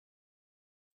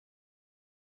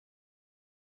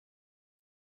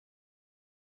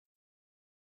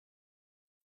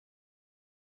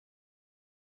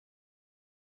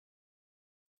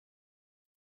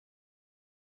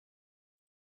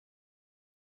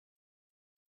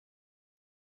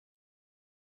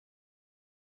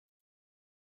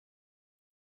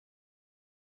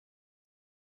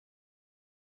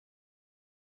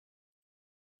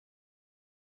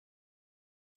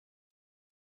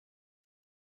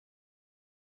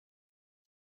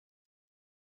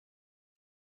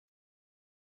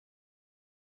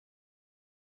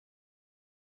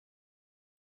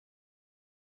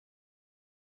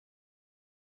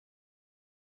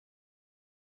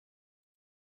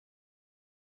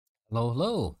Hello,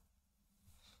 hello.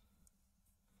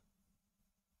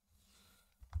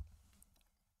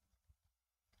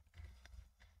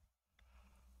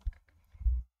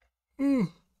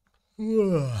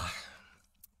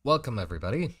 Welcome,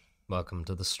 everybody. Welcome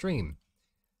to the stream.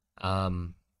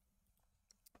 Um,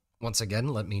 Once again,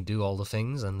 let me do all the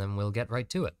things and then we'll get right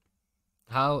to it.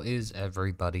 How is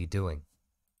everybody doing?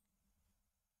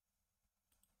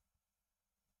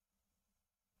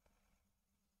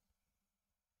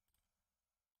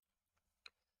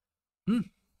 Hmm.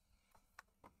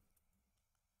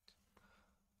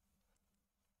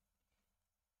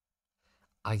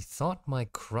 I thought my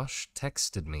crush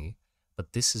texted me,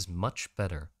 but this is much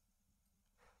better.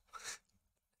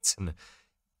 It's an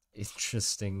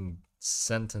interesting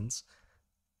sentence.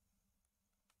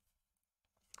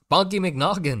 Bonky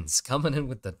McNoggins coming in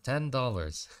with the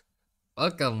 $10.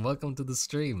 Welcome to the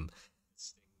stream.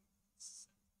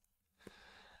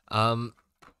 Um,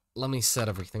 Let me set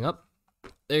everything up.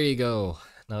 There you go.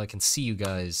 Now I can see you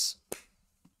guys.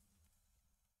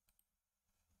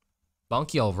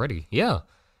 Bonky already. Yeah.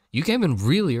 You came in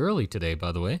really early today,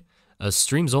 by the way.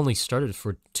 Streams only started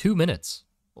for 2 minutes.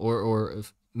 Or a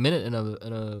minute and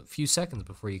a few seconds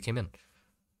before you came in.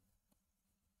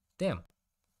 Damn.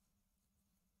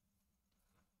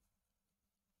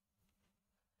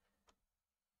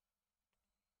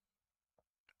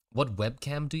 What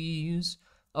webcam do you use?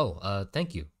 Oh,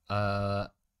 thank you. I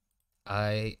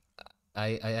I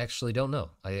actually don't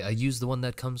know. I use the one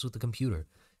that comes with the computer.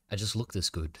 I just look this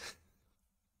good.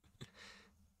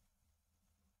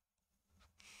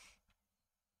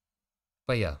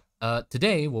 But yeah,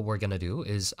 today what we're gonna do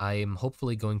is I'm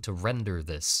hopefully going to render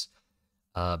this,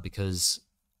 because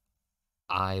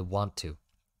I want to.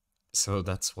 So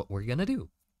that's what we're gonna do.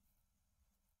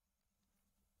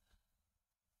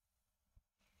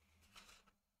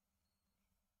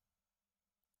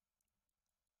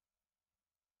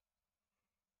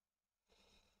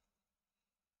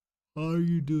 How are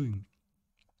you doing?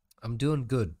 I'm doing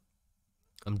good.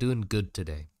 I'm doing good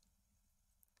today.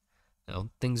 You know,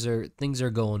 things are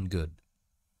going good.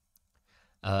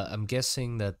 I'm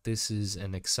guessing that this is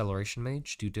an acceleration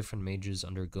mage. Do different mages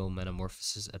undergo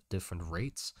metamorphosis at different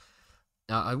rates?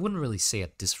 I wouldn't really say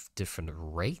at different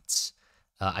rates.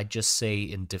 I'd just say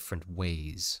in different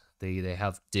ways. They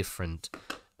have different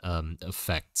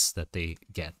effects that they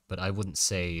get, but I wouldn't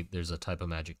say there's a type of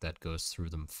magic that goes through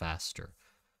them faster.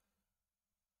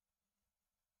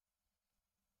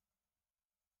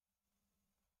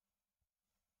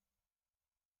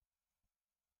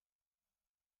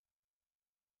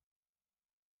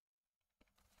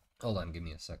 Hold on, give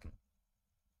me a second.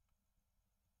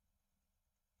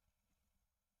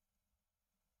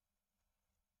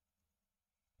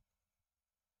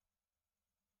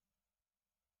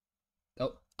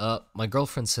 Oh, my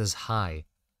girlfriend says hi.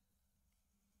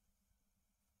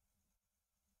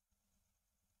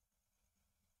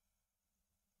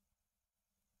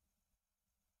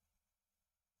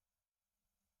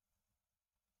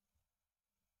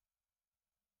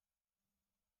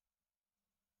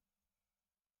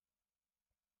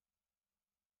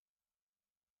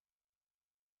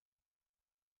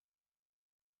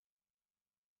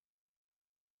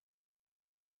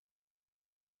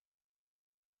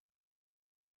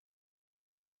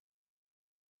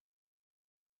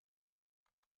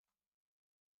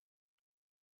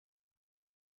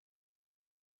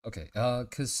 Okay,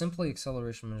 cause simply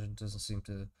acceleration motion doesn't seem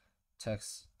to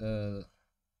text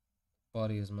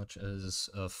body as much as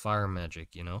fire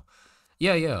magic, you know?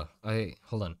 Yeah, yeah. I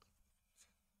hold on.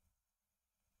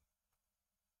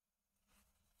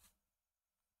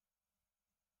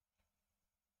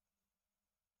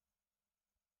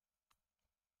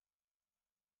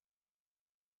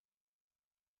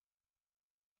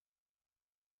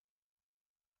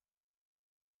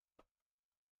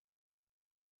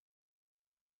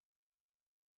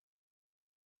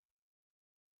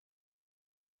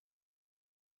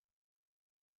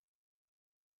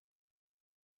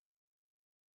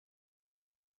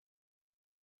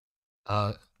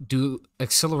 Uh, do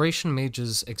acceleration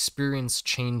mages experience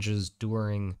changes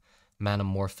during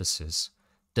metamorphosis?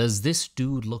 Does this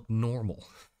dude look normal?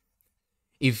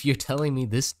 If you're telling me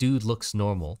this dude looks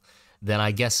normal, then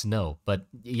I guess no. But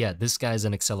yeah, this guy's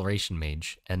an acceleration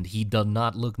mage, and he does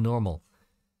not look normal.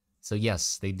 So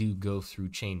yes, they do go through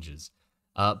changes.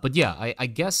 But yeah, I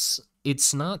guess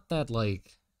it's not that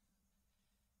like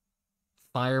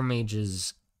fire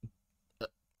mages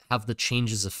have the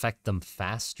changes affect them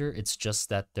faster. It's just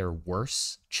that they're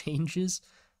worse changes.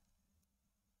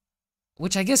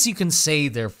 Which I guess you can say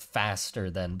they're faster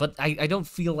then, but I don't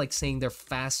feel like saying they're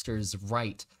faster is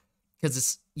right.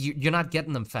 because you're not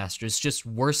getting them faster. It's just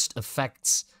worse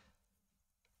effects.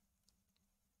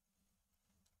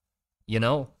 You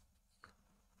know?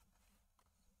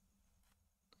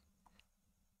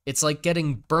 It's like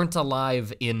getting burnt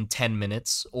alive in 10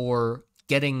 minutes or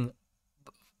getting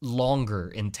longer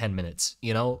in 10 minutes,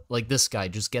 you know? Like this guy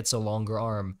just gets a longer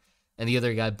arm and the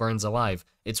other guy burns alive.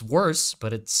 It's worse,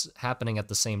 but it's happening at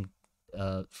the same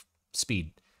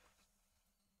speed.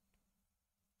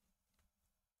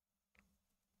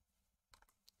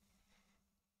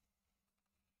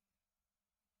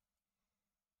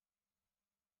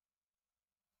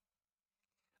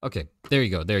 Okay, there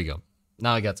you go, there you go.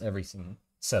 Now I got everything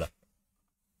set up.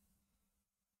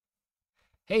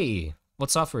 Hey,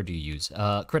 what software do you use?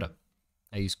 Krita.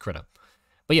 I use Krita.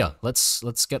 But yeah,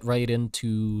 let's get right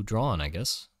into drawing, I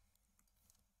guess.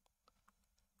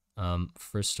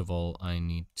 First of all, I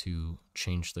need to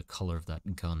change the color of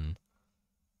that gun.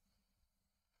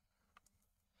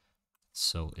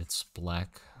 So it's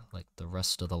black like the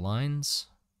rest of the lines.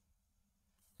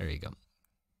 There you go.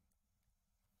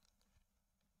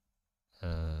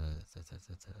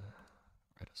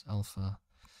 Redis alpha.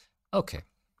 Okay.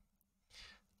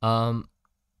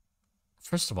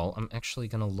 First of all, I'm actually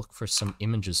gonna look for some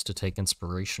images to take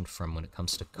inspiration from when it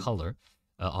comes to color.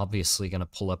 Obviously gonna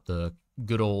pull up the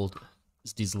good old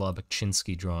Zdzislaw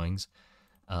Beksinski drawings,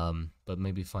 but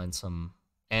maybe find some,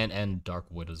 and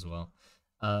Darkwood as well.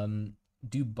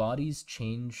 Do bodies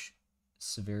change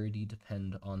severity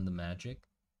depend on the magic?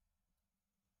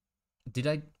 Did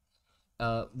I,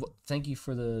 thank you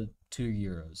for the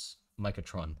 €2.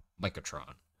 Microtron.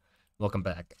 Welcome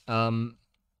back. I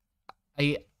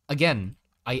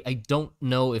don't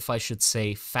know if I should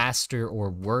say faster or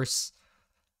worse.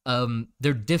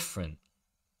 They're different.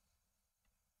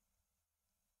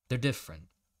 They're different.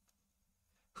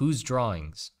 Whose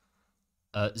drawings?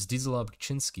 Zdzislaw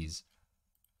Beksinski's.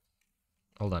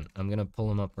 Hold on, I'm gonna pull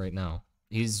him up right now.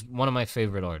 He's one of my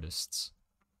favorite artists.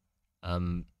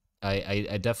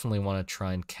 I definitely want to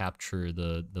try and capture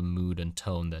the mood and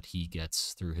tone that he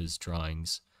gets through his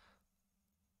drawings.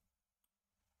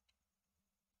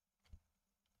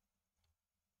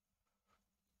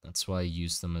 That's why I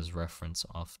use them as reference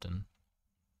often.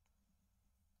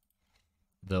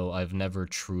 Though I've never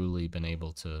truly been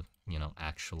able to, you know,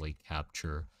 actually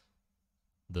capture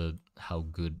how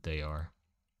good they are.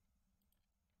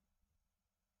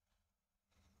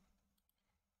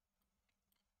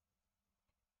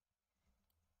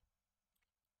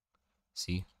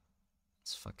 See?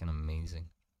 It's fucking amazing.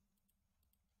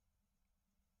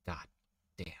 God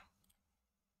damn.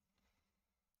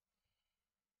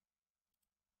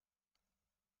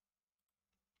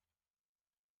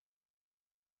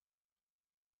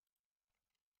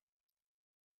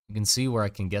 You can see where I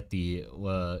can get the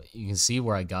you can see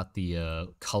where I got the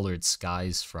colored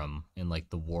skies from in like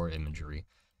the war imagery,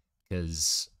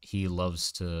 because he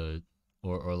loves to,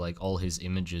 or like all his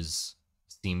images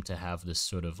seem to have this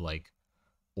sort of like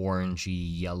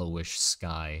orangey yellowish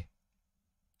sky,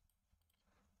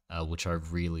 which I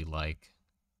really like.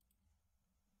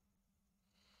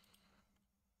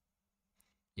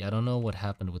 Yeah, I don't know what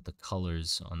happened with the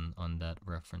colors on that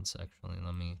reference actually.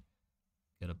 Let me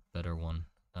get a better one.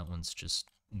 That one's just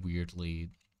weirdly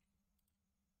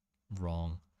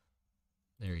wrong.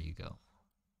 There you go.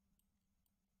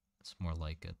 It's more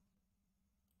like it.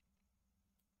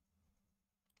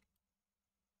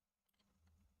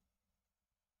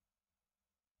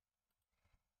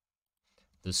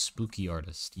 The spooky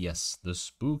artist. Yes, the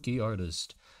spooky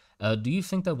artist. Do you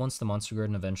think that once the Monster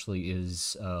Garden eventually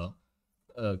is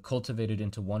cultivated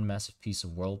into one massive piece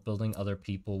of world building, other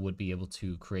people would be able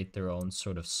to create their own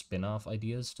sort of spin-off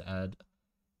ideas to add,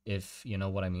 if you know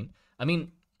what I mean? I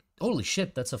mean, holy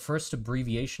shit, that's the first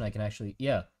abbreviation I can actually,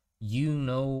 yeah. You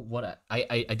know what,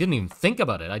 I didn't even think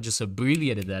about it. I just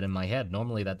abbreviated that in my head.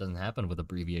 Normally that doesn't happen with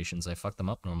abbreviations. I fuck them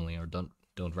up normally or don't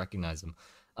recognize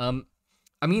them.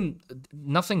 I mean,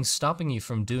 nothing's stopping you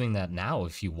from doing that now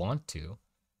if you want to,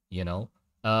 you know?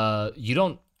 You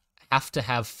don't have to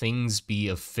have things be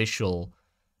official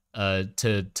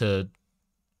to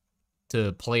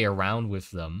play around with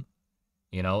them.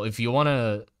 You know, if you want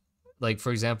to, like,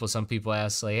 for example, some people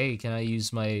ask, like, hey, can I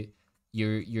use my,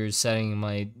 you're setting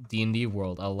my D&D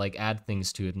world? I'll, like, add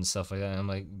things to it and stuff like that. And I'm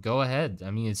like, go ahead.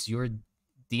 I mean, it's your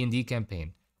D&D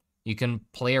campaign. You can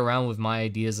play around with my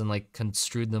ideas and, like,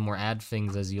 construe them or add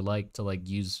things as you like to, like,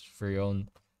 use for your own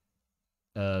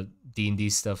D&D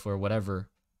stuff or whatever.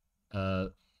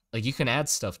 Like, you can add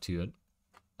stuff to it.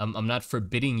 I'm not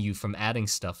forbidding you from adding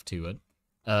stuff to it.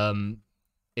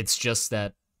 It's just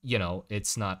that, you know,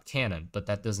 it's not canon, but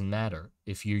that doesn't matter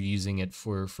if you're using it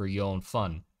for your own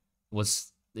fun.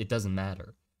 it doesn't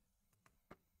matter.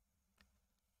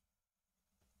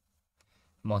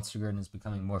 Monster Garden is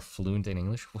becoming more fluent in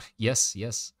English. Yes,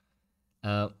 yes.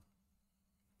 Uh,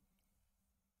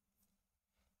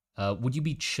 would you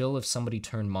be chill if somebody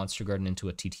turned Monster Garden into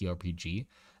a TTRPG?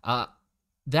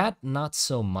 That not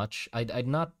so much. I'd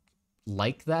not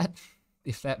like that,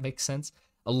 if that makes sense.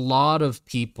 A lot of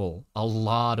people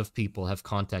have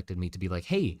contacted me to be like,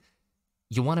 hey,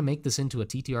 you want to make this into a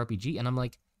TTRPG? And I'm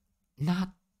like, not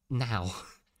now.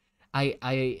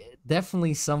 I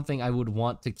definitely something I would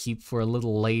want to keep for a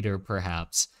little later,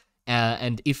 perhaps.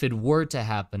 And if it were to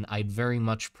happen, I'd very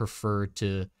much prefer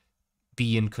to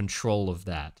be in control of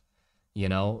that. You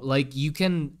know, like you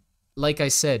can, like I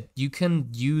said, you can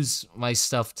use my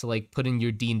stuff to like put in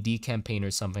your D&D campaign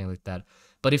or something like that.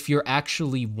 But if you're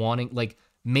actually wanting, like,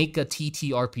 make a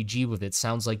TTRPG with it,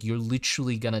 sounds like you're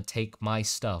literally gonna take my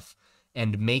stuff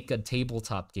and make a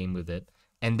tabletop game with it,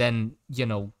 and then, you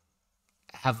know,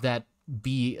 have that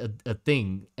be a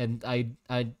thing. And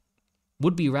I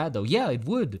would be rad though. Yeah, it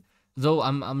would. Though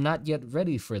I'm not yet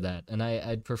ready for that, and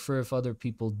I'd prefer if other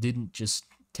people didn't just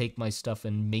take my stuff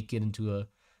and make it into a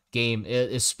game,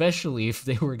 especially if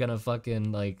they were gonna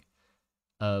fucking like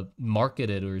market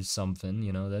it or something.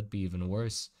 You know, that'd be even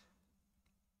worse.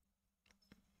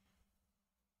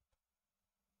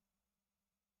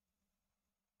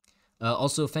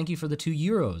 Also, thank you for the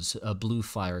 €2, Blue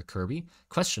Fire Kirby.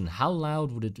 Question: how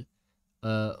loud would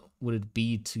it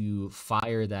be to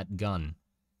fire that gun?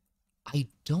 I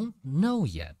don't know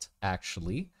yet,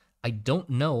 actually. I don't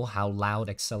know how loud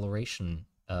acceleration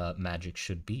magic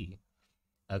should be.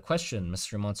 Question,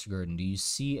 Mr. Monster Garden: do you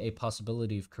see a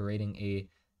possibility of creating a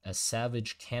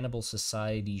savage cannibal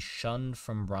society shunned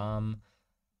from Rom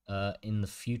in the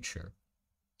future?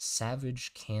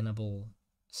 Savage cannibal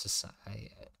society.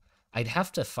 I'd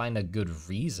have to find a good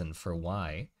reason for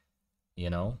why. You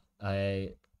know,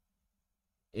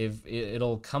 if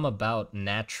it'll come about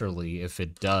naturally if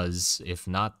it does. If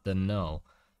not, then no.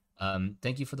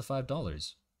 Thank you for the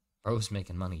 $5. Bro's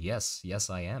making money. Yes, yes,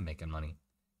 I am making money.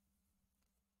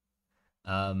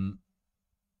 How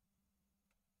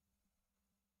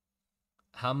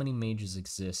many mages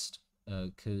exist?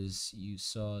 Cause you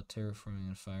saw terraforming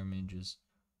and fire mages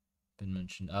been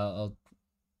mentioned.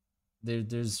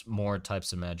 There's more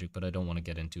types of magic, but I don't want to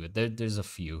get into it. There's a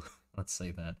few. Let's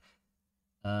say that.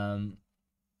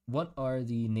 What are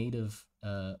the negative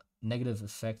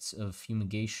effects of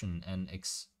fumigation and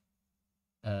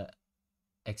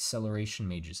acceleration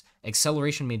mages?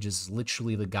 Acceleration mages is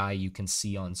literally the guy you can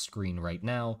see on screen right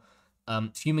now.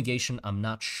 Fumigation, I'm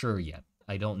not sure yet.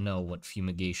 I don't know what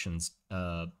fumigation's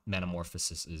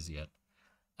metamorphosis is yet.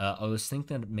 I was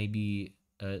thinking that maybe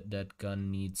that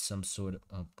gun needs some sort of,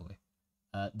 oh boy,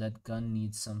 that gun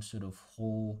needs some sort of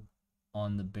hole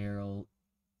on the barrel,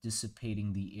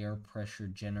 dissipating the air pressure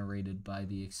generated by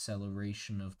the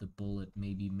acceleration of the bullet,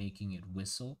 maybe making it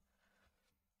whistle.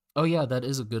 Oh yeah, that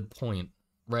is a good point.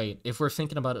 Right. If we're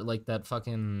thinking about it like that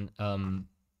fucking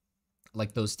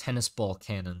like those tennis ball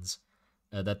cannons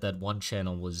that one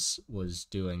channel was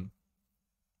doing,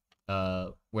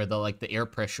 where the air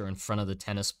pressure in front of the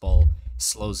tennis ball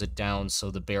slows it down,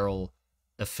 so the barrel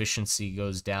efficiency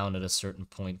goes down at a certain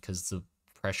point because the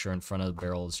pressure in front of the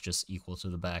barrel is just equal to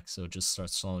the back, so it just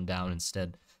starts slowing down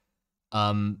instead.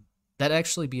 That'd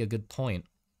actually be a good point,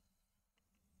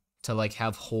 to like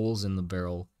have holes in the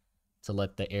barrel to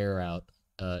let the air out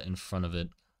in front of it,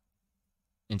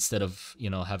 instead of, you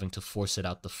know, having to force it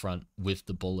out the front with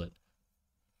the bullet.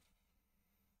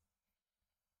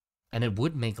 And it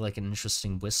would make like an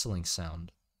interesting whistling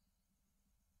sound.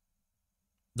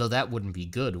 Though that wouldn't be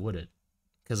good, would it?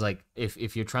 Because like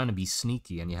if you're trying to be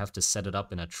sneaky and you have to set it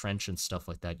up in a trench and stuff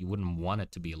like that, you wouldn't want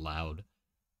it to be loud.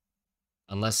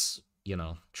 Unless, you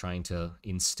know, trying to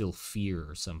instill fear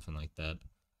or something like that.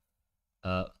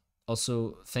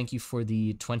 Also, thank you for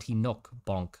the 20 NOK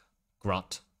bonk.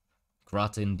 Grot.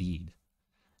 Grot indeed.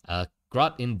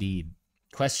 Grot indeed.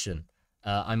 Question.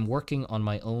 I'm working on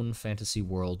my own fantasy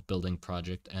world building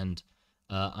project, and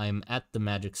I'm at the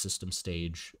magic system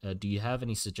stage. Do you have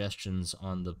any suggestions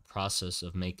on the process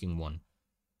of making one?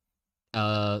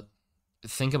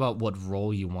 Think about what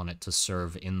role you want it to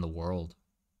serve in the world.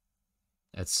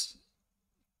 That's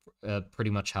pretty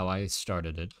much how I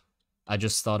started it. I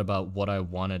just thought about what I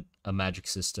wanted a magic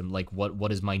system, like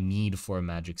what is my need for a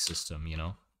magic system, you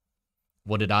know?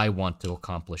 What did I want to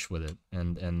accomplish with it?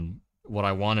 And what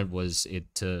I wanted was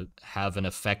it to have an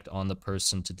effect on the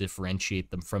person to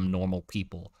differentiate them from normal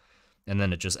people. And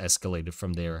then it just escalated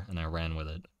from there, and I ran with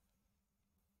it.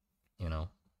 You know?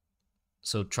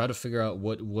 So try to figure out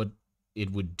what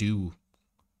it would do,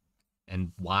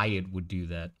 and why it would do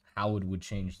that, how it would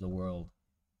change the world,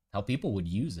 how people would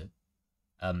use it.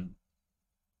 Um,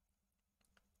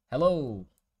 hello,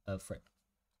 Fred.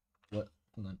 What?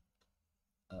 Hold on.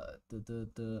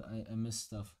 I missed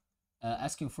stuff.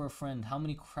 Asking for a friend. How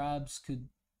many crabs could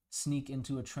sneak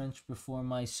into a trench before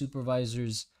my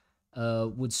supervisors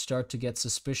would start to get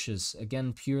suspicious?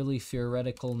 Again, purely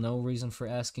theoretical. No reason for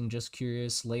asking. Just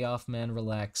curious. Lay off, man.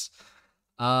 Relax.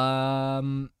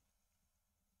 I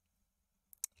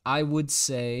would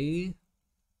say.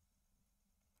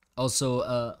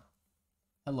 Also,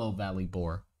 hello, Valley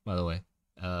Boar. By the way,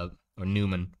 or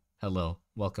Newman. Hello,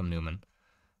 welcome, Newman.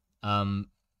 Um,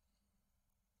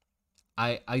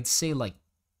 I'd say like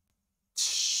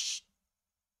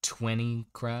 20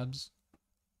 crabs.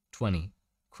 20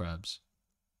 crabs.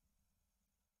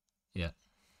 Yeah.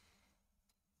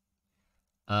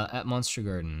 At Monster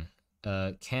Garden,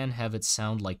 can have it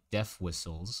sound like death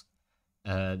whistles.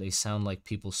 They sound like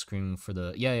people screaming for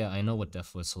the. Yeah, I know what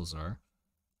death whistles are.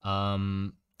 I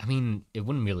mean, it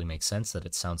wouldn't really make sense that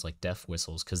it sounds like death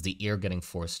whistles because the air getting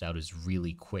forced out is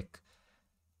really quick.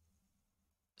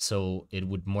 So it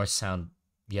would more sound,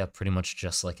 yeah, pretty much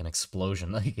just like an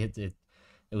explosion. Like it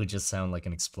would just sound like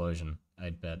an explosion,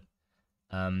 I'd bet.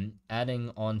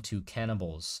 Adding on to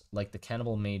cannibals, like the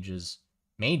cannibal mages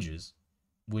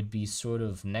would be sort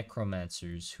of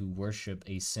necromancers who worship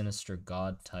a sinister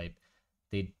god type.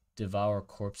 They devour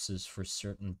corpses for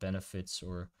certain benefits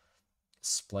or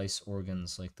splice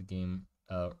organs, like the game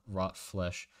Rot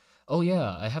Flesh. Oh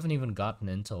yeah, I haven't even gotten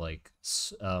into like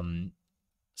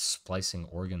splicing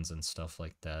organs and stuff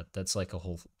like that. That's like a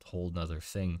whole nother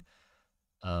thing.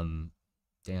 Damn.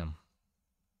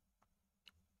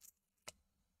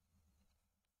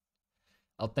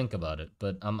 I'll think about it,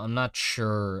 but I'm not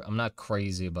sure. I'm not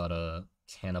crazy about a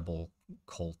cannibal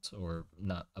cult or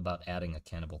not about adding a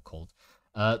cannibal cult.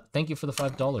 Thank you for the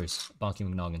 $5, Bonky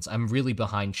McNoggins. I'm really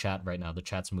behind chat right now. The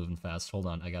chat's moving fast. Hold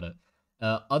on, I gotta.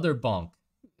 Other bonk.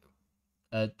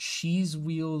 Cheese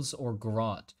wheels or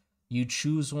grot. You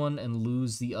choose one and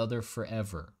lose the other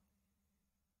forever.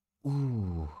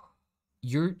 Ooh,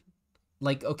 you're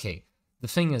like okay. The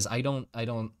thing is, I don't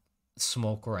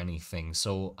smoke or anything,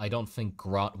 so I don't think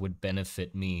grot would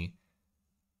benefit me.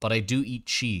 But I do eat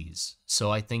cheese, so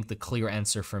I think the clear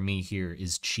answer for me here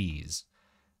is cheese.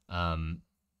 Um,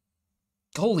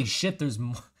 holy shit, there's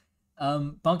more.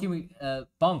 Bonky,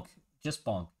 bonk, just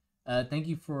bonk. Thank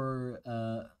you for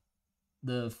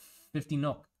the 50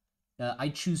 nook. I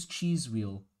choose cheese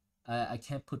wheel. I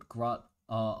can't put grot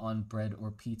on bread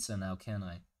or pizza now, can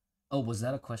I? Oh, was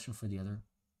that a question for the other?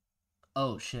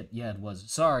 Oh shit, yeah, it was.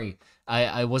 Sorry,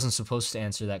 I wasn't supposed to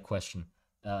answer that question.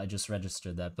 I just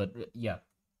registered that, but yeah.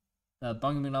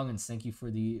 Bongi McNoggins, thank you for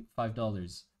the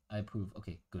 $5. I approve.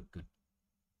 Okay, good.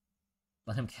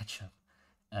 Let him catch up.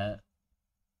 Uh,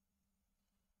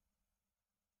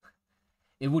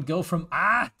 it would go from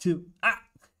ah to ah.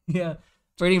 Yeah,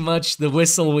 pretty much the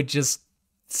whistle would just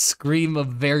scream a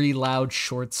very loud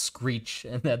short screech,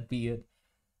 and that'd be it.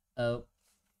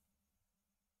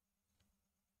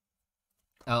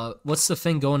 What's the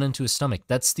thing going into his stomach?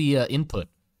 That's the input,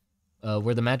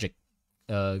 where the magic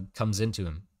comes into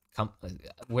him.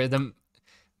 Where the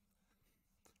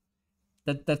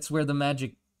that's where the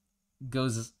magic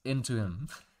goes into him.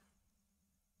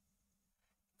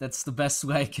 That's the best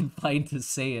way I can find to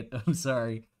say it. I'm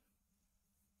sorry.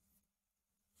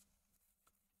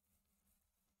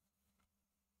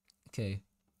 Okay.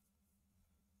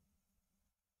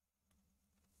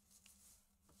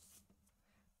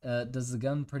 Does the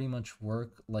gun pretty much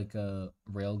work like a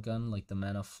rail gun? Like the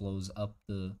mana flows up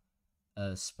the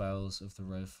spirals of the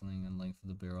rifling and length of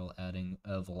the barrel, adding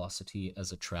velocity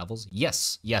as it travels?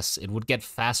 Yes, it would get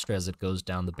faster as it goes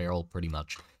down the barrel, pretty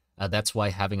much. That's why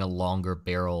having a longer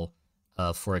barrel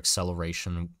for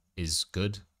acceleration is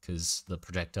good, because the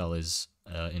projectile is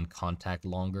in contact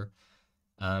longer.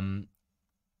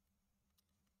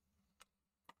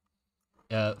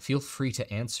 Feel free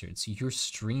to answer. It's your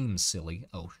stream, silly.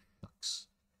 Oh, shucks.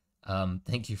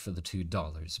 Thank you for the $2,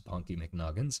 Bonky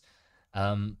McNoggins.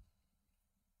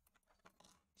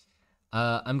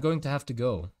 I'm going to have to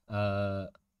go.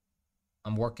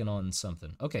 I'm working on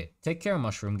something. Okay, take care,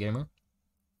 Mushroom Gamer.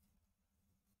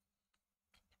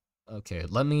 Okay,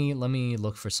 let me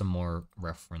look for some more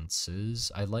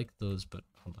references. I like those, but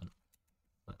hold on.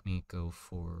 Let me go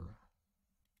for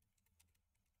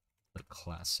the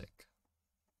classic.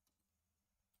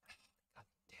 God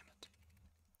damn it.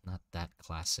 Not that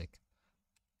classic.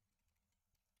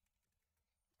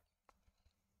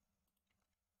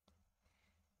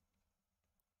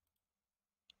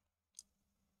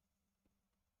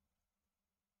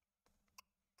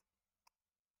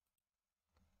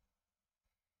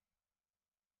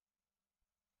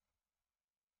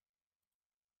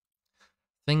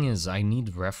 Thing is, I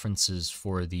need references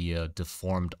for the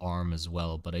deformed arm as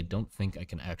well, but I don't think I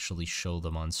can actually show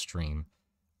them on stream,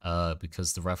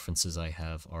 because the references I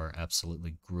have are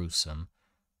absolutely gruesome.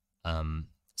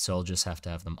 So I'll just have to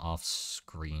have them off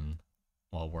screen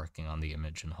while working on the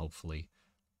image and hopefully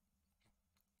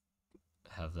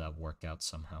have that work out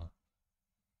somehow.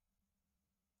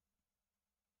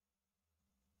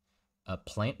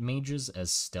 Plant mages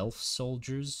as stealth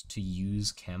soldiers to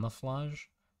use camouflage?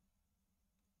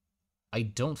 I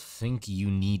don't think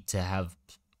you need to have...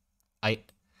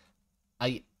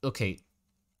 Okay.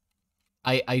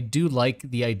 I do like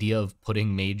the idea of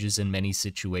putting mages in many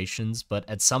situations, but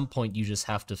at some point you just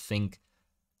have to think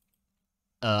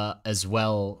as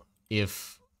well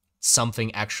if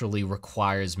something actually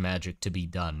requires magic to be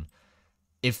done.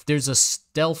 If there's a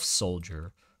stealth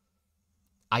soldier,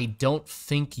 I don't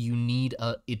think you need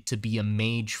it to be a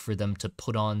mage for them to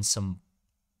put on some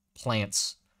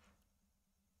plants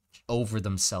over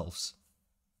themselves.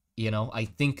 You know, I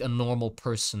think a normal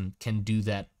person can do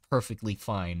that perfectly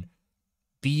fine.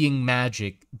 Being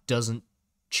magic doesn't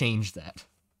change that.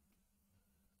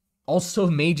 Also,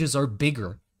 mages are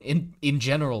bigger in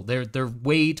general. They're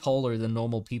way taller than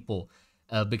normal people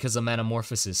because of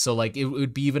metamorphosis. So like it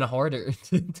would be even harder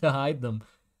to hide them.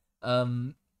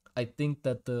 I think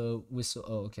that the whistle.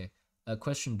 Oh, okay.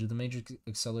 Question: do the mages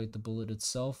accelerate the bullet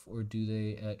itself, or do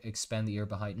they expand the air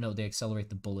behind? No, they accelerate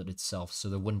the bullet itself, so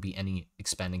there wouldn't be any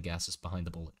expanding gases behind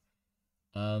the bullet.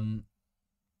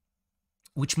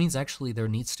 Which means actually there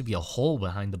needs to be a hole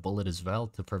behind the bullet as well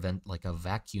to prevent like a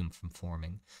vacuum from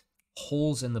forming.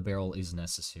 Holes in the barrel is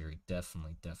necessary,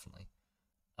 definitely.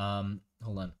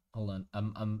 Hold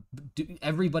on.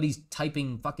 Everybody's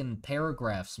typing fucking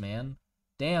paragraphs, man.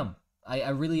 Damn. I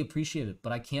really appreciate it,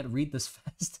 but I can't read this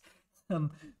fast.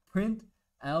 Print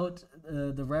out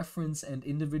the reference and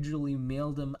individually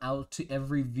mail them out to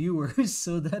every viewer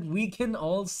so that we can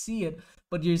all see it,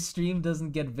 but your stream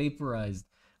doesn't get vaporized.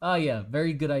 Ah, yeah,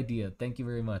 very good idea. Thank you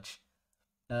very much.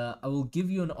 I will give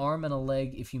you an arm and a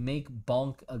leg if you make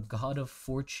Bonk a god of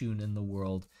fortune in the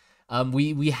world.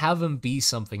 We have him be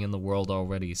something in the world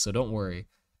already, so don't worry.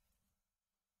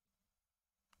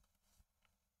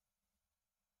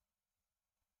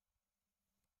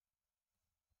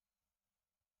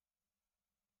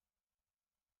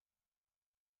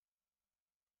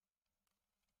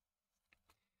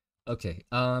 Okay,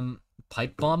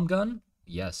 pipe bomb gun?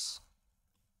 Yes.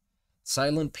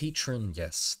 Silent patron?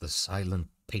 Yes, the silent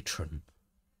patron.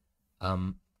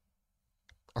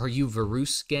 Are you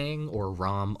Varus gang or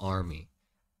Rom army?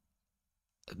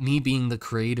 Me being the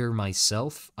creator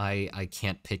myself, I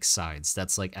can't pick sides.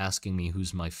 That's like asking me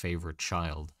who's my favorite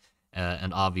child.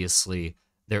 And obviously,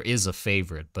 there is a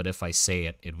favorite, but if I say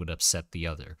it, it would upset the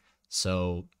other.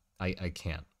 So, I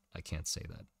can't say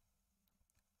that.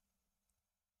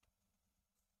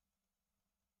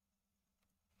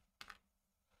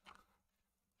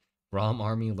 Rom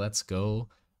army, let's go.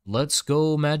 Let's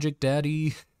go, Magic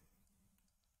Daddy.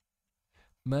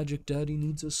 Magic Daddy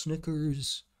needs a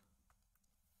Snickers.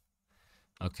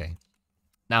 Okay.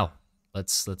 Now,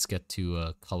 let's get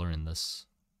to coloring this.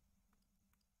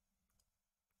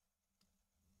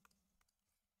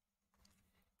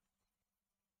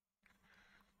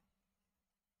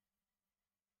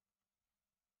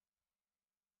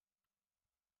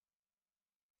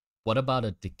 What about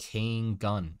a decaying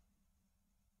gun?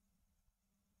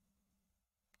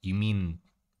 You mean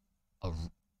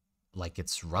like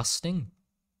it's rusting?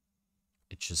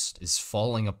 It just is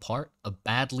falling apart? A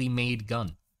badly made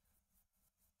gun.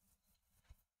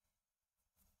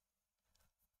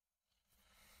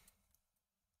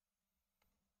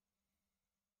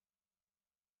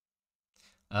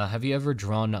 Have you ever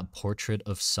drawn a portrait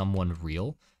of someone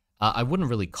real? I wouldn't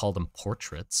really call them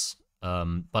portraits,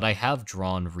 but I have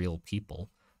drawn real people.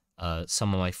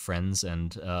 Some of my friends,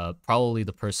 and probably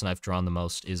the person I've drawn the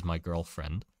most is my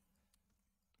girlfriend.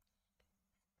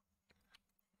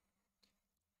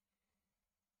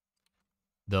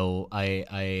 Though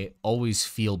I always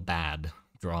feel bad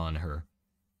drawing her,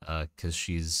 because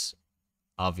she's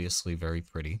obviously very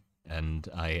pretty, and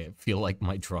I feel like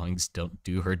my drawings don't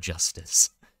do her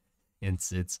justice.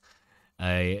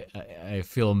 I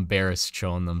feel embarrassed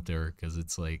showing them to her because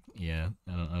it's like, yeah,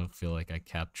 I don't feel like I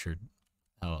captured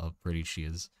how pretty she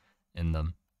is in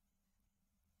them.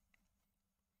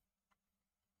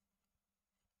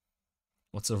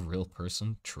 What's a real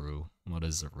person? True. What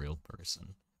is a real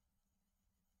person?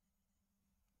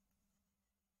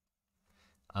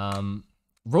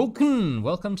 Rokun,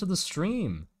 welcome to the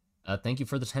stream. Thank you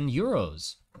for the 10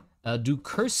 euros. Do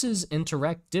curses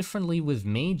interact differently with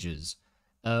mages?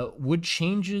 Would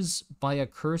changes by a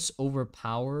curse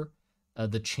overpower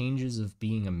the changes of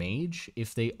being a mage?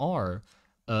 If they are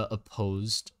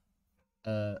opposed,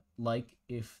 like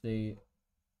if they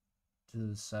to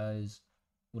the size,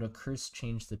 would a curse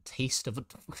change the taste of a?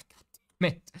 God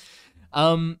damn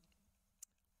it.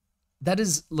 That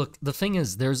is, look, the thing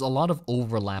is, there's a lot of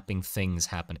overlapping things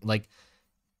happening. Like,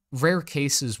 rare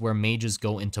cases where mages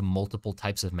go into multiple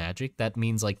types of magic, that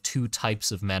means like 2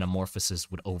 types of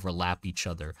metamorphosis would overlap each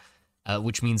other,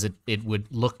 which means it would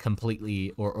look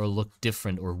completely or look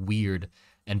different or weird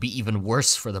and be even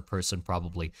worse for the person,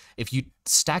 probably. If you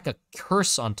stack a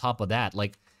curse on top of that,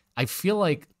 like, I feel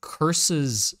like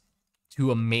curses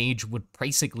to a mage would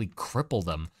basically cripple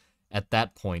them at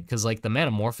that point, because like the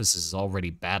metamorphosis is already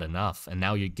bad enough, and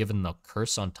now you're given the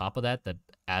curse on top of that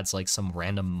adds like some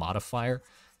random modifier.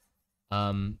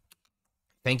 Thank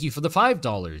you for the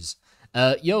 $5.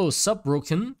 Yo, sup,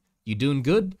 Broken? You doing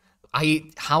good?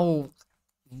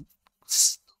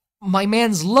 My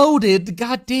man's loaded.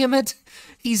 God damn it!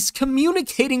 He's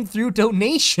communicating through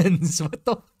donations. What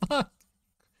the fuck?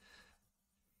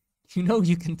 You know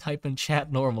you can type in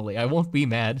chat normally. I won't be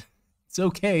mad. It's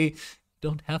okay.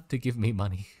 Don't have to give me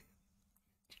money.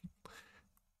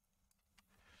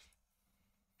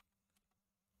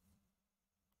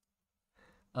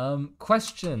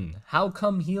 Question. How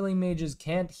come healing mages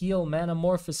can't heal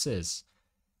Manamorphosis?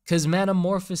 Because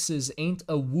Manamorphosis ain't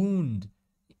a wound.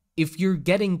 If you're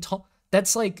getting tall,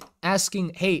 that's like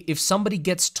asking, hey, if somebody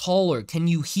gets taller, can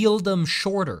you heal them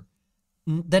shorter?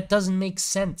 That doesn't make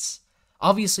sense.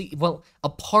 Obviously, well, a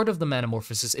part of the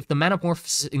Manamorphosis, if the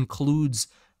Manamorphosis includes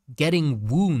getting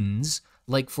wounds,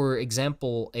 like for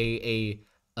example, a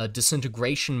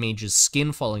disintegration mage's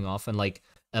skin falling off and like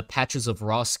patches of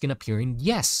raw skin appearing,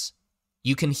 yes,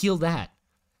 you can heal that.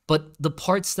 But the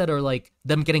parts that are like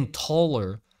them getting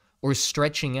taller or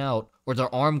stretching out or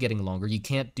their arm getting longer, you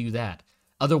can't do that.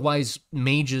 Otherwise,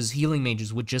 healing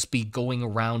mages would just be going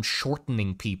around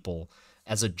shortening people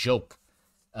as a joke.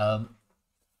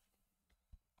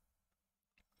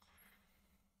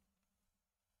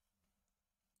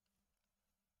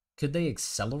 Could they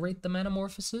accelerate the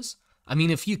metamorphosis? I mean,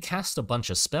 if you cast a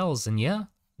bunch of spells, then yeah,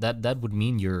 that would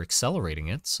mean you're accelerating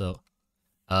it. So,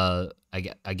 I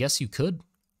guess you could.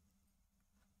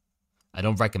 I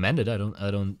don't recommend it. I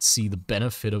don't see the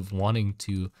benefit of wanting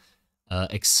to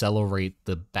accelerate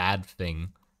the bad thing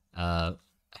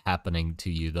happening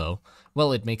to you, though.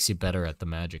 Well, it makes you better at the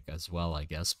magic as well, I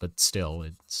guess, but still,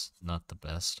 it's not the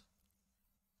best.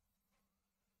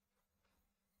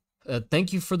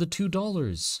 Thank you for the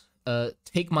 $2.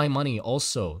 Take my money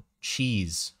also.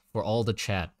 Cheese for all the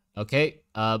chat. Okay,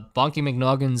 Bonky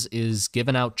McNoggins is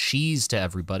giving out cheese to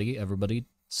everybody. Everybody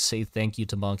say thank you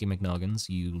to Bonky McNoggins,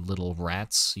 you little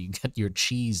rats. You get your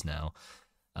cheese now.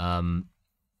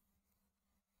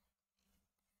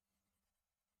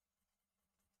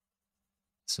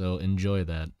 So enjoy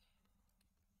that.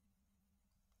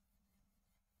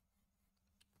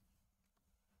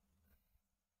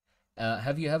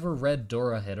 Have you ever read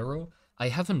Dorohedoro? I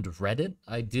haven't read it.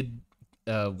 I did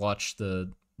watch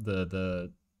the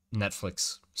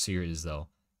Netflix series though,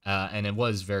 and it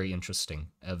was very interesting.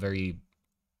 Very,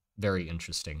 very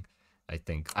interesting. I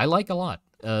think I like a lot.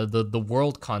 The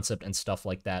world concept and stuff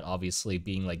like that. Obviously,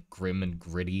 being like grim and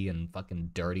gritty and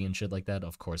fucking dirty and shit like that.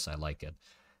 Of course, I like it.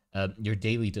 Your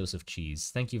daily dose of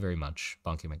cheese. Thank you very much,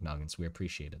 Bonky McNuggets. We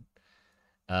appreciate it.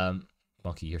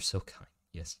 Bonky, you're so kind.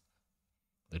 Yes.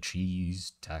 The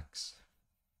cheese tax.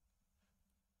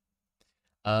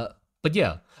 But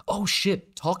yeah. Oh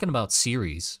shit. Talking about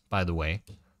series, by the way.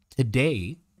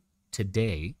 Today,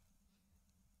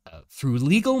 through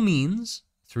legal means,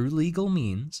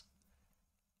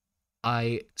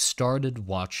 I started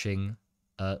watching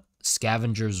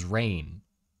Scavenger's Reign.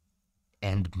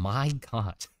 And my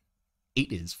god,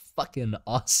 it is fucking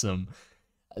awesome.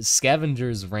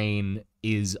 Scavenger's Reign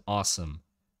is awesome.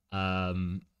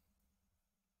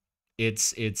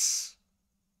 It's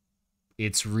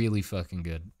really fucking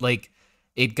good. Like,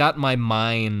 it got my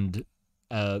mind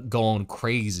going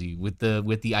crazy with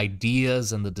the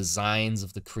ideas and the designs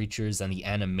of the creatures and the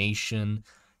animation.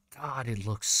 God, it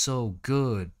looks so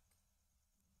good.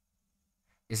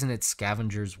 Isn't it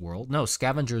Scavenger's World? No,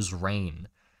 Scavenger's Reign.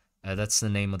 That's the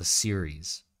name of the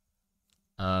series.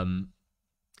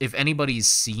 If anybody's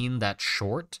seen that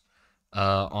short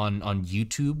on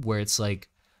YouTube where it's like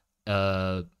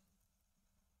a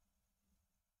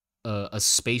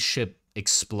spaceship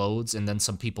explodes and then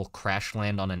some people crash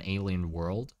land on an alien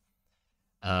world,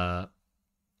 and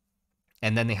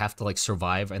then they have to like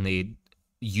survive, and they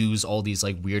use all these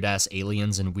like weird ass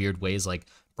aliens in weird ways, like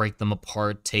break them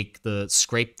apart,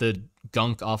 scrape the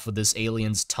gunk off of this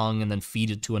alien's tongue and then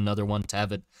feed it to another one to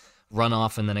have it run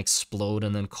off and then explode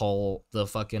and then call the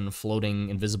fucking floating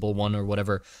invisible one or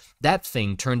whatever. That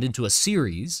thing turned into a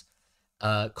series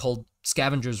called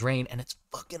Scavenger's Reign, and it's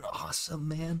fucking awesome,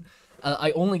 man.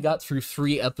 I only got through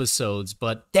 3 episodes,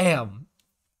 but damn,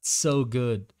 it's so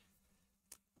good.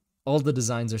 All the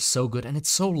designs are so good, and it's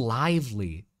so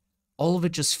lively. All of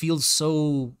it just feels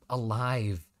so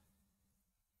alive.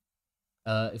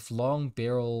 If long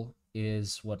barrel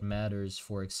is what matters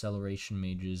for acceleration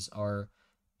mages, are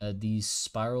these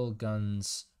spiral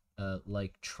guns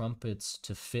like trumpets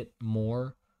to fit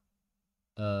more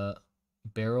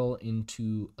barrel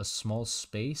into a small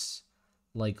space,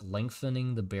 like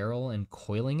lengthening the barrel and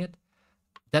coiling it?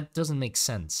 That doesn't make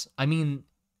sense. I mean,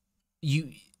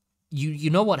 you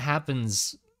know what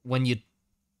happens when you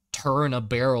turn a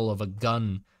barrel of a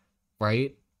gun,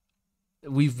 right?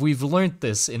 We've learned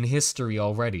this in history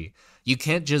already. You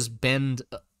can't just bend,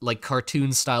 like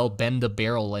cartoon style, bend a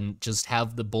barrel and just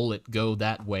have the bullet go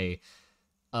that way.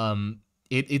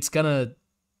 It's gonna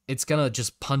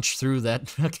just punch through that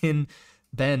fucking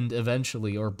bend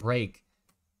eventually or break.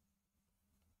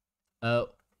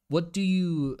 What do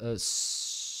you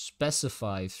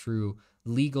specify through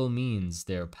legal means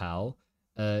there, pal?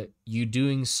 You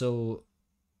doing so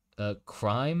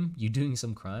crime? You doing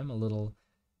some crime? A little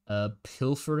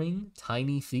pilfering,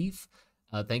 tiny thief?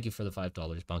 Thank you for the $5,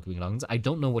 Bonky McNuggins. I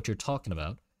don't know what you're talking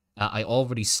about. I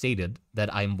already stated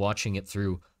that I'm watching it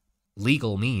through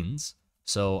legal means,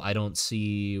 so I don't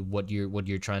see what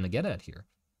you're trying to get at here,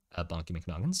 Bonky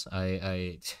McNuggins.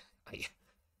 I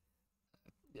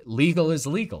legal is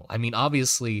legal. I mean,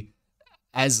 obviously,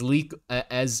 as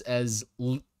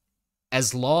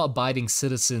law-abiding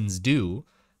citizens do,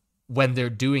 when they're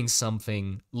doing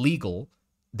something legal,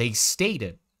 they state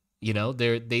it. You know,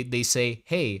 they say,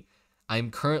 hey, I'm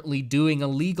currently doing a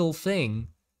legal thing,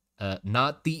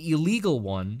 not the illegal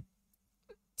one,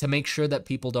 to make sure that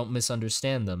people don't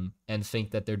misunderstand them and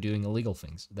think that they're doing illegal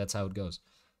things. That's how it goes.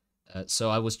 So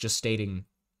I was just stating,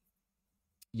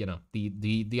 you know,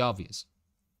 the obvious.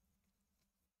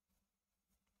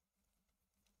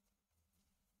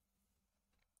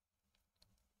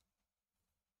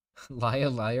 Liar,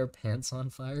 liar, pants on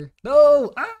fire.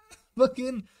 No! Ah!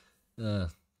 Fucking...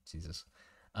 Jesus.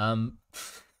 What am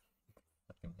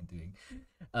I doing?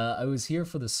 I was here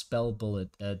for the spell bullet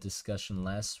discussion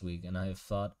last week, and I have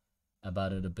thought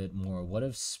about it a bit more. What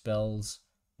if spells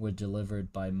were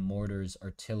delivered by mortars,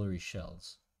 artillery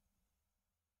shells?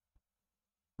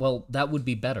 Well, that would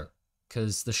be better,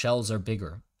 because the shells are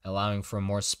bigger, allowing for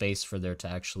more space for there to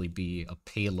actually be a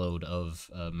payload of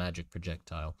magic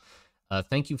projectile.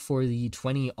 Thank you for the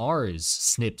 20 Rs,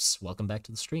 Snips. Welcome back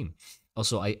to the stream.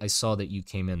 Also, I saw that you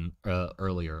came in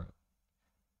earlier.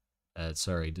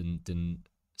 Sorry, didn't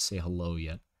say hello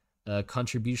yet.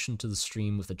 Contribution to the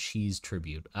stream with a cheese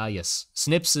tribute. Ah, yes.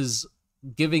 Snips is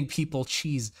giving people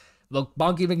cheese. Look,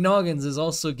 Bonky McNoggins is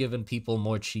also giving people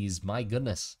more cheese. My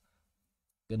goodness.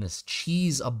 Goodness,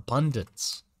 cheese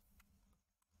abundance.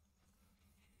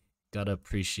 Gotta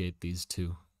appreciate these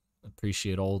two.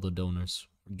 Appreciate all the donors.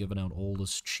 We're giving out all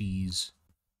this cheese.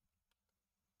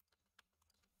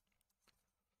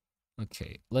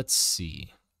 Okay, let's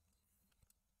see.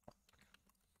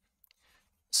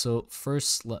 So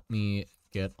first, let me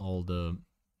get all the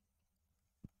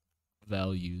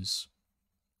values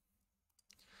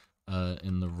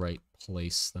in the right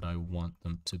place that I want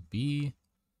them to be.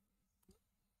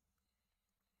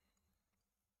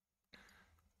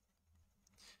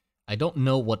 I don't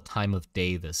know what time of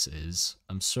day this is.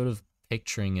 I'm sort of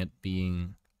picturing it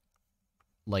being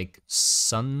like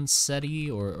sunsetty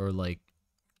or like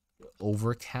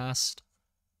overcast.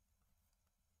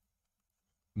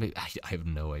 Maybe, I have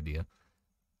no idea.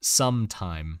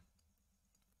 Sometime.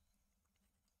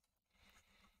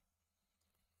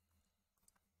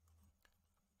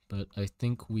 But I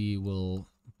think we will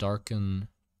darken.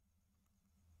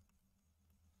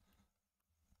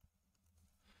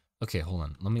 Okay, hold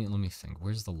on. Let me think.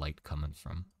 Where's the light coming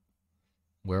from?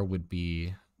 Where would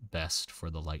be best for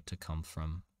the light to come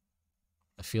from?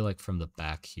 I feel like from the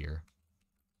back here.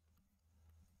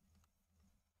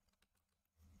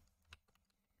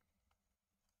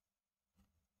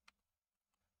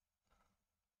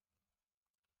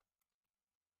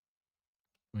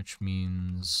 Which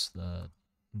means that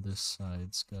this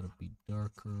side's gotta be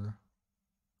darker.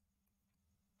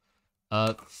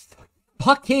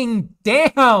 Fucking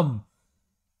damn!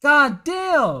 God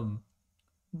damn!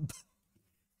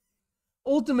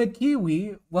 Ultimate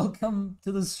Kiwi, welcome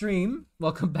to the stream.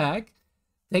 Welcome back.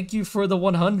 Thank you for the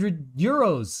 100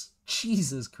 euros.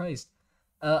 Jesus Christ.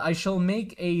 I shall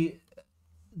make a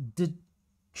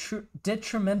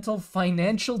detrimental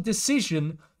financial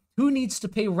decision. Who needs to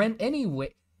pay rent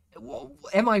anyway?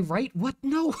 Am I right? What?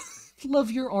 No.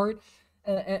 Love your art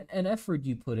and effort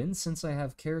you put in. Since I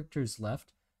have characters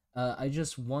left, I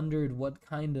just wondered what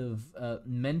kind of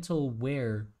mental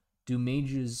wear do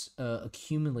mages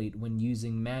accumulate when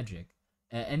using magic.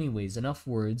 Anyways, enough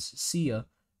words. See ya.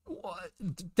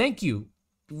 Thank you.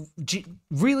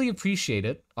 Really appreciate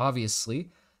it, obviously.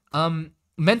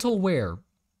 Mental wear.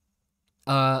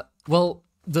 Well,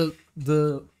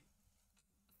 the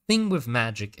thing with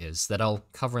magic is that I'll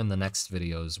cover in the next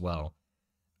video as well,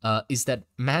 is that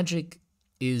magic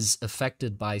is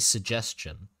affected by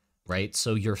suggestion, right?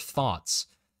 So your thoughts,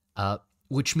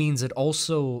 which means it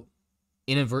also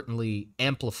inadvertently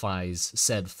amplifies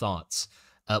said thoughts,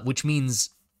 which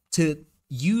means to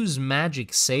use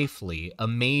magic safely, a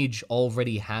mage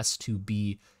already has to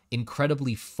be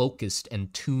incredibly focused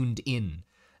and tuned in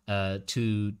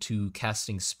to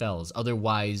casting spells.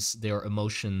 Otherwise, their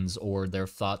emotions or their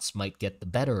thoughts might get the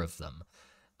better of them.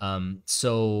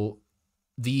 So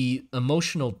the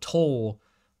emotional toll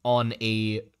on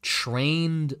a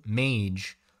trained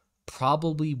mage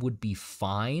probably would be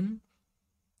fine,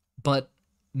 but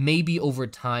maybe over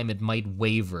time it might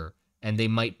waver and they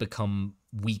might become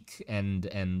weak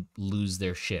and lose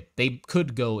their shit. They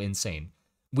could go insane,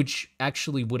 which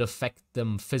actually would affect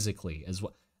them physically as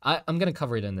well. I'm gonna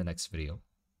cover it in the next video.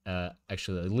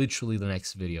 Actually, literally the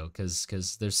next video,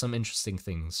 because there's some interesting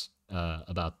things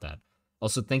about that.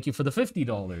 Also, thank you for the $50,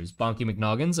 Bonky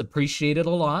McNoggins. Appreciate it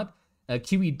a lot.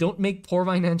 Kiwi, don't make poor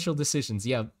financial decisions.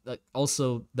 Yeah,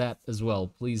 also that as well.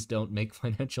 Please don't make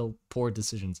financial poor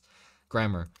decisions.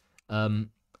 Grammar.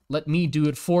 Let me do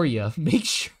it for you. Make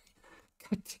sure.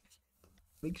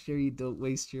 Make sure you don't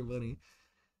waste your money.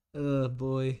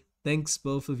 Boy. Thanks,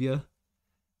 both of you.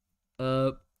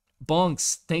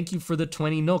 Bonks, thank you for the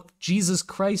 20 nook. Jesus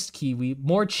Christ, Kiwi.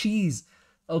 More cheese.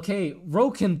 Okay,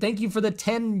 Roken, thank you for the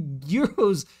 10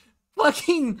 euros.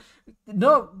 Fucking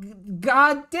no,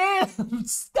 goddamn,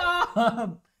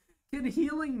 stop. Can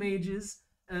healing mages,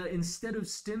 instead of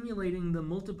stimulating the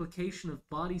multiplication of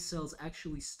body cells,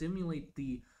 actually stimulate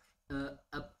the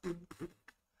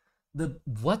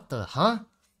what the huh?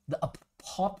 The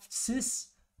apoptosis?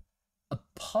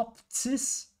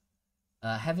 Apoptosis?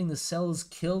 Having the cells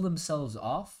kill themselves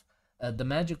off? The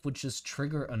magic would just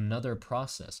trigger another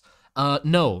process.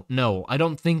 No, I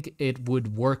don't think it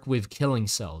would work with killing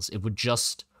cells. It would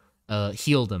just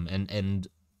heal them and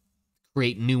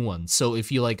create new ones. So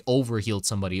if you like overhealed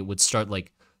somebody, it would start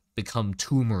like become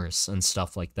tumorous and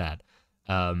stuff like that.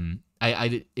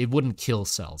 It wouldn't kill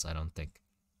cells, I don't think.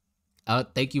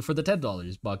 Thank you for the $10,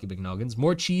 Baki McNoggins.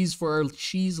 More cheese for our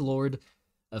cheese lord.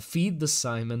 Feed the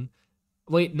Simon.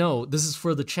 Wait, no, this is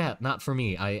for the chat, not for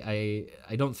me. I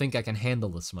don't think I can handle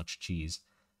this much cheese.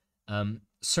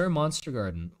 Sir Monster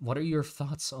Garden, what are your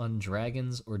thoughts on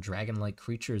dragons or dragon-like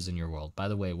creatures in your world? By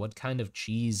the way, what kind of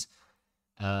cheese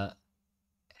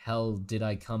hell did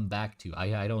I come back to?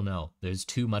 I don't know. There's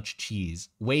too much cheese.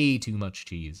 Way too much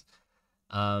cheese.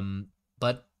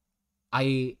 But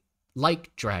I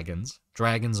like dragons.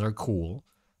 Dragons are cool,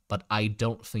 but I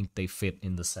don't think they fit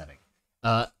in the setting.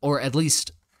 Or at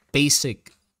least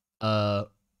basic,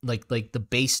 like the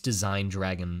base design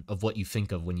dragon of what you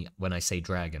think of when I say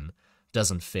dragon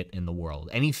doesn't fit in the world.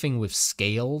 Anything with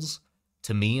scales,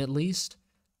 to me at least,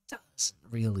 doesn't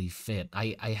really fit.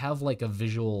 I have like a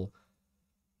visual,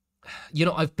 you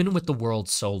know, I've been with the world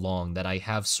so long that I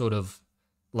have sort of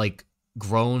like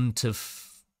grown to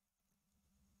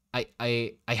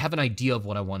I have an idea of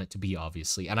what I want it to be,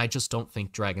 obviously, and I just don't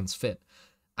think dragons fit.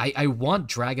 I want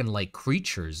dragon-like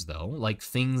creatures, though, like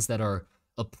things that are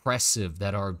oppressive,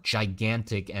 that are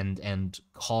gigantic and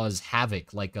cause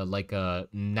havoc, like a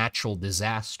natural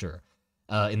disaster,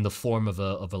 in the form of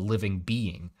a living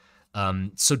being.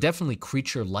 So definitely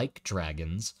creature-like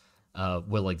dragons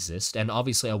will exist, and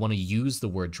obviously I want to use the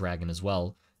word dragon as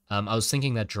well. I was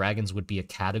thinking that dragons would be a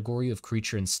category of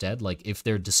creature instead, like if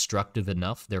they're destructive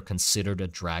enough, they're considered a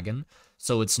dragon.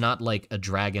 So it's not like a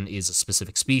dragon is a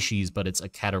specific species, but it's a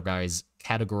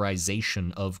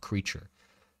categorization of creature.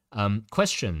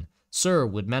 Question, sir,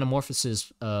 would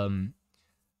metamorphosis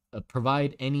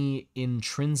provide any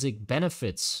intrinsic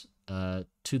benefits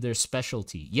to their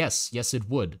specialty? Yes, it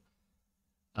would.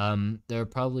 There are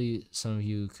probably some of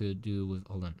you could do with,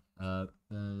 hold on.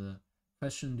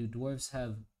 Question, do dwarves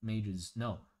have mages?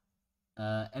 No.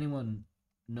 Anyone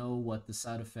know what the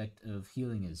side effect of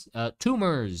healing is?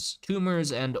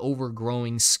 Tumors and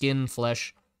overgrowing skin,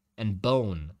 flesh, and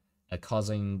bone,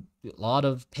 causing a lot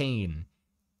of pain.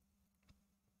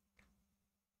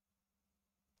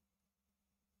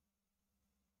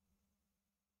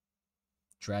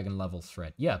 Dragon level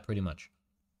threat. Yeah, pretty much.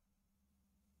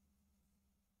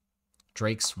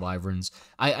 Drakes, wyverns.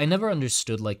 I never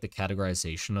understood like the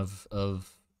categorization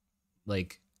of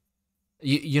like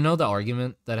you know the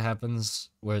argument that happens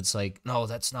where it's like, no,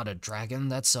 that's not a dragon,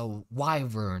 that's a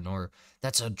wyvern, or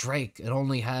that's a drake. It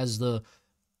only has the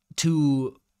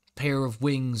two pair of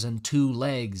wings and two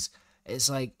legs. It's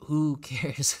like, who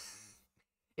cares?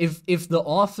 If the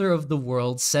author of the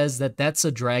world says that that's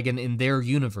a dragon in their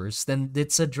universe, then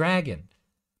it's a dragon.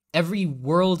 Every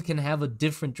world can have a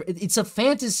different. It's a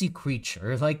fantasy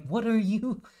creature. Like, what are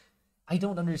you? I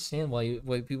don't understand why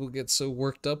people get so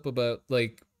worked up about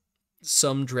like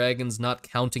some dragons not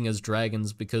counting as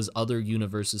dragons because other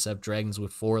universes have dragons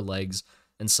with 4 legs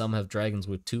and some have dragons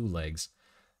with 2 legs.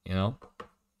 You know,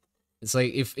 it's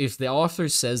like if the author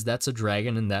says that's a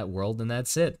dragon in that world, then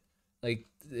that's it. Like,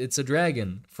 it's a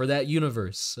dragon for that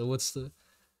universe. So what's the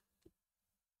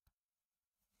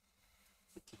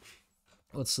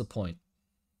point?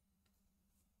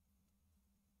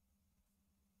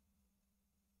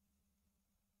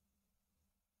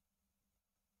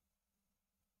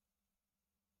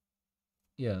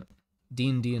 Yeah,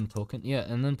 D&D and Tolkien. Yeah,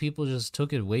 and then people just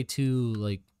took it way too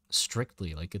like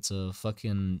strictly. Like it's a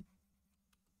fucking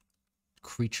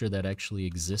creature that actually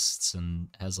exists and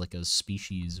has like a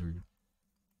species or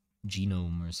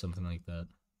genome or something like that.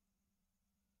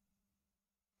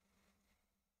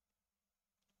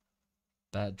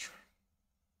 Bad.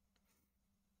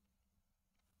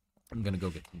 I'm gonna go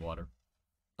get some water.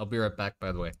 I'll be right back,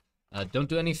 by the way. Don't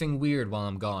do anything weird while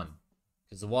I'm gone,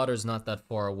 because the water's not that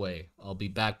far away. I'll be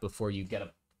back before you get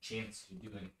a chance to do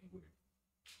anything weird.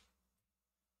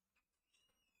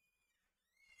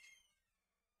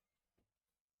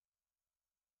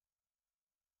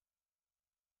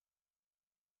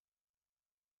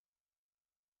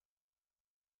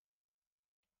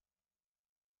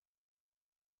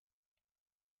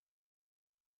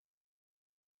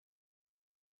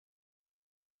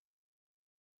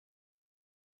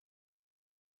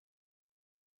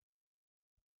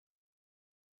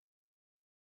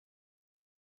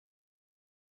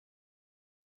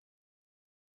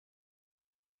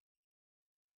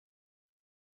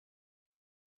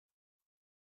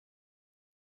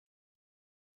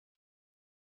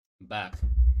 I'm back.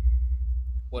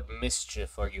 What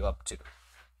mischief are you up to?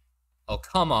 Oh,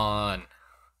 come on.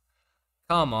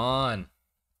 Come on.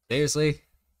 Seriously?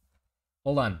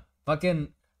 Hold on. Fucking...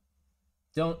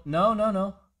 Don't... No, no,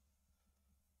 no.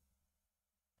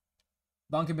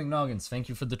 Bonky McNoggins, thank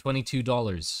you for the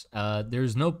 $22.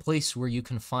 There's no place where you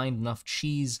can find enough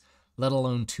cheese, let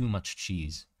alone too much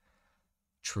cheese.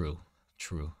 True.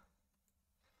 True.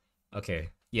 Okay.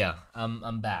 Yeah,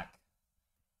 I'm back.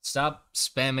 Stop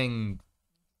spamming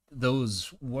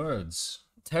those words.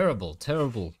 Terrible,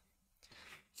 terrible.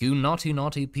 You naughty,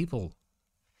 naughty people.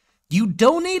 You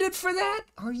donated for that?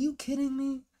 Are you kidding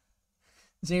me?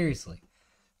 Seriously.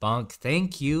 Bonk,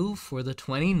 thank you for the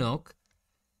 20 nook.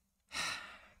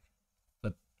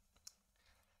 But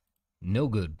no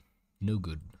good. No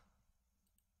good.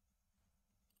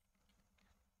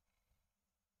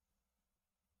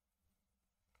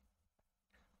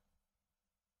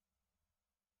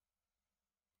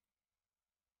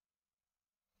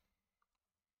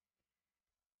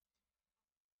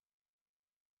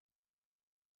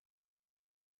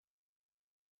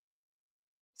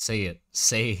 Say it.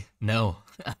 Say no.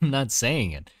 I'm not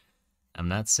saying it. I'm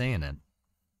not saying it.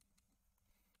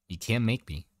 You can't make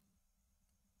me.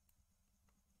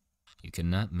 You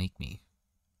cannot make me.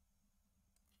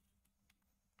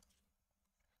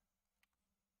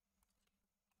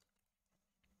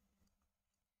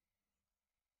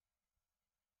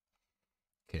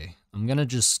 Okay, I'm gonna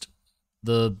just...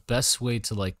 The best way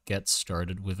to, like, get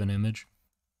started with an image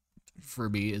for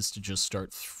me is to just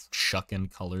start chucking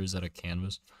colors at a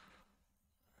canvas.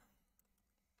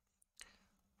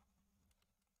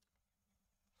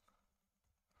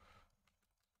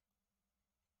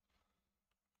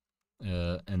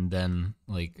 And then,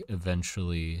 like,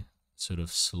 eventually sort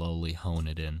of slowly hone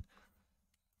it in.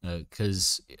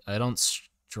 Because I don't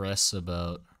stress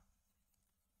about,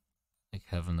 like,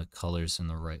 having the colors in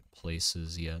the right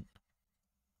places yet.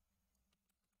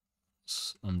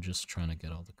 I'm just trying to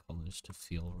get all the colors to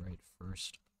feel right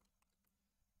first.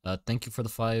 Thank you for the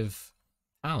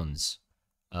 £5.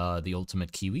 The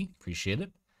Ultimate Kiwi, appreciate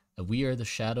it. We are the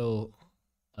Shadow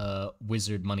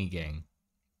Wizard Money Gang.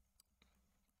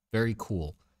 Very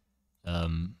cool.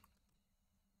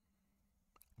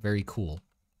 Very cool.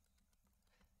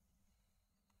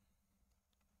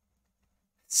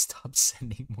 Stop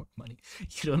sending more money.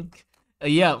 You don't...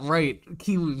 yeah, right.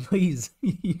 Kiwi, please.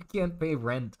 You can't pay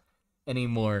rent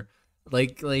anymore.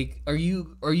 Like, are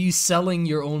you selling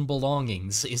your own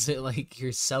belongings? Is it like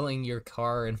you're selling your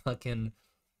car and fucking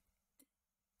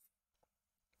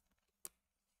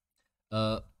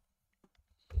uh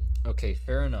okay,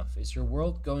 fair enough. Is your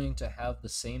world going to have the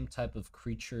same type of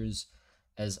creatures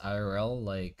as IRL,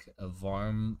 like a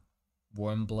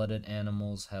warm-blooded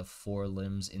animals have 4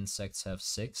 limbs, insects have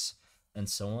 6, and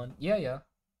so on? Yeah, yeah.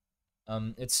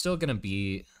 It's still gonna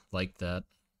be like that.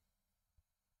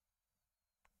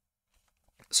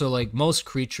 So like most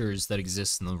creatures that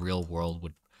exist in the real world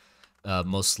would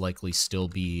most likely still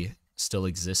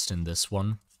exist in this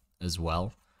one as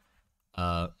well.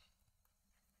 Uh,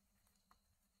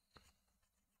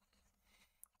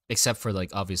 except for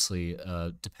like obviously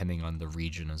depending on the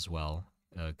region as well,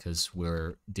 because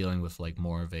we're dealing with like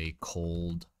more of a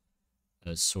cold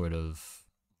sort of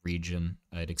region.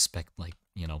 I'd expect like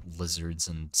lizards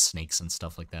and snakes and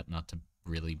stuff like that not to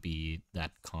really be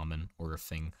that common or a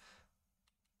thing.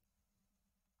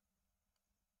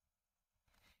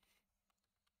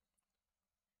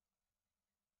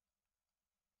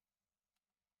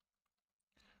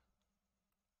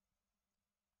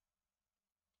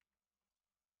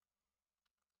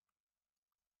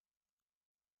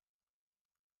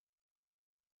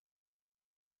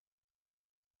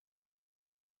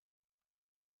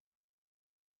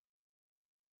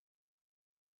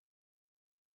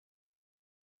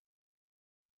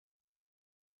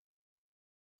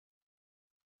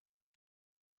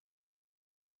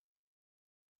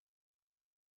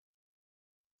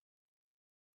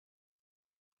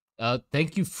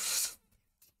 Thank you.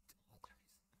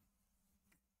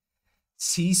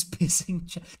 Cease pissing.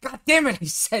 God damn it! I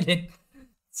said it.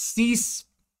 Cease.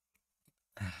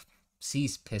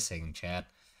 Cease pissing, chat.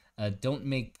 Don't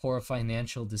make poor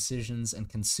financial decisions and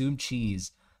consume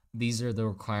cheese. These are the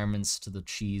requirements to the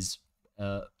cheese.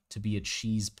 To be a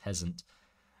cheese peasant.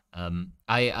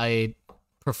 I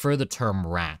prefer the term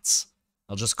rats.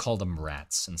 I'll just call them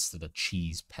rats instead of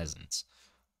cheese peasants.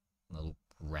 Little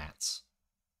rats.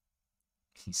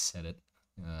 He said it.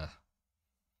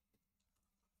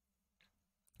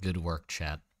 Good work,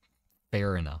 chat.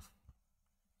 Fair enough.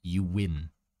 You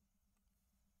win.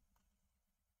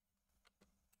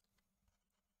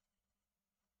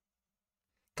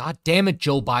 God damn it,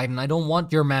 Joe Biden. I don't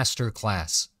want your master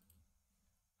class.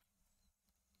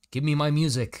 Give me my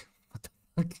music. What the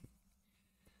fuck?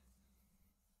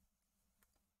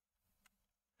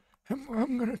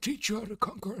 I'm gonna teach you how to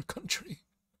conquer a country.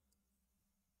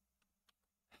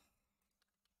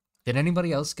 Did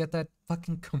anybody else get that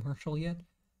fucking commercial yet?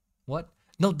 What?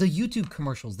 No, the YouTube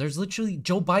commercials. There's literally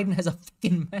Joe Biden has a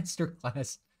fucking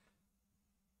masterclass.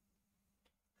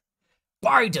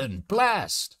 Biden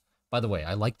Blast. By the way,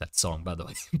 I like that song, by the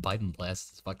way. Biden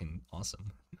Blast is fucking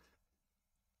awesome.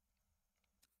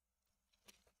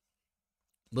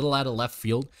 Little out of left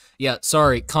field. Yeah,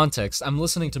 sorry, context. I'm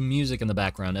listening to music in the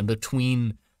background, and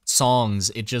between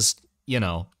songs, it just,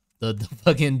 the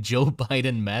fucking Joe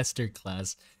Biden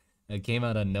masterclass came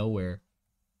out of nowhere.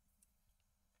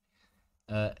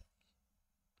 Uh,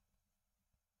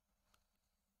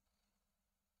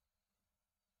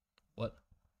 what?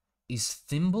 Is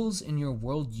thimbles in your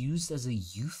world used as a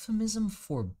euphemism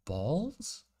for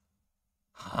balls?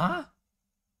 Huh?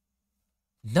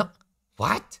 No.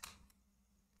 What?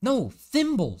 No,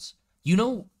 thimbles.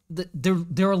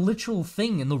 They're a literal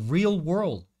thing in the real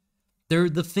world. They're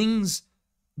the things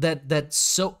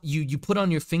that you put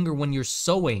on your finger when you're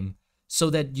sewing so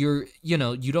that you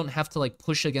don't have to like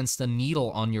push against a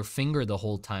needle on your finger the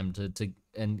whole time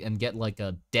and get like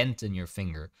a dent in your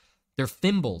finger. They're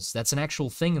thimbles. That's an actual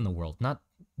thing in the world, not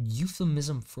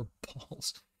euphemism for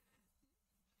balls.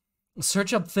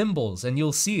 Search up thimbles and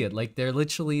you'll see it. Like they're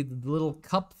literally little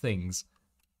cup things.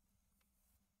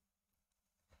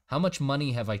 How much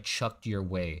money have I chucked your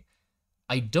way?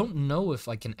 I don't know if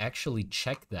I can actually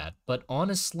check that, but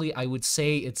honestly, I would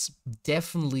say it's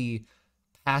definitely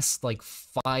past like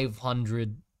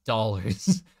 $500.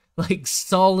 Like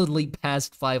solidly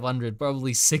past 500,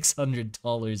 probably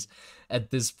 $600 at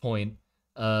this point.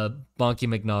 Bonky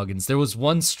McNoggins. There was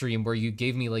one stream where you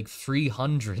gave me like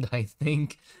 300, I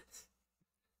think.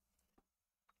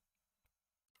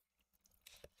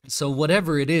 So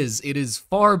whatever it is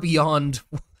far beyond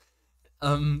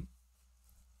um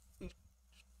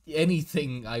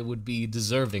anything I would be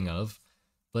deserving of.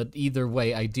 But either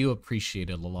way, I do appreciate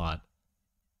it a lot.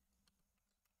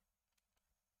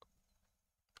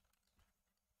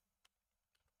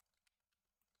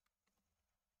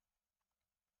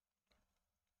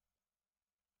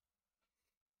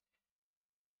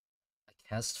 I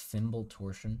cast Thimble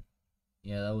Torsion.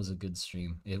 Yeah, that was a good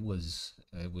stream. It was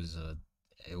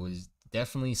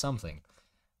definitely something.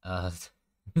 Uh,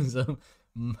 so,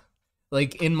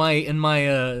 like in my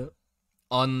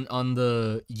on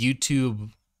the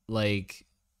YouTube, like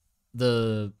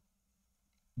the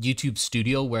YouTube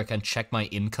studio where I can check my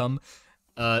income,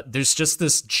 there's just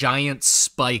this giant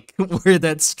spike where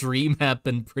that stream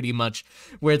happened pretty much,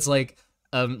 where it's like,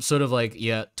 sort of like,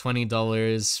 yeah, $20,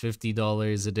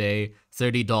 $50 a day,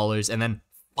 $30, and then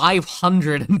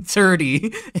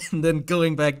 530, and then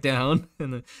going back down,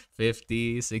 and then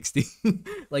 50, 60.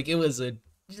 Like, it was a,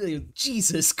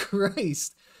 Jesus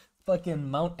Christ, fucking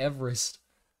Mount Everest.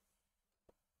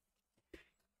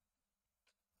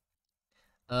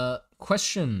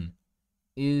 Question.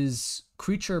 Is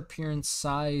creature appearance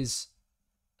size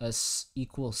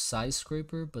equal size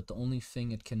scraper, but the only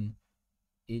thing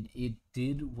it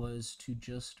did was to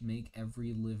just make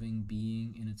every living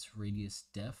being in its radius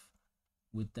deaf?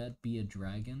 Would that be a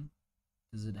dragon?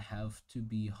 Does it have to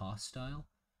be hostile?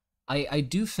 I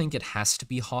do think it has to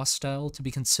be hostile to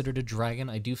be considered a dragon.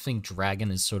 I do think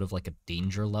dragon is sort of like a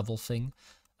danger level thing,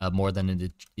 more than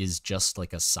it is just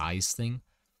like a size thing.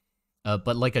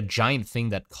 But like a giant thing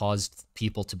that caused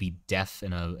people to be deaf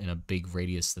in a big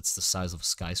radius that's the size of a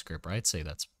skyscraper, I'd say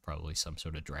that's probably some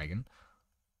sort of dragon.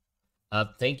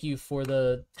 Thank you for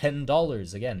the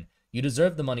 $10 again. You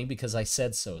deserve the money because I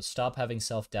said so. Stop having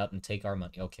self-doubt and take our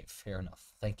money. Okay, fair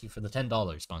enough. Thank you for the $10,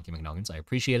 Donkey McNuggins. I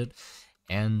appreciate it,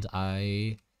 and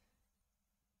I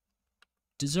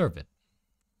deserve it.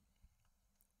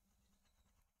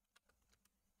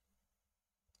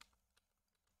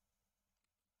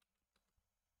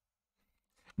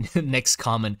 Next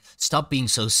comment, stop being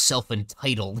so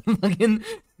self-entitled.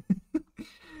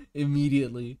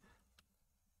 Immediately.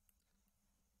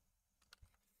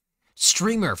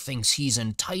 Streamer thinks he's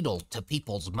entitled to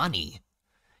people's money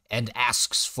and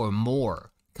asks for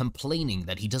more, complaining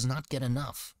that he does not get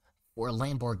enough for a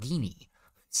Lamborghini.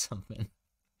 Something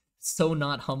so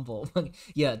not humble.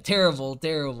 Yeah, terrible,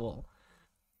 terrible.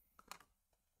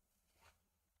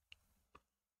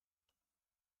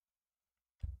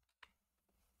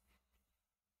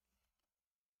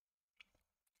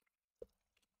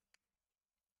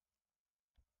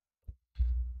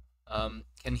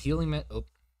 Can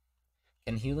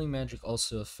can healing magic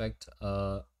also affect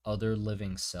other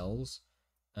living cells?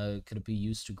 Could it be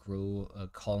used to grow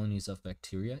colonies of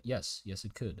bacteria? Yes, yes,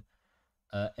 it could.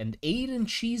 And aid in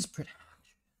cheese production.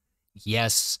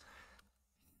 Yes,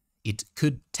 it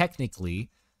could technically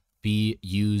be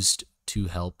used to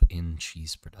help in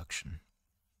cheese production.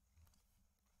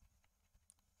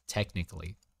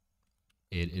 Technically,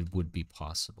 it would be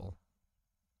possible.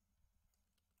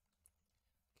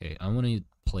 Okay, I want to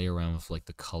play around with like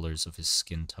the colors of his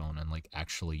skin tone and like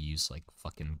actually use like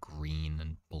fucking green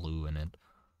and blue in it.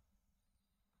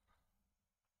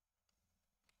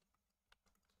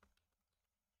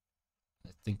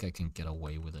 I think I can get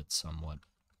away with it somewhat.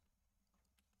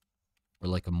 Or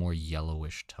like a more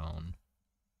yellowish tone.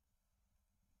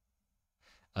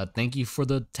 Thank you for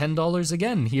the $10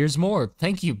 again. Here's more.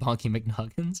 Thank you, Bonky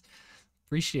McNuggins.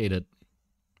 Appreciate it.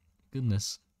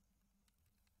 Goodness.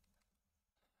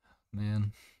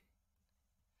 Man.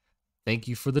 Thank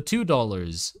you for the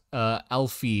 $2.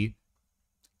 Alfie.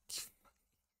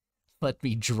 Let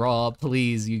me draw,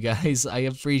 please, you guys. I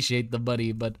appreciate the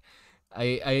money, but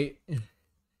I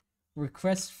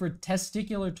request for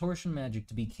testicular torsion magic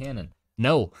to be canon.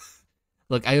 No.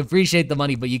 Look, I appreciate the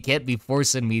money, but you can't be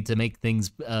forcing me to make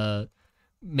things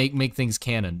make things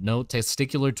canon. No,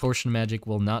 testicular torsion magic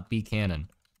will not be canon.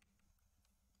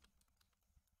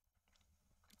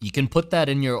 You can put that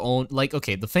in your own, like,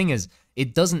 okay, the thing is,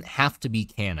 it doesn't have to be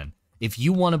canon. If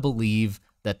you want to believe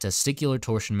that testicular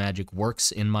torsion magic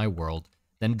works in my world,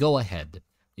 then go ahead.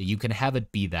 You can have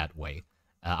it be that way.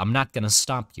 I'm not going to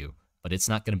stop you, but it's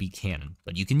not going to be canon.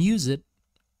 But you can use it.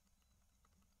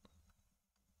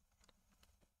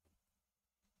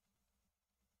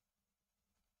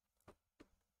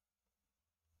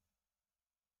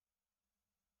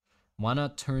 Why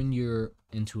not turn your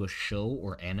into a show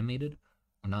or animated?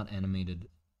 Or not animated,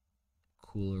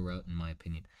 cooler route in my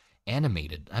opinion.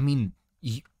 Animated, I mean,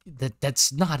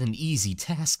 that's not an easy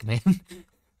task, man.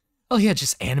 Oh yeah,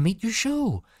 just animate your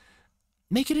show.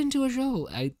 Make it into a show.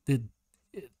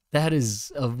 That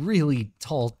is a really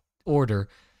tall order.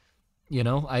 You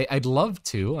know, I'd love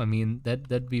to. I mean,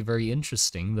 that'd be very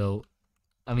interesting, though.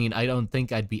 I mean, I don't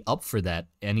think I'd be up for that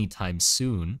anytime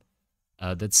soon.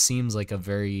 That seems like a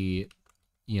very,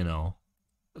 you know,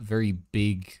 very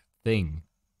big thing.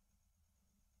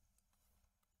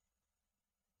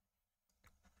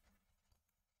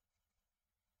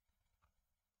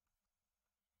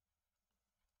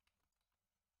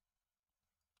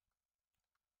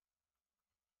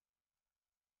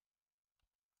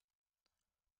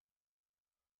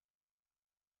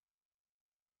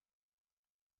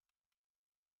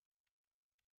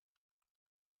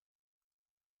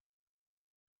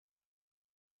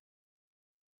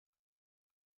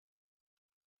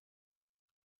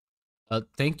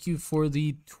 Thank you for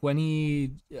the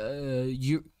 20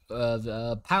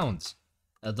 pounds.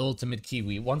 The ultimate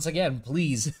Kiwi. Once again,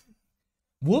 please.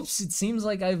 Whoops, it seems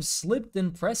like I've slipped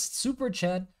and pressed super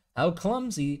chat. How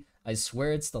clumsy. I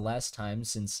swear it's the last time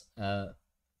since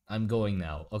I'm going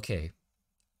now. Okay.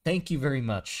 Thank you very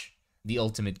much, the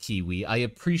ultimate Kiwi. I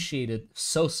appreciate it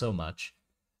so much.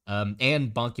 And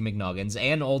Bonky McNoggins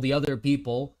and all the other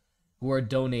people who are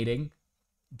donating.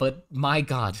 But my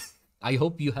god, I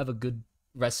hope you have a good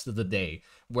rest of the day,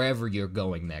 wherever you're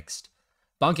going next.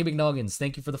 Bonky McNoggins,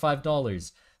 thank you for the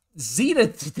 $5.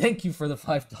 Zenith, thank you for the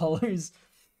 $5.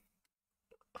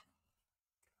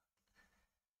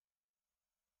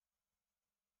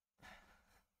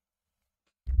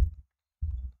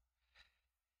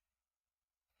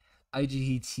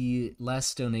 IGT,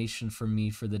 last donation from me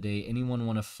for the day. Anyone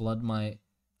want to flood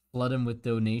him with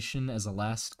donation as a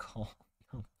last call?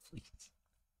 No, please.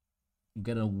 I'm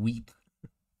gonna weep.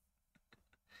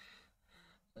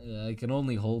 I can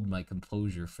only hold my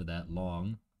composure for that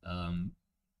long.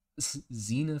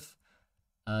 Zenith,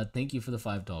 thank you for the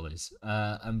 $5.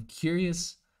 I'm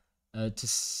curious to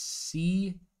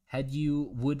see how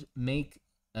you would make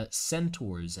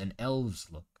centaurs and elves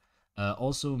look.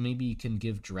 Also, maybe you can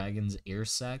give dragons air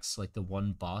sacs like the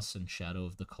one boss in Shadow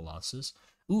of the Colossus.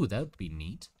 Ooh, that would be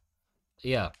neat.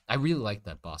 Yeah, I really like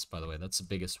that boss, by the way. That's the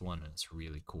biggest one, and it's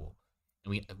really cool. I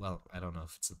mean, well, I don't know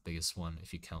if it's the biggest one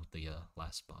if you count the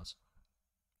last boss.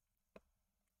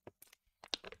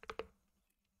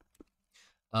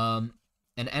 An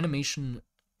animation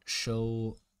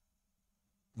show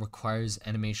requires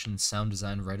animation, sound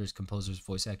design, writers, composers,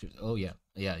 voice actors. Oh, yeah.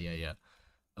 Yeah.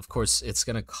 Of course, it's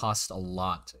gonna cost a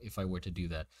lot if I were to do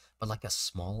that. But like a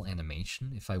small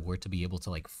animation, if I were to be able to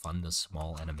like fund a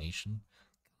small animation,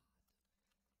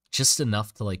 just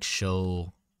enough to like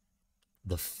show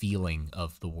the feeling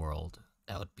of the world,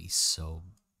 that would be so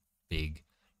big.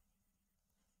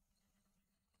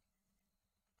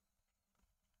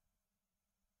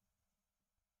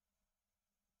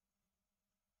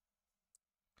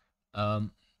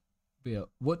 Yeah,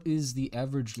 what is the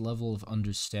average level of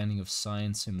understanding of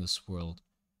science in this world?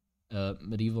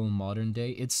 Medieval and modern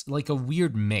day? It's like a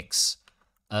weird mix.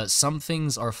 Some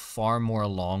things are far more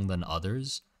along than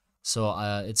others, so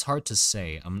it's hard to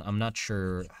say. I'm not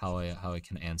sure how I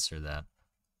can answer that.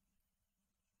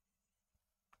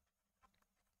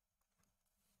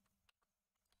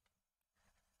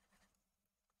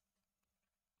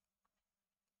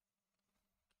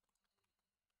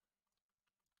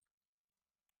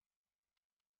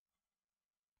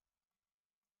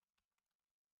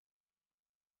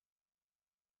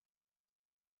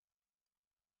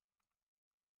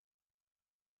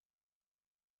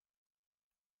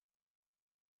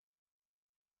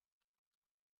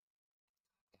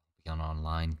 Be on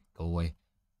online. Go away.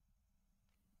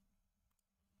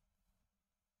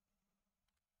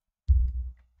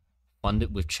 Fund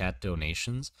it with chat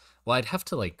donations. Well, I'd have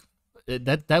to like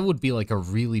that would be like a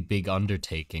really big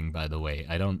undertaking, by the way.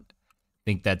 I don't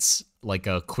think that's like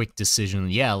a quick decision.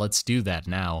 Yeah, let's do that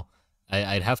now.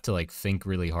 I'd have to like think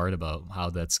really hard about how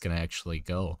that's gonna actually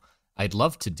go. I'd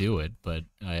love to do it, but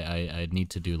I'd need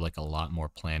to do like a lot more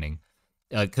planning.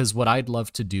 Because what I'd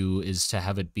love to do is to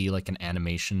have it be like an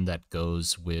animation that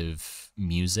goes with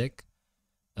music.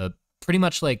 Pretty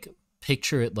much like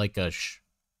picture it like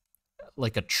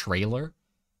like a trailer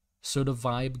sort of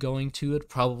vibe going to it.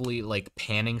 Probably like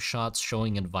panning shots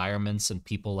showing environments and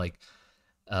people like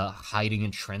hiding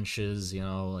in trenches, you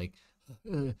know, like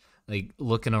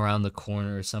looking around the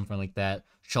corner or something like that,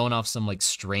 showing off some like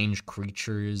strange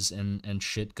creatures and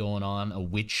shit going on, a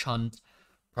witch hunt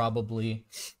probably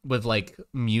with like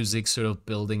music sort of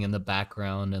building in the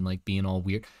background and like being all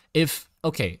weird. If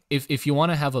you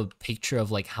want to have a picture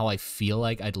of like how I feel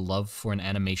like I'd love for an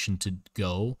animation to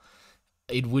go,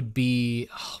 it would be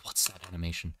what's that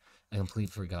animation? I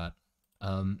completely forgot.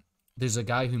 There's a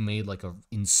guy who made like a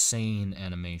insane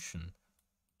animation.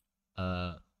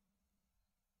 Uh,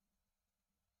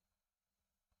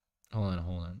 hold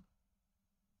on.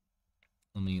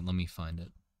 Let me find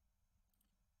it.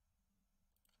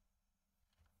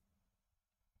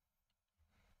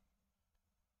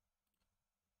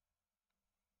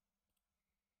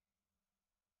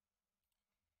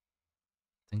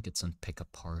 I think it's on Pick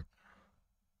Apart.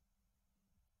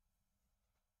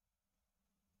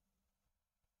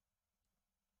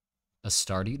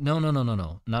 Astartes? No, not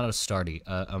Astartes.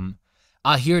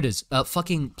 Here it is.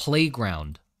 Fucking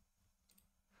Playground.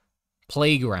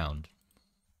 Playground.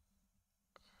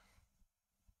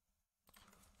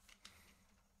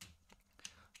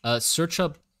 Search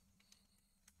up.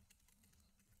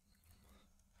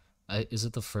 Is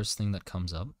it the first thing that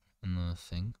comes up? in the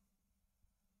thing.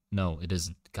 No, it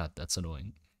isn't. God, that's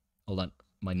annoying. Hold on.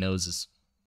 My nose is.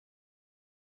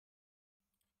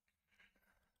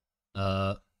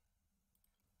 Uh.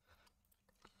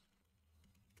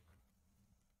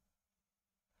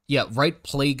 Yeah, right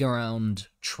playground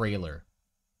trailer.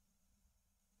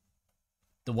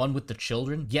 The one with the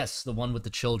children? Yes, the one with the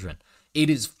children. It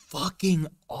is fucking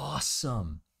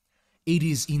awesome. It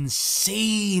is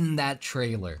insane, that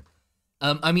trailer.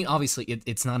 I mean, obviously,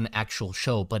 it's not an actual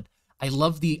show, but I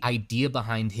love the idea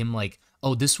behind him, like,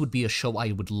 oh, this would be a show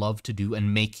I would love to do,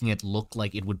 and making it look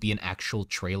like it would be an actual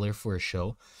trailer for a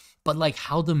show. But, like,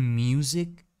 how the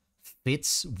music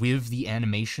fits with the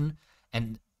animation,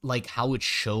 and, like, how it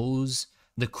shows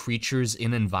the creatures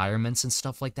in environments and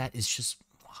stuff like that is just,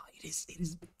 wow, it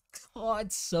is, oh,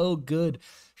 it's so good.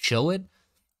 Show it.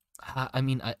 I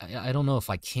mean, I don't know if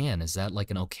I can. Is that,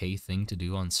 like, an okay thing to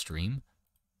do on stream?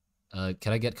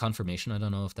 Can I get confirmation? I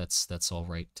don't know if that's all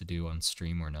right to do on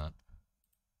stream or not.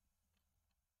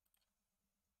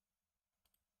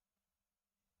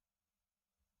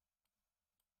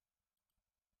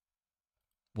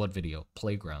 What video?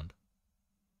 Playground.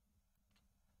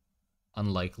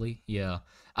 Unlikely. Yeah.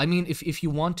 I mean, if you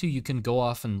want to, you can go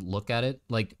off and look at it.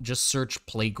 Like, just search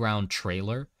playground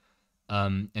trailer,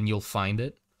 and you'll find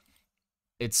it.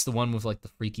 It's the one with like the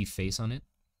freaky face on it.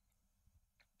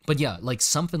 But yeah, like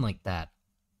something like that.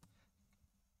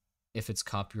 If it's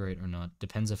copyright or not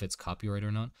depends if it's copyright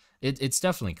or not. It's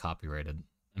definitely copyrighted.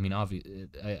 I mean, obviously,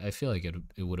 I feel like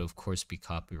it would of course be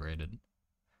copyrighted,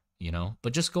 you know.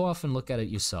 But just go off and look at it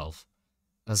yourself.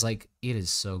 I was like, it is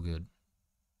so good.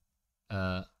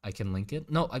 I can link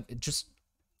it. No, I just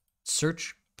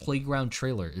search playground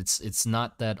trailer. It's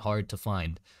not that hard to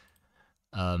find.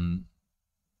 Um,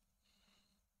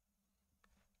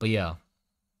 but yeah,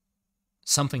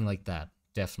 something like that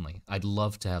definitely. I'd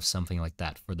love to have something like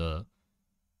that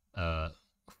uh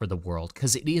for the world,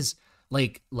 because it is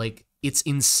like it's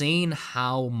insane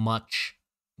how much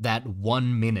that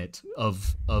 1 minute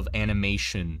of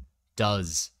animation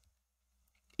does.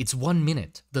 It's 1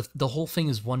 minute. The whole thing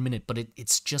is 1 minute, but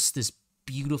it's just this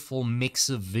beautiful mix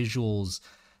of visuals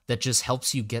that just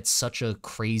helps you get such a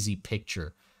crazy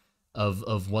picture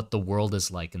of what the world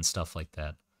is like and stuff like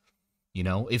that. You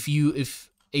know, if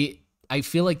it, I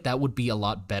feel like that would be a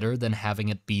lot better than having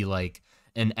it be like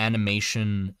an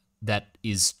animation that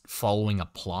is following a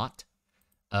plot.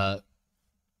 Uh,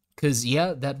 cause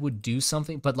yeah, that would do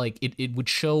something, but like it would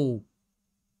show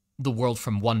the world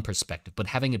from one perspective. But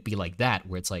having it be like that,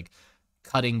 where it's like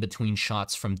cutting between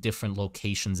shots from different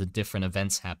locations and different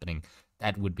events happening,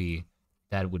 that would be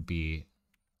that would be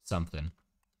something.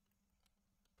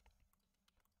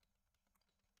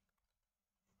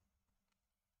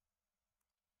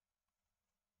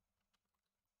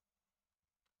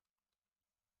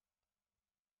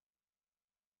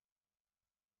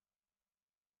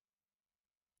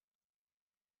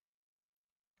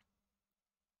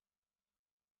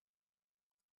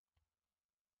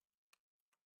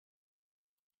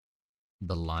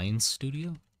 The Lion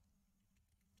Studio.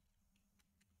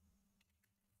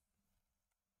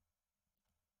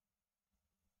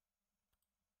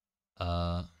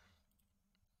 Uh,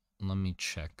 Let me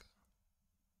check.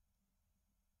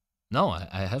 No,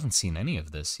 I haven't seen any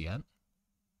of this yet.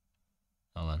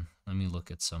 Hold on, let me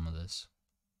look at some of this.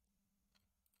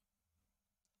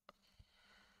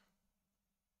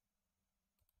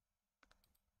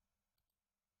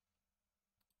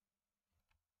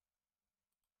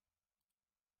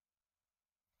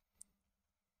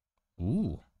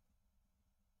 Ooh,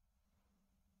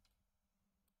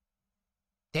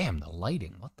 damn the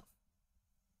lighting! What the?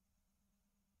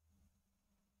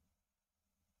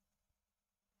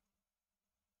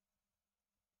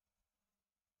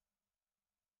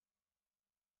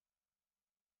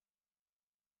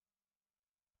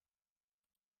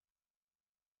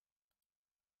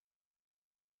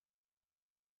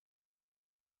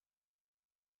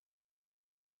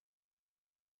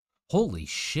 Holy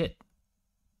shit!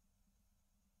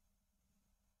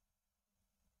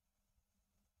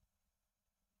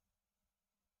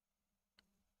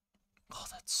 Oh,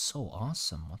 that's so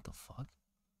awesome! What the fuck?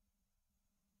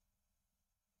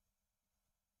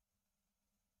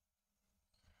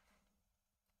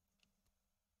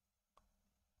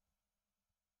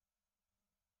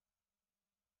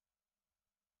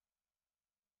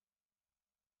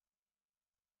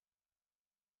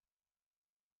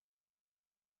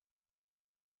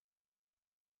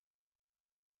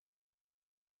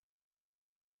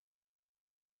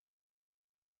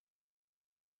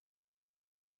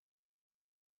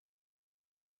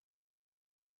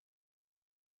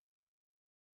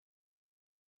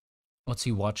 What's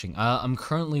he watching? I'm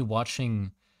currently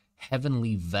watching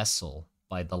Heavenly Vessel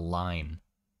by The Line.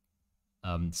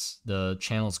 The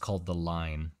channel's called The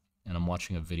Line, and I'm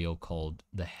watching a video called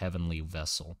The Heavenly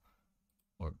Vessel,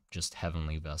 or just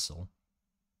Heavenly Vessel.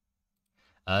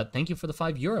 Thank you for the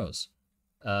 €5.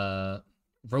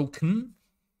 Rokun.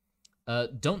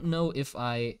 Don't know if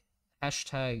I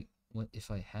hashtag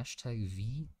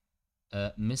V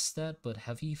missed that, but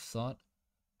have you thought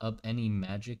up any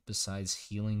magic besides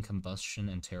healing, combustion,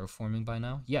 and terraforming by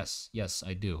now? Yes,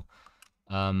 I do.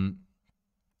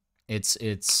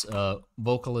 It's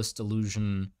vocalist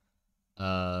illusion,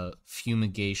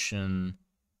 fumigation,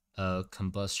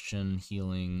 combustion,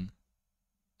 healing,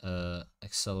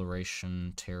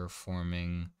 acceleration,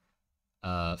 terraforming,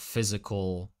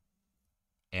 physical,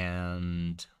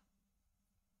 and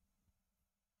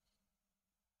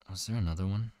was there another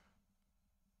one?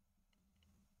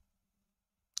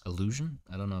 Illusion?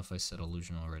 I don't know if I said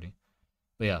illusion already.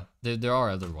 But yeah, there are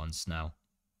other ones now.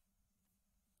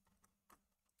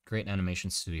 Great animation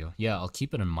studio. Yeah, I'll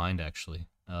keep it in mind, actually.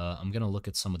 I'm gonna look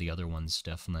at some of the other ones,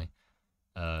 definitely.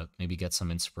 Maybe get some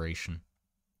inspiration.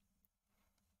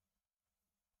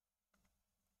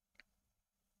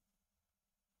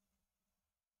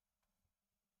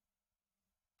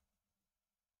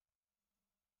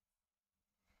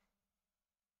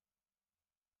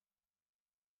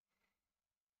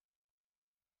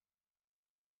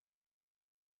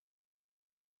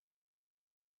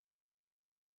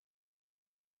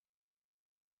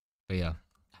 But yeah,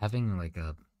 having like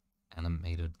a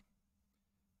animated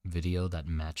video that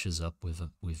matches up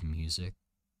with music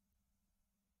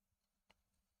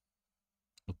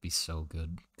would be so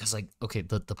good. Cause like, okay,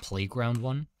 the playground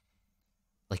one,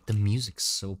 like the music's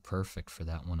so perfect for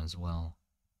that one as well.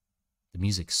 The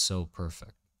music's so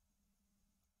perfect.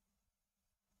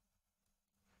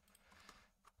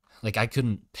 Like I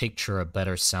couldn't picture a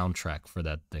better soundtrack for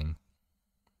that thing.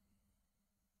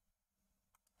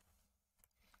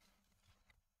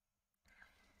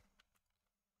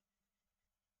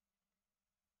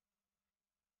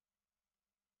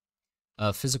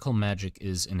 Physical magic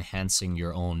is enhancing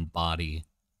your own body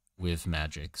with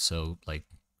magic, so like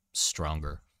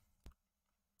stronger,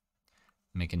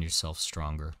 making yourself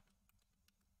stronger.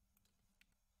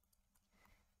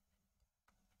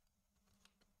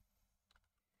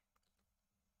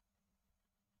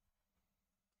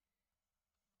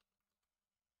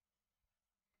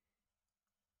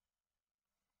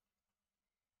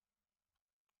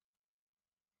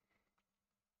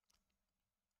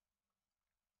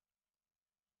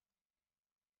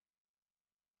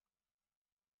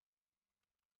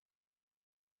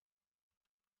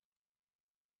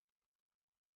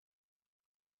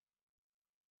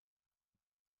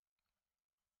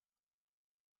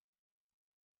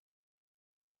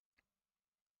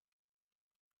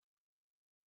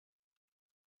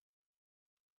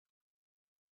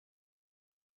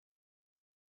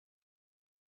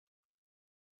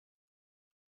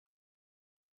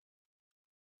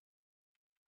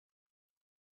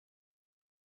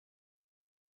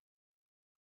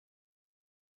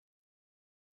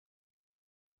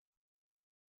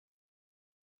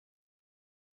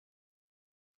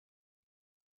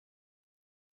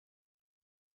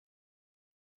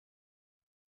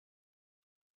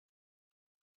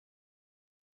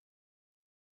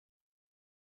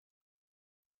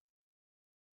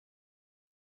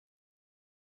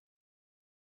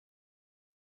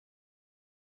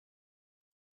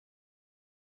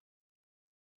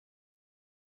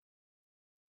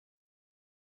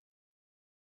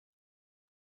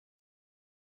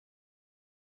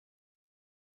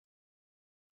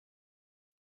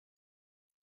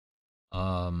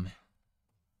 Um,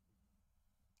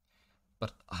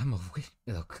 but I'm a witch.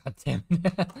 Oh, god damn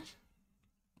it.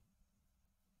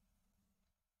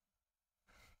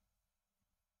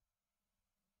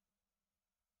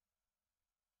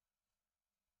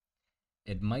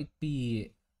 It might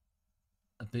be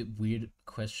a bit weird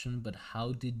question, but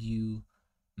how did you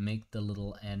make the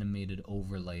little animated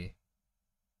overlay?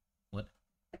 What?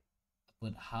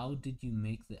 But how did you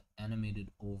make the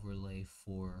animated overlay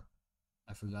for?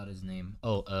 I forgot his name.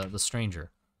 Oh, the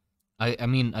stranger. I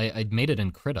mean, I made it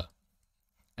in Krita,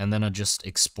 and then I just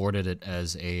exported it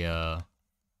as a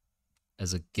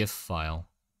GIF file,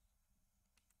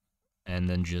 and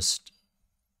then just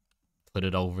put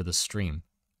it over the stream.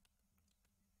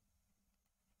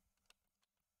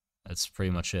 That's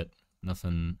pretty much it.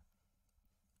 Nothing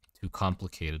too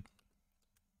complicated.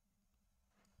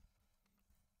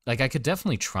 Like, I could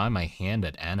definitely try my hand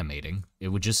at animating. It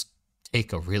would just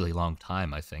take a really long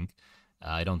time, I think.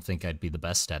 I don't think I'd be the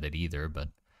best at it either, but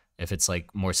if it's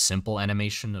like more simple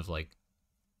animation of like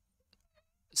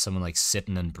someone like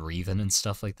sitting and breathing and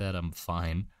stuff like that, I'm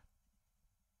fine.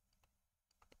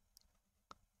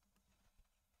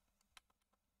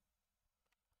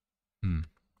 Hmm.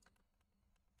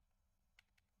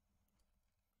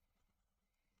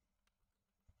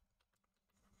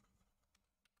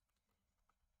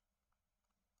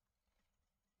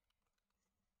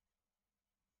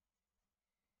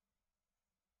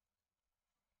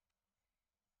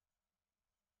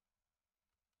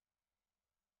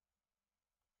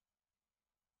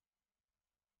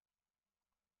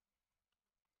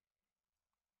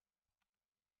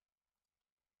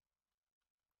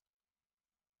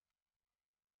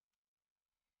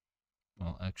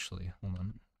 Well, actually, hold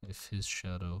on. If his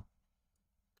shadow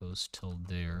goes till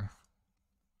there,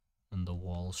 then the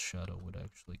wall's shadow would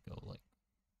actually go like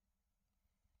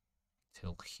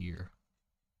till here.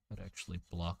 Would actually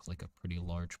block like a pretty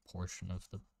large portion of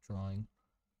the drawing,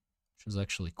 which is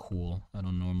actually cool. I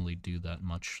don't normally do that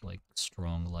much like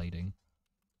strong lighting.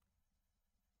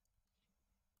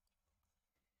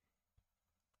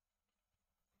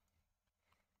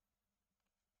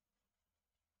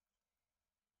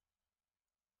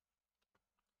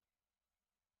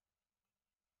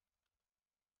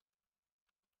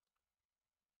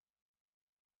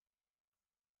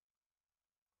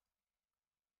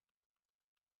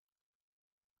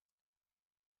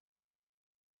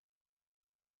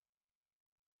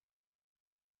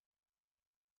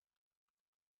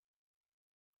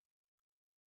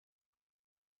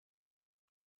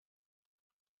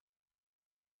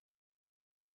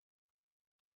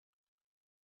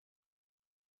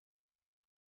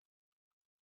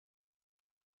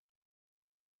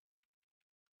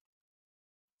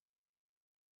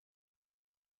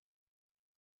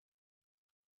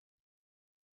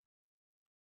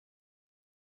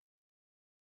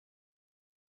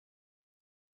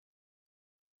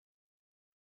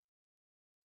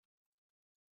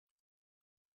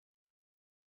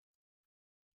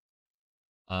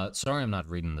 Sorry I'm not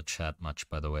reading the chat much,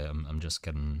 by the way. I'm just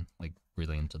getting like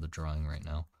really into the drawing right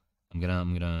now. I'm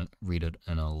gonna read it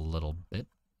in a little bit.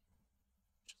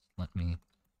 Just let me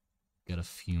get a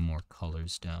few more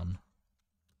colors down.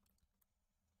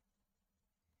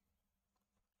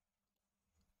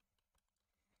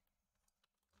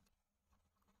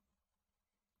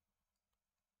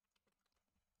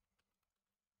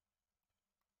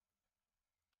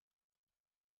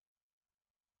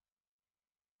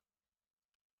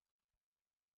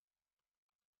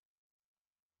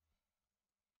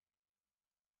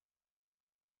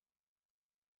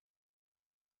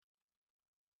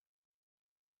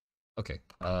 Okay.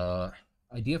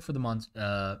 Idea for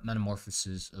the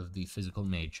metamorphosis of the physical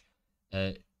mage.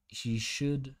 Uh, he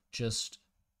should just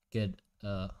get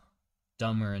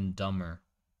dumber and dumber,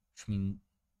 which means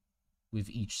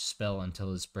with each spell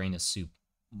until his brain is soup.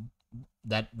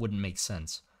 That wouldn't make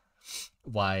sense.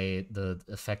 Why the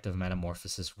effect of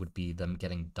metamorphosis would be them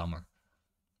getting dumber.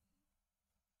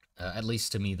 At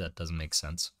least to me, that doesn't make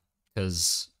sense.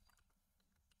 Because,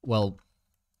 well,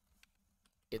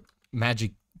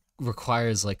 magic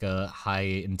requires like a high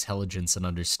intelligence and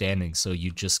understanding, so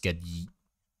you just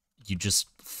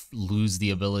lose the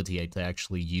ability to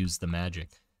actually use the magic.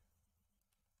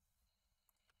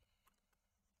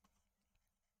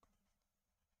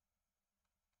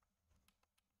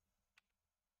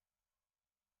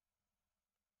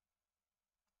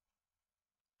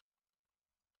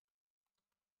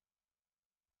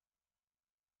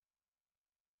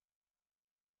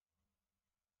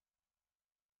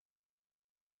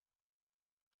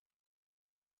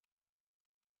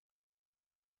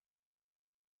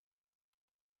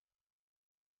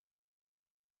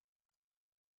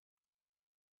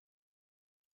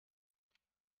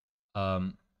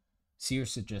 Um, See your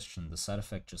suggestion. The side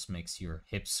effect just makes your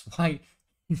hips white.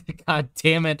 God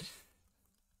damn it.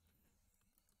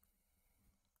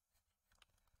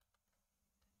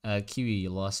 Kiwi, you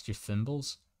lost your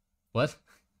thimbles? What?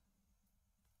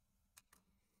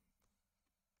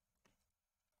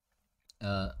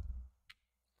 Uh,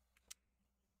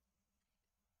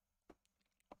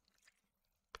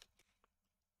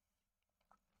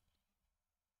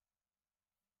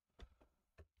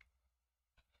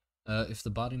 if the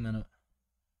body mana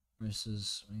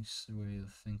versus makes the way of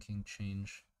thinking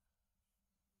change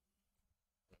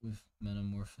with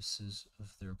metamorphosis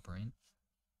of their brain.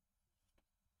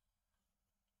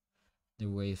 Their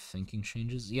way of thinking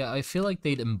changes. Yeah, I feel like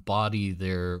they'd embody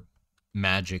their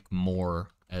magic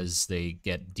more as they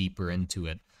get deeper into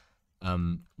it.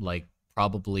 Like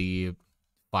probably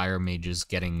fire mages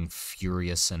getting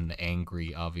furious and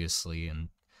angry, obviously, and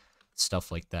stuff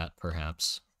like that,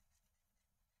 perhaps.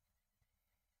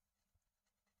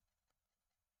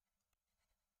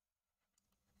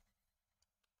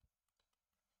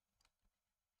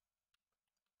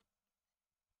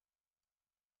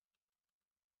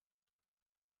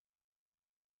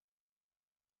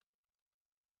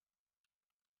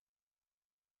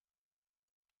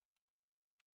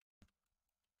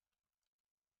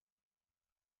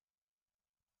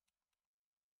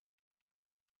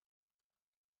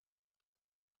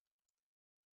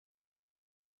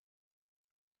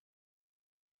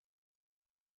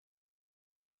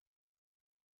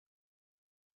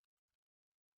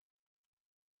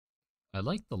 I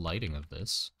like the lighting of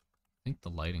this. I think the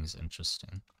lighting's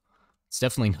interesting. It's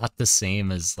definitely not the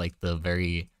same as like the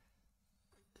very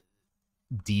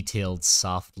detailed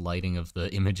soft lighting of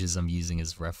the images I'm using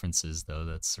as references though,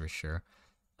 that's for sure.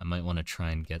 I might want to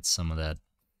try and get some of that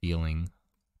feeling.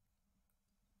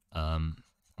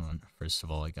 Hold on. First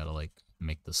of all, I gotta like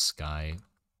make the sky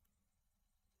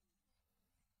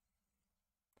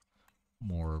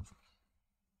more.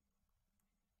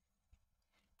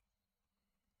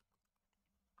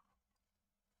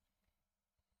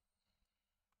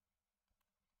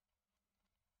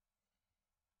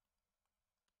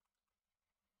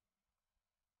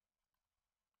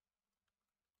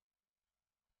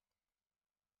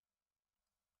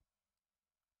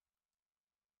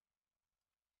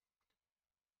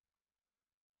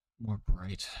 More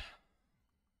bright.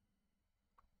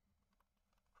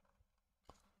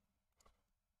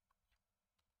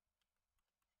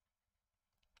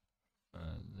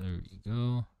 There you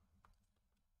go.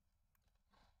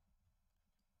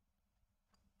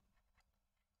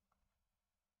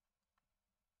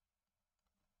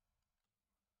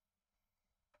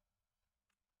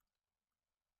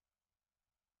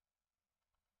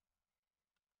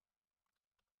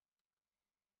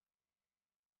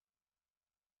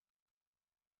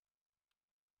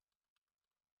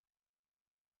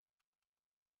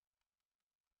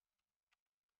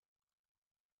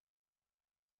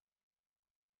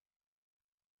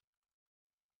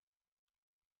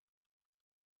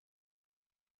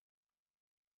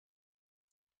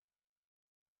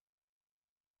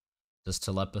 Does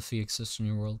telepathy exist in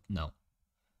your world? No.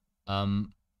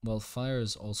 Um, well, fire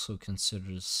is also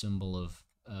considered a symbol of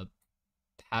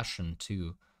passion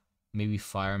too. Maybe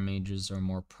fire mages are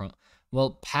more prone.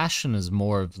 Well, passion is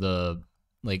more of the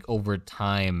like over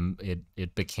time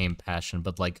it became passion,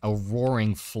 but like a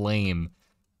roaring flame,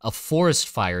 a forest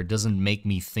fire doesn't make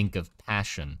me think of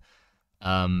passion.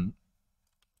 Um,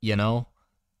 you know,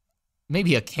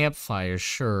 maybe a campfire,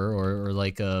 sure, or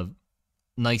like a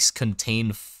nice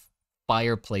contained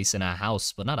fireplace in a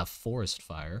house, but not a forest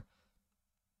fire.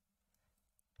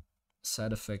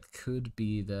 Side effect could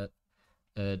be that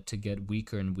to get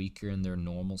weaker and weaker in their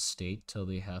normal state till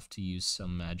they have to use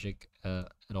some magic at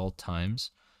all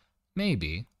times.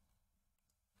 Maybe.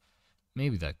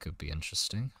 Maybe that could be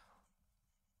interesting.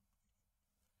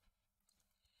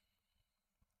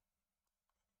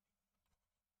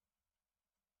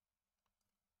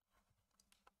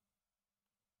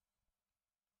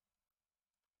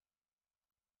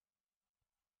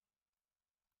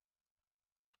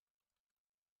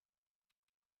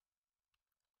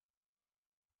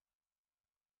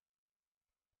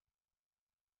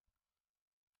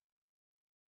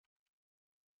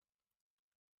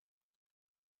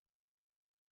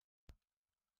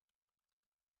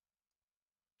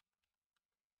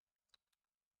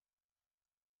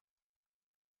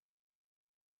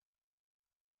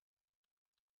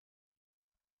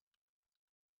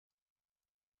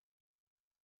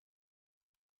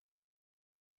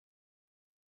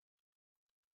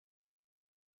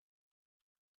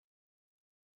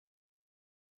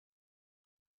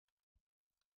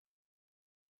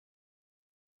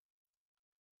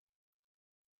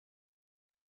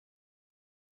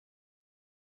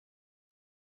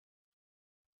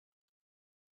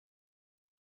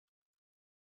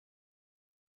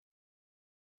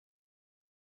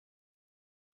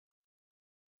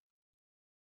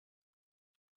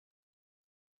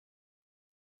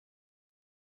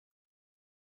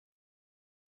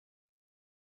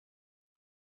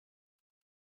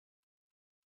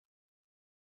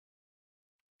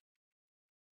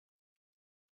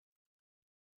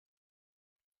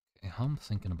 Okay, how I'm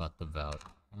thinking about the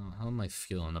how am I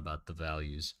feeling about the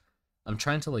values? I'm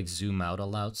trying to like zoom out a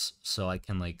lot so I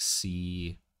can like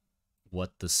see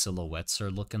what the silhouettes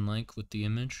are looking like with the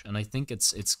image, and I think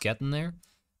it's getting there.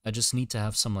 I just need to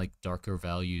have some like darker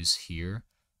values here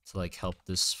to like help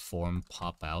this form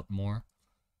pop out more.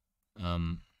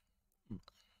 Um,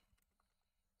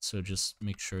 so just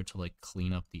make sure to like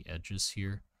clean up the edges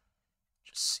here.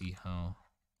 Just see how.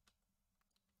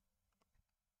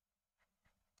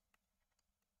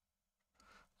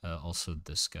 Also,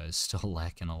 this guy's still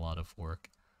lacking a lot of work.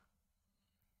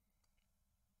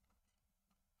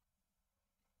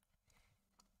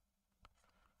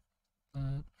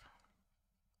 But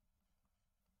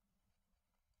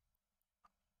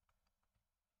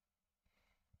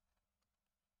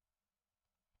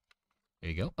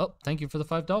there you go. Oh, thank you for the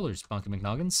 $5, Bonky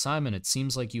McNoggin. Simon, it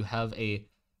seems like you have a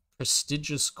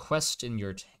prestigious quest in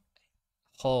your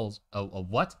halls. A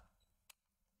what?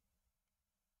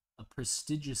 A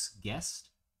prestigious guest?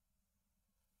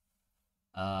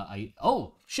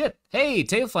 Oh shit! Hey,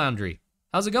 Tail Foundry,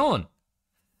 how's it going?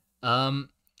 Um,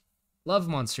 Love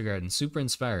Monster Garden, super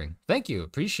inspiring. Thank you,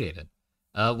 appreciate it.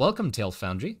 Welcome, Tail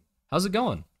Foundry. How's it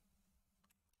going?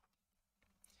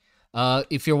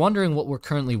 If you're wondering what we're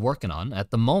currently working on,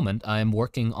 at the moment, I am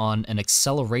working on an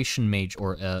acceleration mage,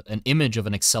 or an image of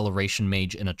an acceleration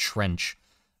mage in a trench,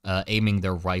 aiming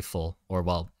their rifle, or,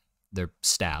 well, their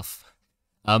staff.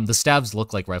 The staves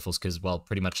look like rifles because, well,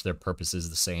 pretty much their purpose is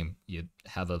the same. You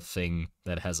have a thing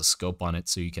that has a scope on it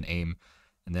so you can aim,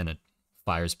 and then it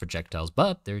fires projectiles,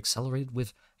 but they're accelerated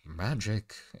with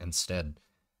magic instead.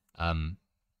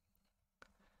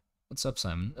 What's up,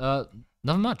 Simon?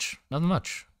 Nothing much. Nothing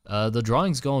much. The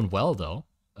drawing's going well, though,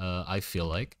 I feel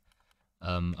like.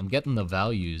 I'm getting the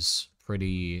values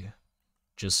pretty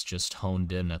just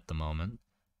honed in at the moment.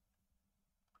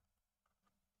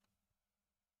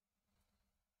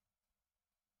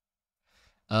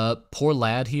 Poor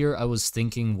lad here, I was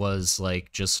thinking was,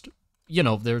 like, just, you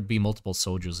know, there'd be multiple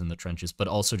soldiers in the trenches, but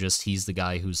also just he's the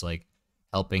guy who's, like,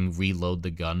 helping reload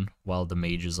the gun while the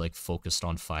mage is, like, focused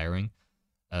on firing.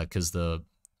 Because the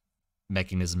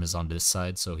mechanism is on this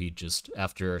side, so he'd just,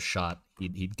 after a shot,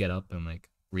 he'd get up and, like,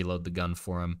 reload the gun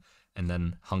for him, and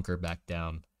then hunker back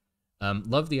down.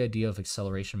 Love the idea of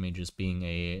acceleration mages being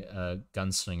a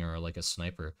gunslinger or, like, a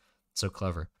sniper. So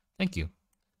clever. Thank you.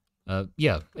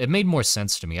 Yeah, it made more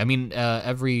sense to me. I mean,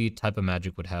 every type of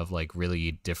magic would have, like,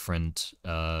 really different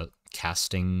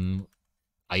casting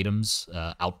items,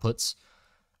 outputs,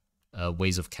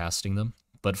 ways of casting them.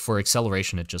 But for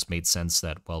acceleration, it just made sense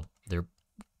that, well,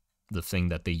 the thing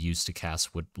that they use to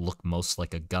cast would look most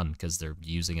like a gun because they're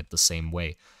using it the same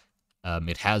way.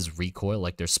 It has recoil,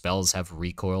 like their spells have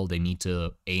recoil. They need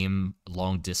to aim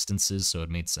long distances, so it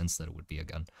made sense that it would be a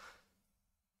gun.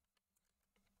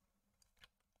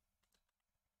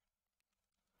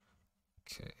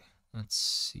 Okay, let's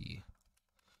see.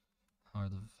 How are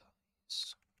the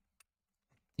values?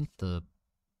 I think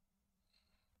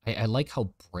I like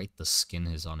how bright the skin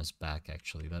is on his back,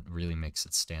 actually. That really makes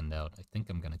it stand out. I think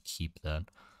I'm gonna keep that.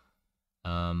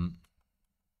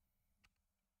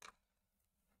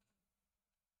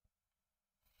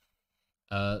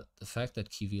 The fact that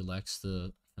Kiwi lacks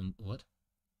the... what?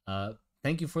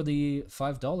 Thank you for the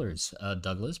 $5,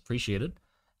 Douglas. Appreciate it.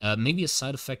 Maybe a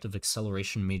side effect of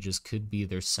acceleration mages could be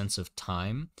their sense of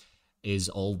time is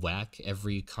all whack.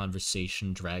 Every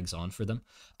conversation drags on for them.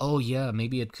 Oh yeah,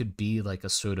 maybe it could be like a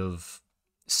sort of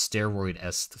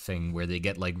steroid-esque thing where they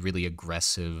get like really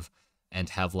aggressive and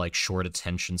have like short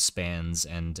attention spans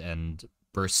and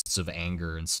bursts of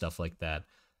anger and stuff like that.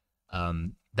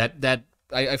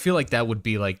 I feel like that would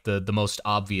be like the most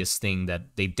obvious thing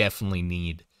that they definitely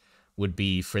need would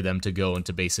be for them to go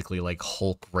into basically like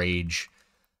Hulk rage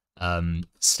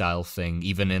style thing.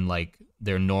 Even in like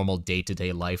their normal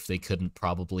day-to-day life, they couldn't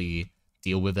probably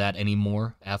deal with that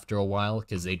anymore after a while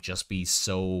because they'd just be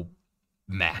so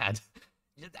mad.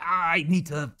 I need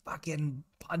to fucking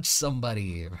punch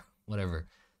somebody or whatever.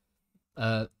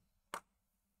 I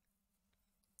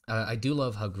do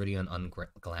love how gritty and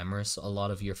unglamorous a lot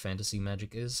of your fantasy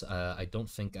magic is. I don't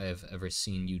think I've ever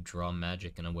seen you draw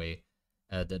magic in a way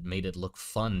that made it look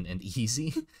fun and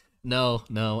easy. No,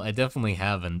 I definitely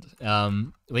haven't.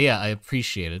 But yeah, I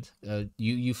appreciate it.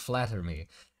 You flatter me,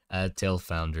 Tail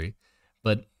Foundry.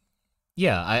 But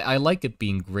yeah, I like it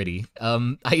being gritty.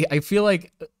 I feel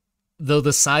like, though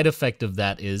the side effect of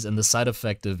that is, and the side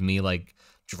effect of me, like,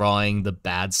 drawing the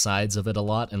bad sides of it a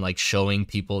lot and, like, showing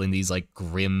people in these, like,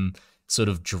 grim, sort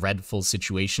of dreadful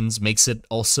situations makes it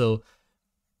also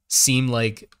seem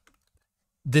like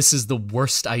this is the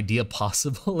worst idea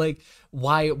possible. Like,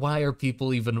 why are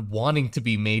people even wanting to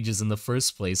be mages in the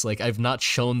first place? Like, I've not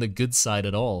shown the good side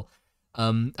at all.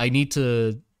 I need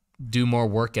to do more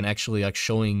work in actually like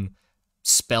showing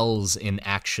spells in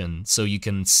action so you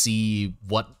can see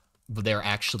what they're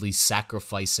actually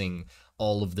sacrificing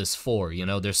all of this for. You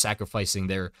know, they're sacrificing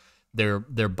their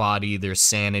body, their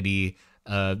sanity.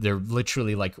 They're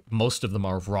literally like, most of them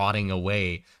are rotting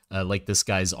away, like this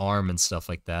guy's arm and stuff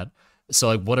like that. So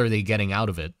like, what are they getting out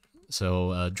of it?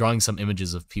 So drawing some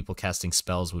images of people casting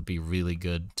spells would be really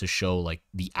good to show like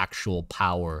the actual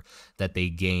power that they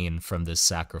gain from this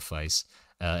sacrifice,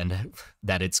 and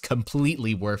that it's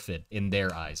completely worth it in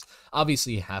their eyes.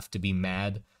 Obviously, you have to be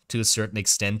mad to a certain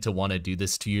extent to want to do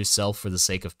this to yourself for the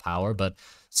sake of power, but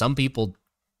some people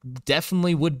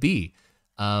definitely would be.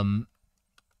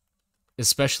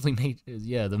 Especially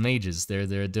the mages.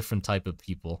 They're a different type of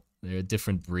people. They're a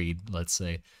different breed, let's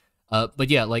say. But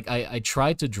yeah, like I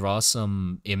tried to draw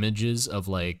some images of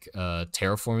like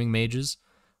terraforming mages,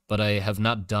 but I have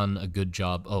not done a good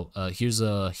job. Oh, here's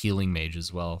a healing mage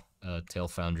as well. Tail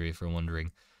Foundry, if you're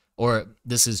wondering. Or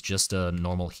this is just a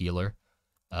normal healer.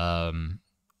 Um,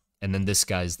 and then this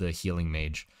guy's the healing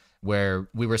mage, where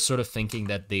we were sort of thinking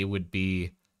that they would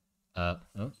be, oh,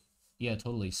 yeah,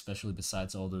 totally. Especially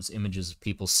besides all those images of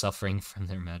people suffering from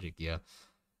their magic, yeah.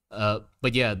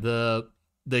 But yeah,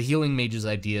 the healing mage's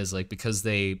idea is like because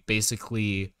they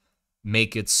basically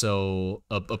make it so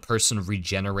a person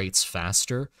regenerates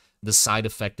faster. The side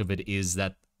effect of it is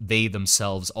that they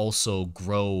themselves also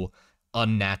grow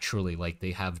unnaturally, like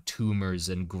they have tumors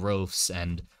and growths,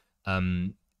 and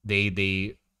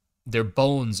they their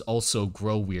bones also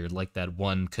grow weird, like that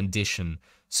one condition.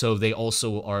 So they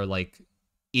also are like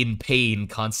in pain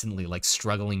constantly, like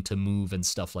struggling to move and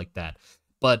stuff like that.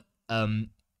 But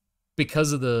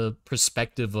because of the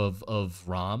perspective of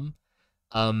Rom,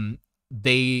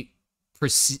 they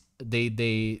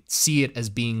they see it as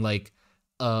being like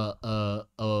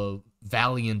a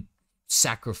valiant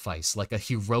sacrifice, like a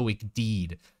heroic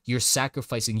deed. You're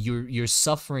sacrificing, you're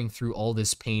suffering through all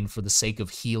this pain for the sake of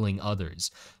healing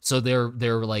others. So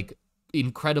they're like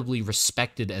incredibly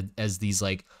respected as these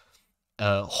like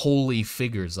holy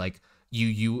figures. Like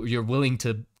you're willing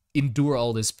to endure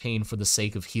all this pain for the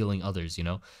sake of healing others, you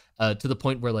know, to the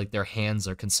point where like their hands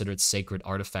are considered sacred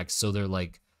artifacts, so they're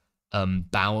like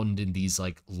bound in these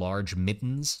like large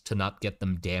mittens to not get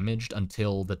them damaged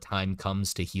until the time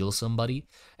comes to heal somebody.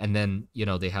 And then, you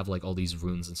know, they have like all these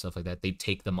runes and stuff like that. They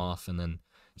take them off and then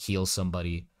heal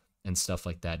somebody and stuff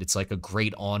like that. It's like a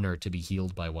great honor to be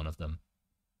healed by one of them.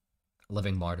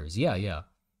 Living martyrs. Yeah, yeah.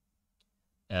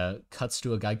 Cuts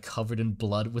to a guy covered in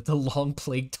blood with a long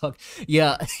plague tongue.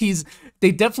 Yeah,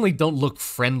 they definitely don't look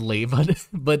friendly,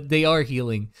 but they are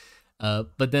healing.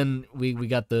 But then we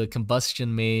got the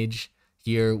combustion mage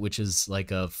here, which is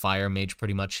like a fire mage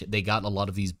pretty much. They got a lot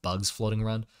of these bugs floating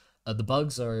around. The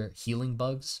bugs are healing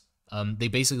bugs. They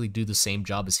basically do the same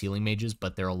job as healing mages,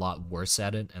 but they're a lot worse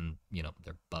at it, and you know,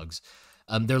 they're bugs.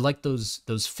 They're like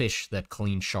those fish that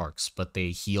clean sharks, but they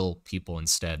heal people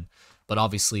instead. But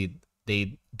obviously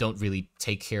they don't really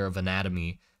take care of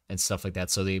anatomy and stuff like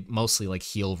that, so they mostly like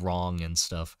heal wrong and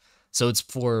stuff. So it's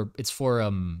for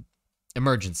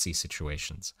emergency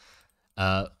situations.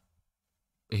 Uh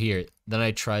Here, then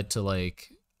I tried to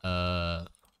like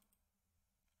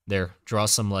there draw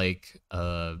some like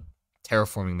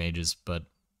terraforming mages, but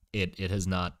it has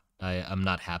not, I'm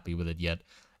not happy with it yet.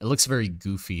 It looks very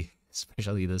goofy,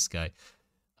 especially this guy.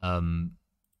 Um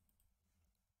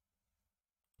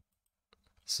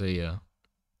so yeah.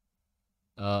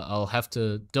 I'll have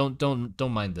to don't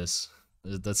mind this.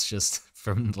 That's just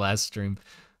from the last stream.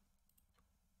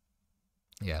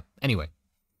 Yeah. Anyway,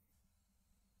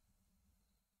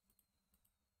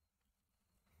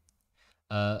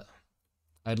 uh,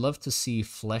 I'd love to see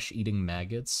flesh-eating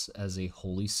maggots as a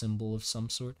holy symbol of some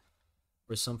sort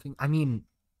or something. I mean,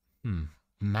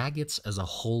 maggots as a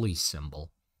holy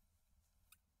symbol.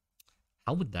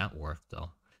 How would that work, though?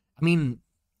 I mean,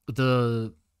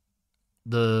 the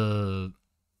the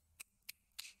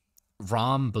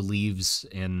Rom believes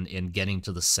in getting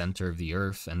to the center of the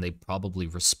earth, and they probably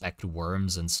respect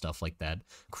worms and stuff like that,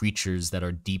 creatures that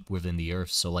are deep within the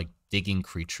earth. So like digging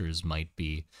creatures might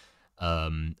be a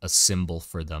symbol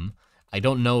for them. I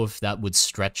don't know if that would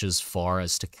stretch as far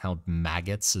as to count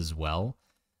maggots as well.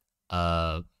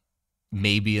 Uh,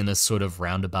 Maybe in a sort of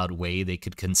roundabout way, they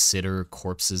could consider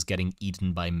corpses getting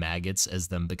eaten by maggots as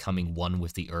them becoming one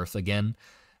with the earth again,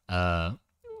 uh,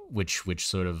 which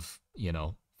sort of, you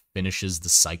know, finishes the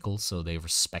cycle, so they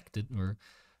respect it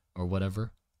or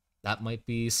whatever. That might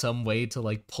be some way to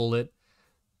like pull it.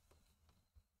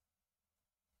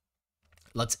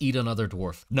 Let's eat another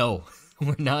dwarf. No,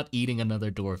 we're not eating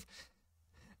another dwarf.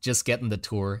 Just getting the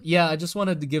tour. Yeah, I just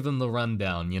wanted to give him the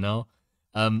rundown, you know?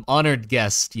 Honored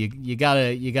guest. You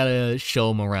gotta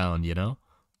show him around, you know?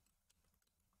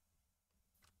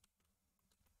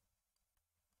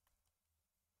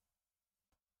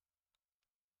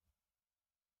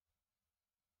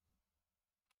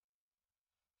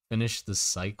 Finish the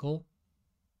cycle?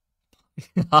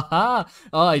 Haha!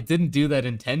 Oh, I didn't do that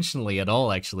intentionally at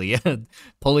all, actually. Yeah,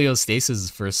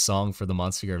 Poliostasis' first song for the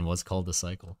Monster Garden was called The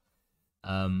Cycle.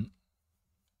 Um,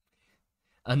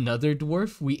 Another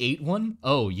dwarf? We ate one?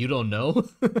 Oh, you don't know?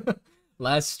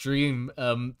 Last stream,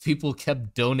 people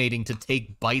kept donating to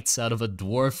take bites out of a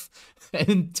dwarf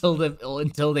until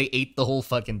they ate the whole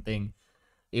fucking thing.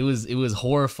 It was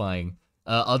horrifying.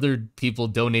 Other people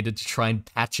donated to try and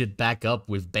patch it back up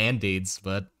with band-aids,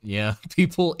 but yeah,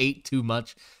 people ate too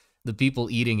much. The people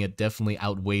eating it definitely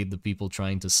outweighed the people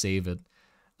trying to save it.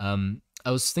 I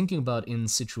was thinking about in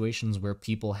situations where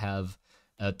people have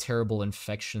terrible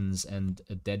infections and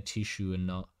dead tissue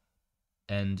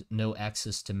and no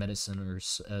access to medicine or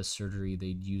surgery,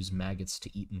 they'd use maggots to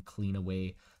eat and clean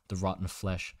away the rotten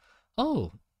flesh.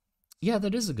 Oh, yeah,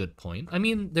 that is a good point. I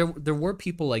mean, there were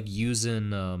people like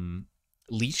using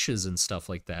leeches and stuff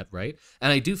like that, right?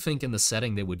 And I do think in the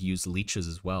setting they would use leeches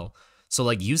as well. So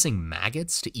like using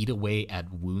maggots to eat away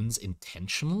at wounds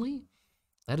intentionally?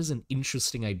 That is an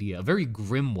interesting idea. A very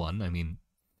grim one. I mean,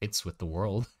 it's with the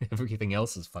world. Everything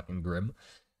else is fucking grim.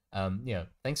 Yeah,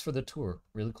 thanks for the tour.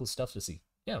 Really cool stuff to see.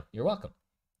 Yeah, you're welcome.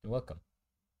 You're welcome.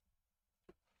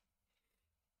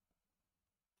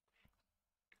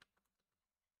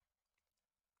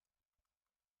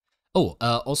 Oh,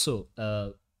 also,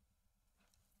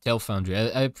 Tail Foundry,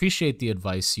 I appreciate the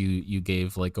advice you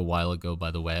gave like a while ago.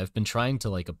 By the way, I've been trying to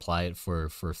like apply it for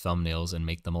thumbnails and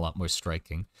make them a lot more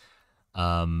striking.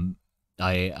 Um,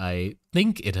 I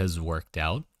think it has worked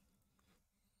out.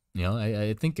 You know,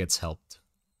 I think it's helped.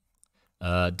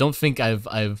 Don't think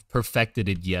I've perfected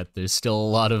it yet. There's still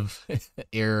a lot of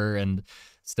error and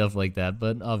stuff like that,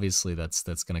 but obviously that's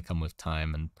gonna come with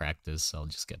time and practice. I'll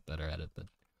just get better at it. But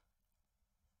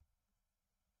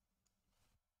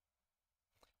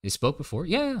they spoke before,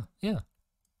 yeah, yeah.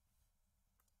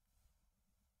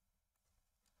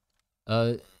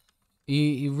 Uh,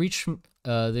 he reached.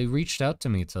 They reached out to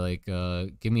me to like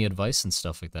give me advice and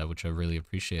stuff like that, which I really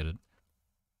appreciated.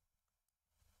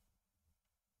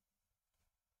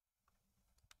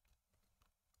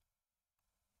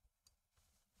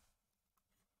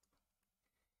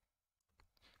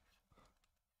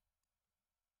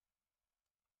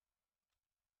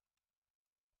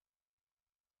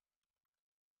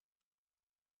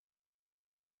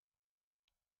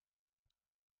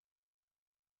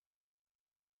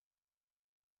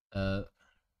 Uh,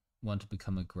 want to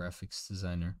become a graphics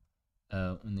designer.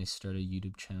 When they start a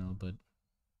YouTube channel, but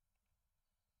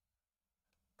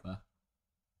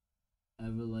I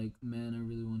was like, man, I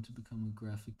really want to become a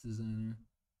graphic designer.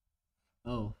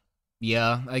 Oh,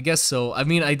 yeah, I guess so. I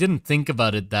mean, I didn't think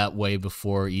about it that way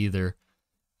before either.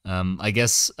 I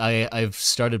guess I've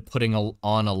started putting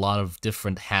on a lot of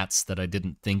different hats that I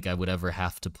didn't think I would ever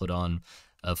have to put on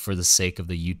for the sake of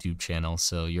the YouTube channel.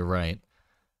 So you're right.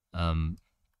 Um,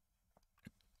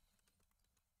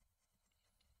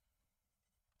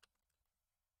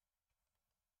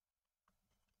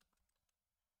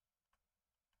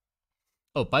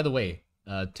 oh, by the way,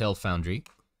 Tail Foundry.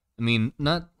 I mean,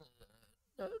 not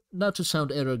to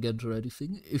sound arrogant or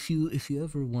anything. If you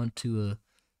ever want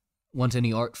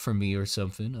any art from me or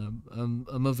something,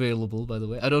 I'm available. By the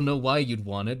way, I don't know why you'd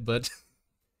want it, but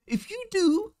if you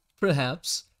do,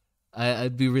 perhaps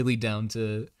I'd be really down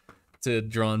to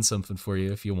draw on something for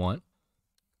you if you want.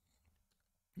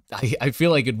 I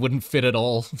feel like it wouldn't fit at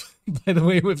all, by the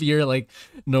way, with your like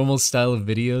normal style of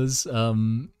videos.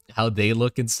 How they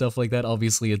look and stuff like that.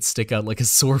 Obviously, it'd stick out like a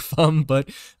sore thumb, but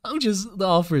I'm just the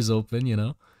offer's open, you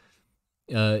know.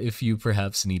 If you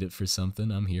perhaps need it for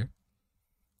something, I'm here.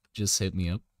 Just hit me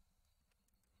up.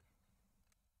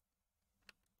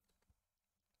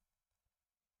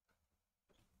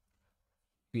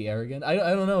 Be arrogant. I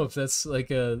don't know if that's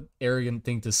like a arrogant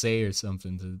thing to say or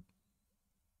something to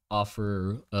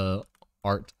offer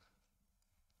art.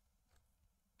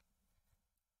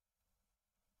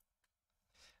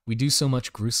 We do so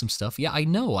much gruesome stuff. Yeah, I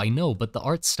know, but the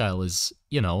art style is,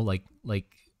 you know, like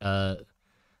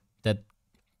that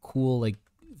cool like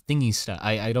thingy style.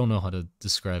 I don't know how to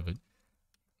describe it.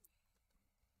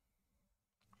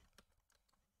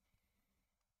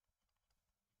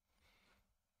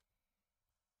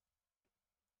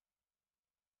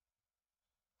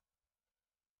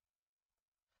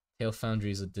 Tail Foundry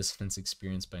is a distance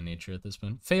experience by nature at this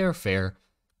point. Fair, fair.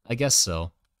 I guess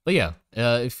so. But yeah,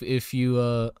 if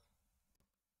you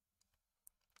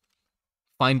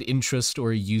find interest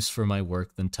or use for my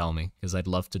work, then tell me, because I'd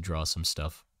love to draw some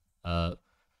stuff.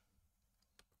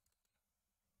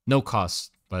 No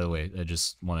cost, by the way. I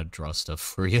just want to draw stuff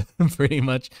for you, pretty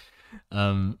much.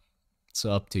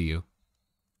 So up to you.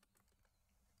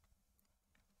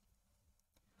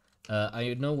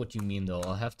 I know what you mean, though.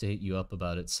 I'll have to hit you up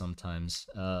about it sometimes.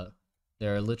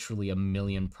 There are literally a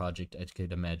million projects I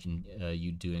could imagine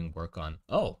you doing work on.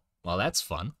 Oh, well, that's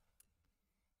fun.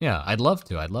 Yeah, I'd love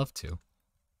to. I'd love to.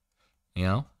 You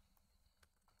know?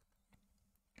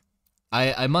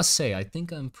 I must say, I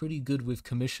think I'm pretty good with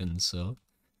commissions, so...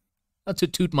 Not to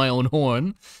toot my own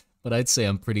horn, but I'd say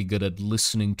I'm pretty good at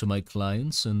listening to my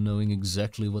clients and knowing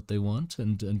exactly what they want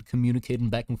and communicating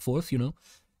back and forth, you know?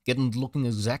 Getting looking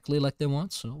exactly like they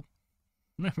want, so...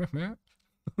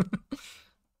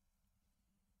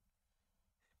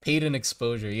 Paid in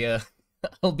exposure, yeah.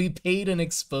 I'll be paid in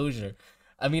exposure.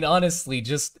 I mean, honestly,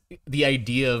 just the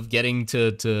idea of getting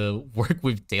to work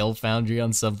with Dale Foundry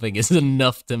on something is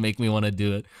enough to make me want to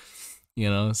do it. You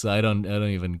know, so I don't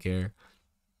even care.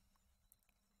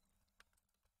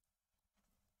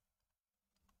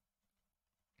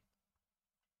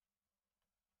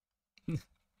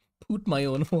 Toot my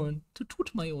own horn. To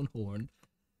toot my own horn.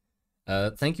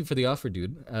 Thank you for the offer,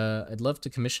 dude. I'd love to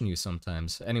commission you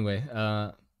sometimes. Anyway,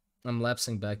 I'm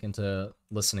lapsing back into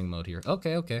listening mode here.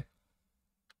 Okay, okay.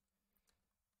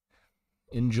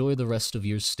 Enjoy the rest of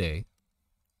your stay.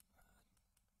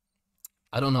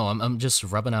 I don't know. I'm just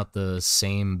rubbing out the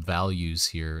same values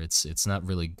here. It's not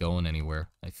really going anywhere.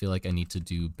 I feel like I need to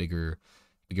do bigger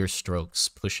strokes,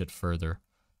 push it further.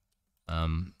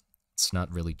 It's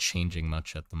not really changing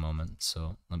much at the moment.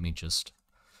 So let me just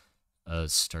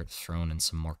start throwing in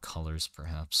some more colors,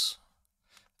 perhaps.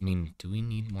 I mean, do we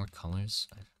need more colors?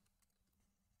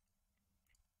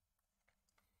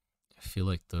 I feel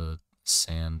like the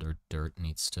sand or dirt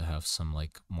needs to have some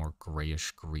like more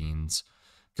grayish greens.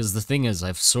 Because the thing is,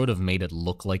 I've sort of made it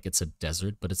look like it's a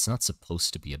desert, but it's not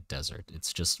supposed to be a desert.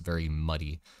 It's just very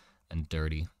muddy and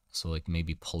dirty. So like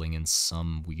maybe pulling in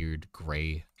some weird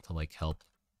gray to like help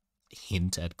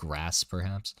hint at grass,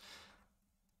 perhaps.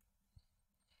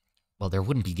 Well, there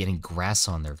wouldn't be getting grass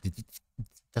on there. It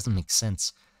doesn't make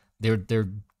sense.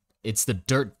 It's the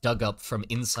dirt dug up from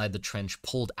inside the trench,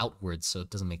 pulled outwards, so it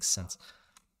doesn't make sense.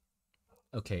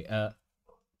 Okay,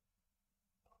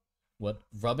 what?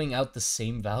 Rubbing out the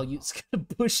same values gonna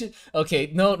push it?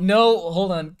 Okay, no,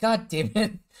 hold on. God damn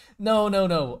it.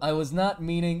 No. I was not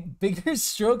meaning bigger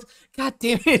strokes. God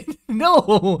damn it.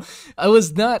 No, I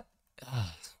was not.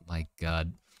 Oh, my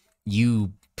God.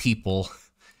 You people.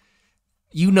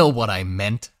 You know what I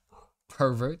meant.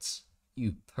 Perverts.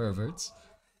 You perverts.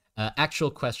 Actual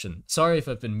question. Sorry if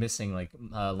I've been missing like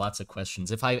lots of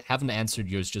questions. If I haven't answered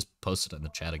yours, just post it in the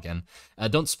chat again.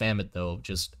 Don't spam it though.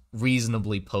 Just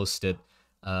reasonably post it,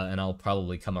 and I'll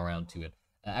probably come around to it.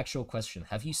 Actual question.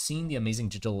 Have you seen the amazing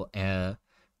digital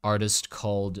artist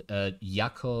called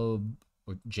Jakob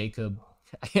or Jacob?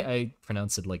 I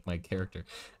pronounce it like my character.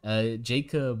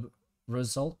 Jacob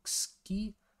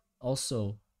Rozalski.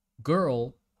 Also,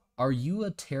 girl, are you a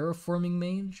terraforming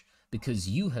mage? Because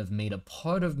you have made a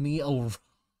part of me a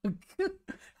I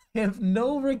have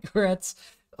no regrets.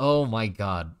 Oh my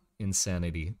God,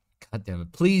 insanity. God damn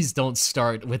it. Please don't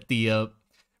start with the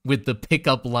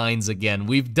pickup lines again.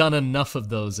 We've done enough of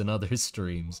those in other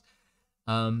streams.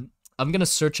 I'm gonna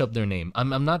search up their name.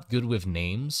 I'm not good with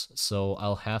names, so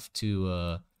I'll have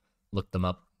to look them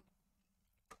up.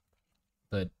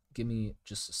 But give me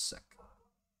just a sec.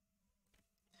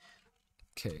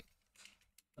 Okay.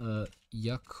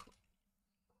 Yuck.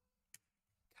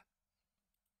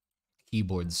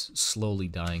 Keyboard's slowly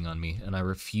dying on me, and I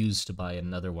refuse to buy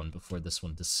another one before this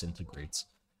one disintegrates.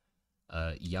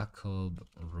 Jakob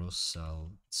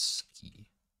Rosalski.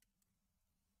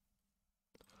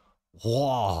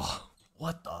 Whoa!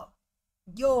 What the?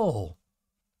 Yo!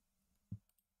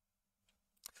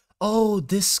 Oh,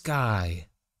 this guy.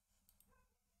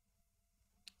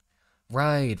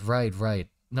 Right.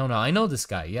 No, I know this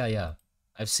guy. Yeah.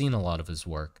 I've seen a lot of his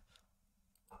work.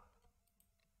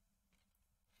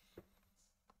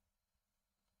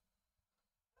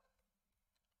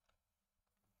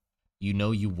 You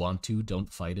know you want to,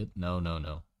 don't fight it.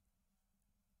 No.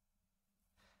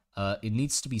 It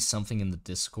needs to be something in the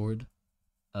Discord.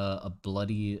 A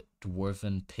bloody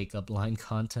dwarven pickup line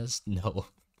contest? No.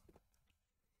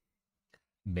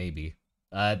 Maybe.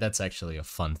 That's actually a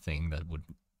fun thing that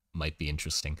might be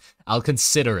interesting. I'll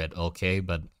consider it, okay?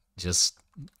 But just...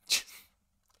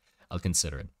 I'll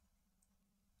consider it.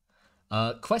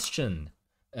 Question.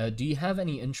 Do you have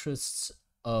any interests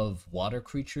of water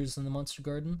creatures in the Monster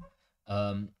Garden?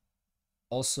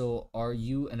 Also, are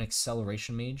you an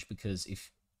acceleration mage? Because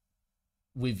if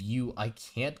with you, I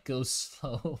can't go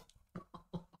slow.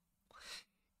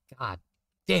 God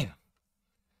damn.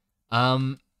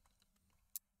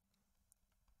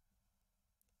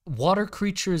 Water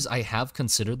creatures, I have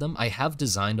considered them. I have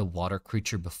designed a water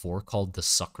creature before called the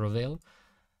Sucravale.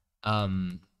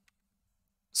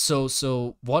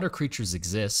 So water creatures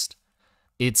exist.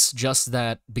 It's just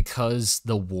that because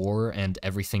the war and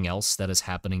everything else that is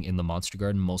happening in the Monster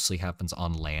Garden mostly happens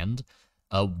on land,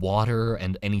 water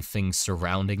and anything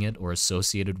surrounding it or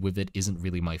associated with it isn't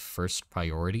really my first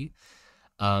priority.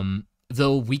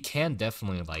 Though we can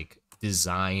definitely like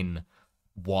design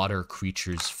water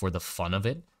creatures for the fun of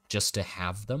it, just to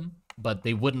have them, but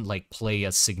they wouldn't like play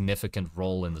a significant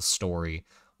role in the story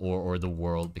or the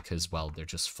world because, well, they're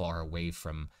just far away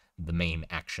from the main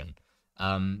action.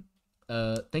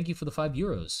 Thank you for the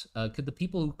 €5. Could the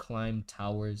people who climb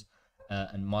towers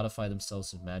and modify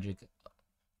themselves with magic,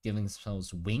 giving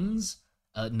themselves wings?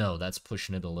 No, that's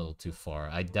pushing it a little too far.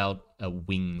 I doubt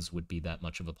wings would be that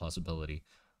much of a possibility.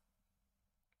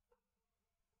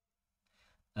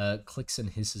 Clicks and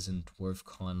hisses in Dwarf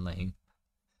Conlang.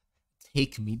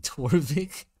 Take me,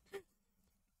 Torvik.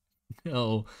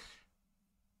 No.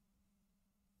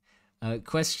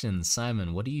 Question,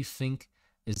 Simon. What do you think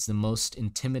is the most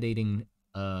intimidating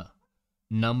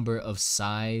number of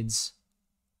sides?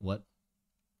 What?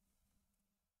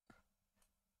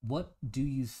 What do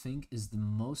you think is the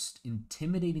most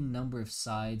intimidating number of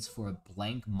sides for a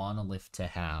blank monolith to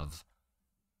have?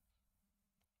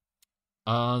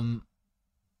 Um,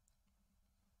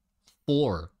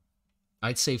 4.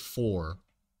 I'd say 4.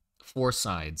 4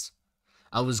 sides.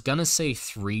 I was gonna say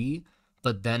 3,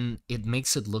 but then it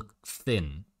makes it look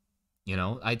thin. You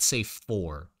know, I'd say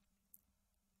 4.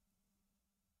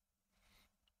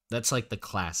 That's like the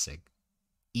classic.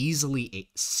 Easily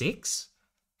 6?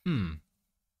 Hmm.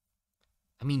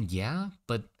 I mean, yeah,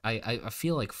 but I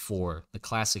feel like 4, the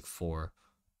classic 4.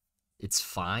 It's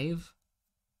 5?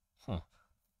 Huh.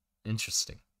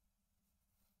 Interesting.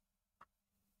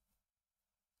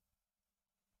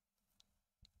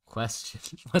 Question.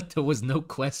 What? There was no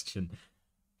question.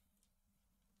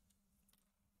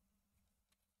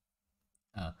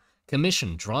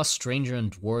 Commission. Draw stranger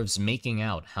and dwarves making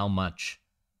out. How much?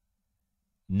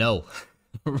 No.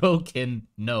 Rokin,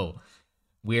 no.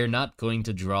 We're not going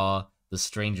to draw the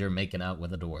stranger making out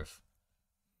with a dwarf.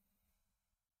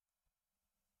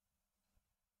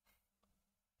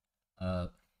 Uh,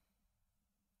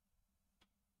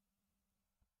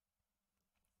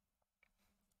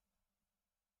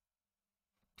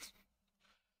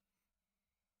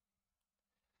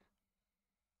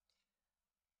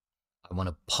 I want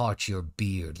to part your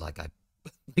beard like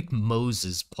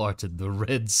Moses parted the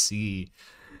Red Sea.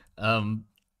 Um,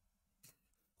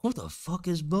 who the fuck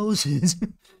is Moses?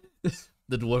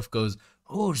 The dwarf goes,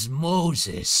 "Who's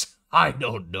Moses? I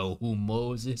don't know who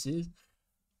Moses is."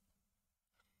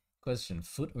 Question,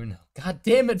 foot or no? God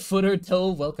damn it, foot or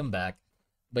toe, welcome back.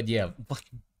 But yeah, what?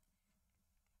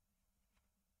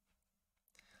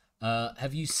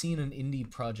 Have you seen an indie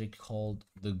project called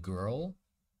The Girl?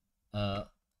 Uh,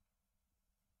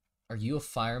 are you a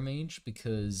fire mage?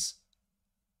 Because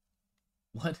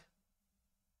what?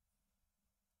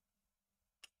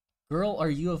 Girl, are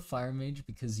you a fire mage?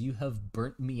 Because you have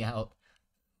burnt me out.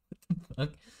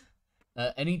 Fuck.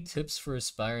 Any tips for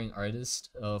aspiring artists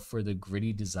for the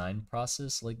gritty design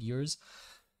process like yours?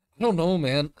 I don't know,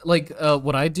 man. Like,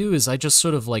 what I do is I just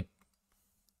sort of like,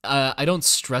 I don't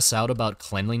stress out about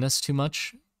cleanliness too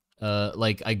much.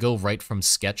 Like I go right from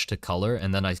sketch to color,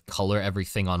 and then I color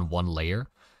everything on one layer.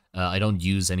 I don't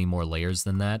use any more layers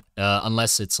than that,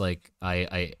 unless it's like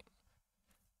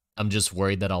I'm just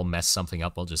worried that I'll mess something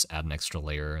up. I'll just add an extra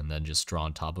layer and then just draw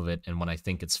on top of it. And when I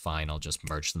think it's fine, I'll just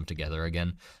merge them together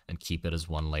again and keep it as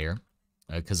one layer,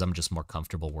 because I'm just more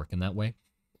comfortable working that way.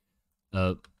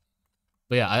 Uh,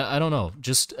 but yeah, I don't know.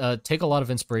 Just take a lot of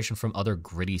inspiration from other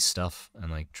gritty stuff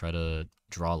and like try to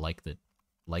draw like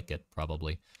it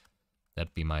probably.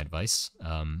 That'd be my advice.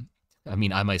 I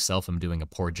mean, I myself am doing a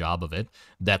poor job of it.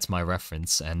 That's my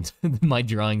reference, and my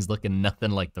drawing's looking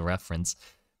nothing like the reference.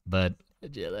 But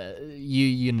you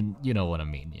know what I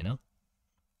mean, you know?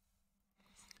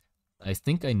 I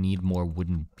think I need more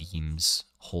wooden beams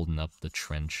holding up the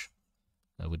trench.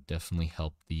 That would definitely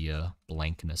help the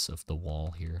blankness of the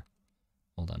wall here.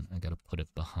 Hold on, I gotta put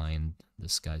it behind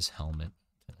this guy's helmet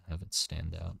to have it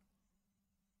stand out.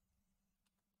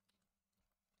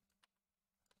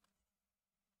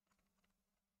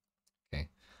 Okay.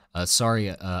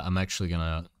 Sorry, I'm actually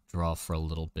gonna draw for a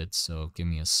little bit, so give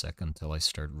me a second until I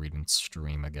start reading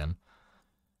stream again.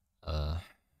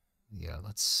 Yeah,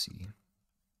 let's see.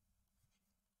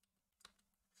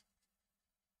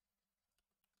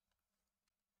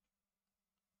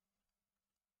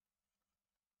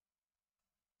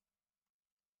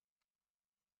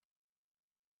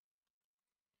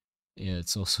 Yeah,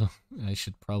 it's also, I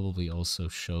should probably also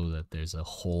show that there's a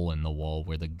hole in the wall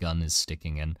where the gun is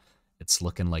sticking in. It's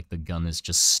looking like the gun is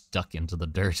just stuck into the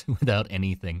dirt without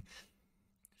anything.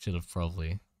 Should have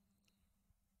probably.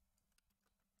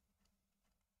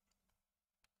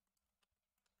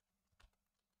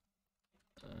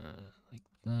 Like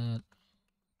that.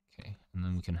 Okay, and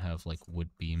then we can have like wood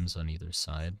beams on either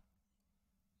side.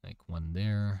 Like one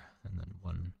there, and then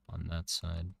one on that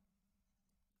side.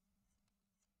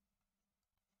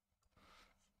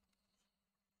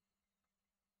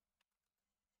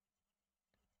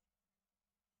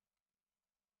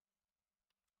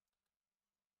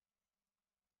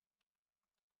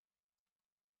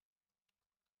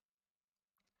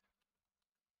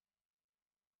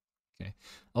 Okay.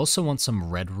 Also want some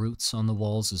red roots on the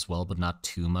walls as well, but not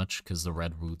too much, because the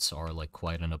red roots are like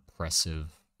quite an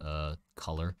oppressive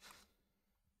color.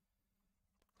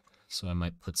 So I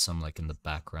might put some like in the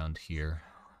background here.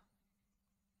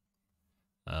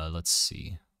 Let's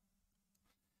see.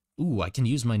 Ooh, I can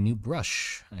use my new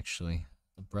brush, actually.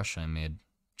 The brush I made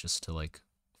just to like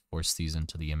force these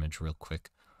into the image real quick.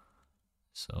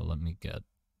 So let me get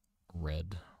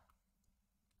red.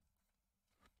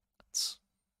 That's...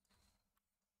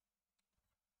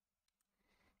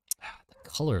 The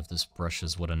color of this brush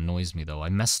is what annoys me though. I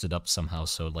messed it up somehow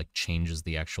so it like changes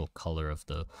the actual color of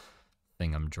the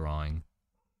thing I'm drawing.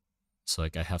 So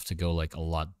like I have to go like a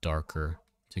lot darker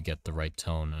to get the right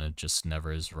tone, and it just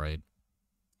never is right.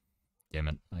 Damn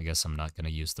it, I guess I'm not gonna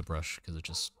use the brush because it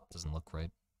just doesn't look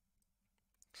right.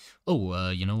 Oh,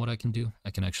 you know what I can do? I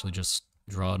can actually just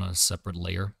draw it on a separate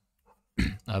layer.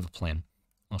 I have a plan.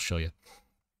 I'll show you.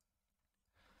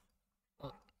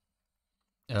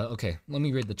 Okay, let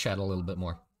me read the chat a little bit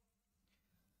more.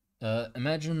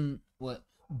 Imagine what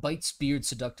bites beard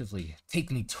seductively.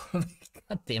 Take me, Torvik.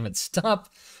 God damn it, stop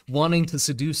wanting to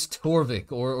seduce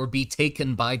Torvik or be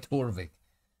taken by Torvik.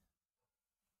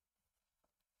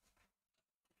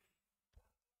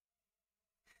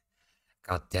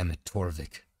 God damn it,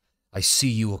 Torvik. I see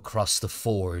you across the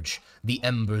forge, the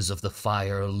embers of the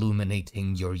fire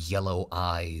illuminating your yellow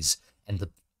eyes, and the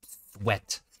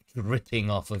sweat dripping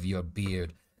off of your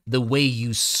beard. The way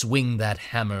you swing that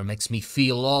hammer makes me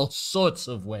feel all sorts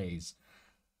of ways.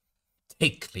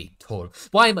 Take me, Tor.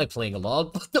 Why am I playing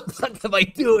along? What the fuck am I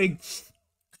doing?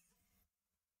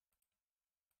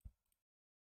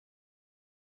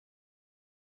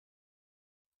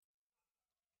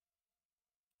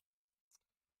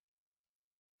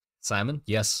 Simon?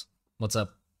 Yes. What's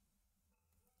up?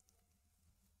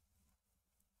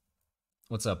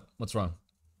 What's up? What's wrong?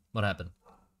 What happened?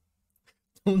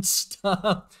 Don't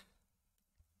stop.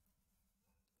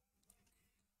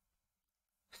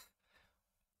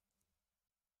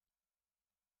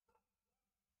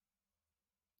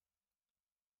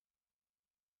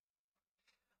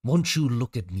 Won't you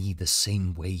look at me the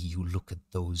same way you look at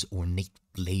those ornate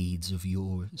blades of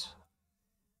yours?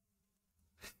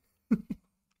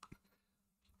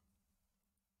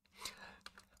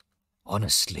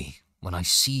 Honestly, when I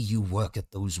see you work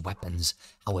at those weapons,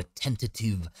 how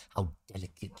attentive, how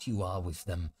delicate you are with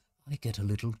them, I get a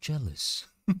little jealous.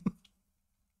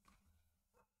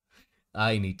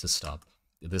 I need to stop.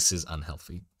 This is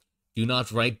unhealthy. Do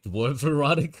not write dwarf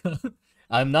erotica.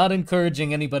 I'm not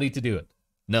encouraging anybody to do it.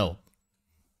 No.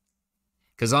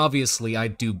 Because obviously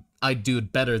I'd do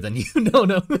it better than you.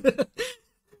 No.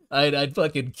 I'd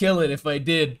fucking kill it if I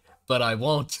did, but I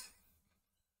won't.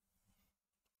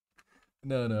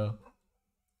 No.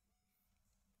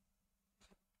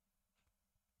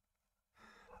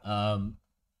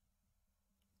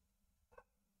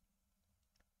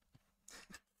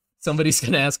 Somebody's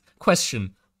gonna ask,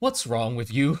 question, what's wrong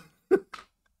with you?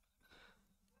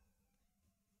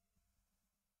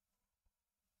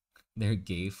 They're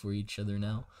gay for each other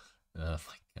now? Oh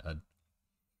my god.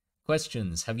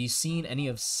 Questions. Have you seen any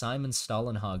of Simon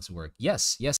Stalenhag's work?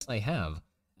 Yes, I have.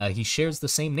 He shares the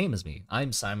same name as me.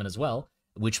 I'm Simon as well,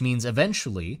 which means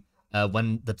eventually,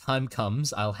 when the time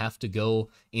comes, I'll have to go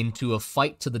into a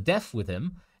fight to the death with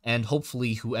him, and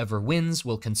hopefully whoever wins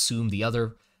will consume the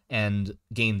other and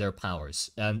gain their powers.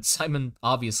 And Simon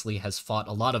obviously has fought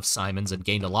a lot of Simons and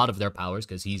gained a lot of their powers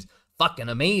because he's fucking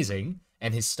amazing,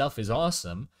 and his stuff is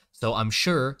awesome. So I'm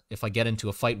sure if I get into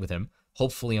a fight with him,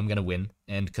 hopefully I'm going to win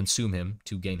and consume him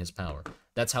to gain his power.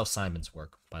 That's how Simons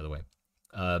work, by the way.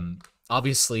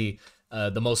 Obviously,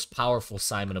 the most powerful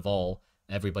Simon of all,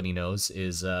 everybody knows,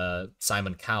 is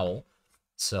Simon Cowell.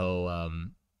 So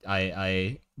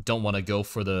I don't want to go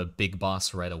for the big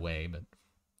boss right away, but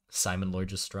Simon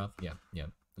Lorgestrop, yeah.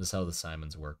 This is how the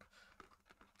Simons work.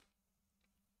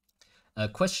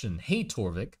 Question, hey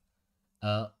Torvik,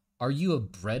 are you a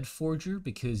bread forger?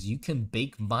 Because you can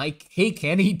bake my cake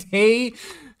any day?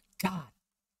 God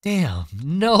damn,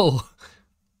 no.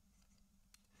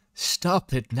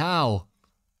 Stop it now.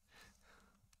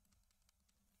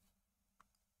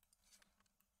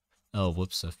 Oh,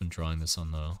 whoops, I've been drawing this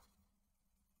on the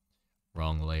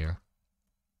wrong layer.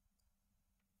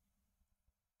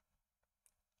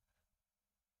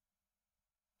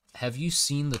 Have you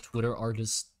seen the Twitter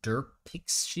artist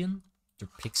Derpixion?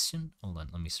 Derpixion? Hold on,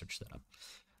 let me search that up.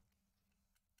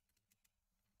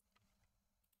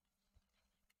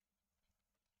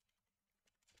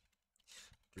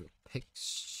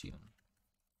 Derpixion.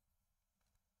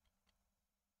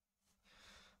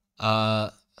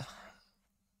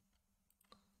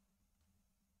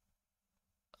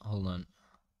 Hold on.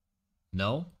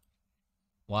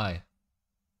 Why?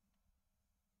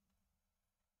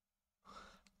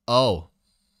 Oh,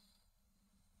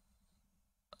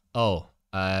 oh,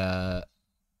 I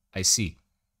see.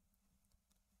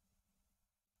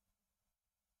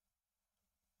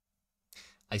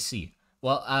 I see.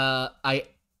 Well,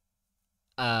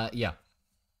 yeah,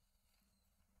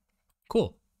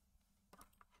 cool.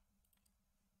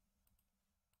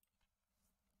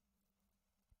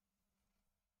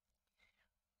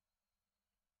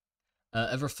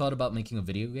 Ever thought about making a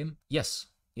video game? Yes,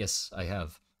 yes, I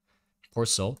have. Poor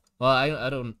soul. Well, I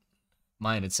don't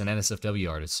mind. It's an NSFW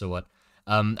artist, so what?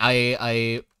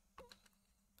 I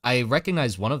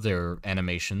recognize one of their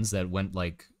animations that went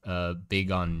like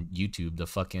big on YouTube, the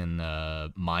fucking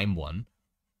mime one.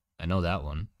 I know that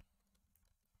one.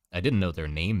 I didn't know their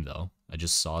name though. I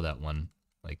just saw that one.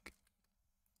 Like,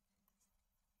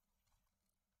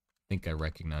 I think I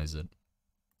recognize it.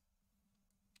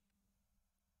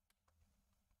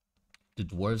 Do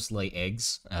dwarves lay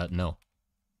eggs? No.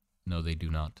 No, they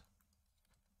do not.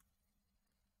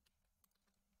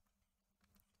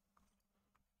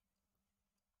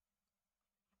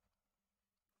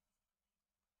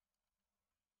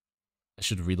 I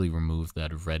should really remove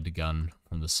that red gun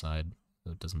from the side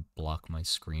so it doesn't block my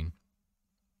screen.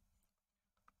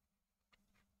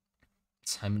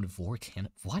 Simon Vor can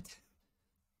what?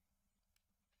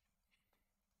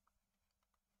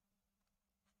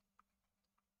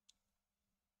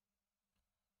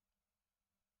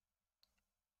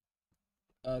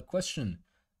 Question.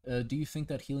 Do you think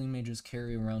that healing mages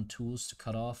carry around tools to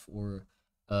cut off or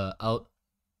out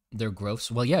their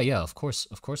growths? Well, yeah, of course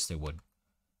they would.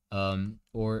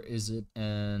 Or is it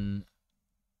an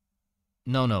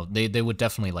no, they would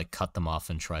definitely like cut them off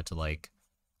and try to like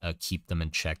keep them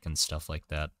in check and stuff like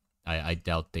that. I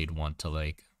doubt they'd want to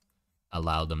like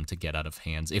allow them to get out of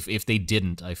hands. If they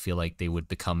didn't, I feel like they would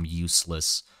become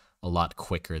useless a lot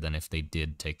quicker than if they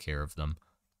did take care of them.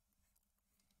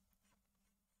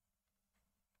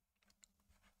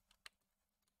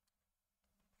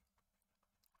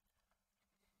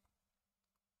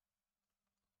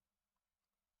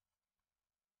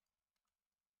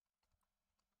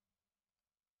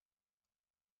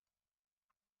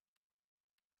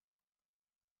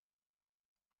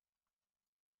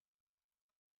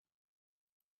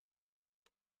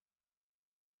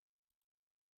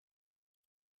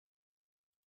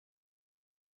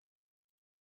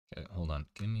 Okay, hold on.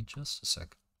 Give me just a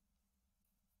sec.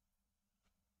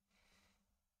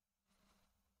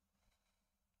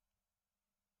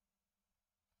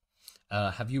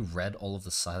 Have you read all of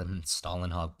the Simon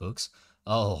Stalenhag books?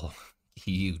 Oh,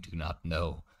 you do not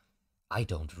know. I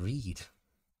don't read.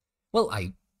 Well,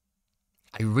 I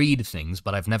read things,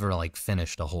 but I've never like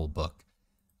finished a whole book.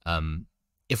 Um,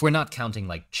 if we're not counting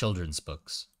like children's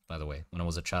books, by the way, when I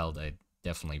was a child, I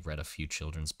definitely read a few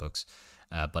children's books.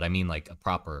 But I mean like a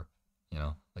proper,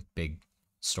 like big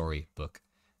story book.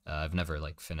 I've never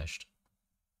like finished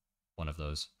one of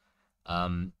those.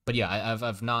 But yeah,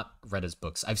 I've not read his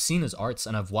books. I've seen his arts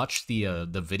and I've watched the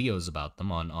videos about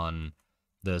them on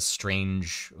the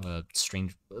strange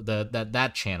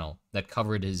that channel that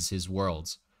covered his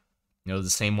worlds. You know, the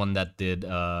same one that did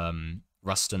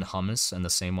Rust and Hummus and the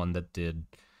same one that did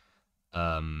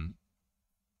um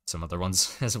some other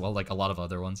ones as well, like a lot of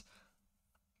other ones.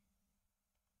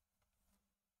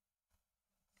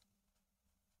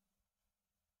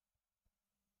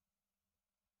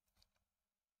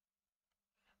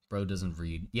 Bro doesn't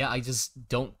read. Yeah, I just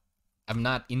don't. I'm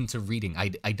not into reading. I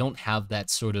don't have that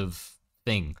sort of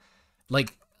thing.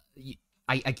 Like,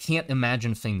 I can't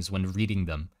imagine things when reading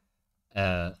them.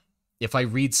 Uh, if I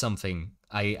read something,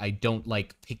 I don't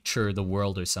like picture the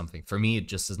world or something. For me, it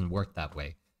just doesn't work that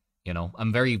way. You know,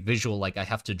 I'm very visual. Like I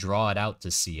have to draw it out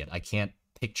to see it. I can't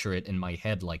picture it in my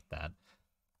head like that.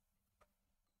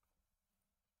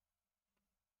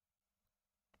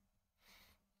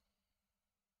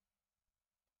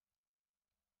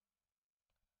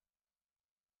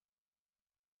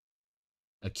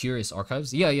 Curious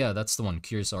Archives? Yeah, that's the one.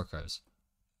 Curious Archives.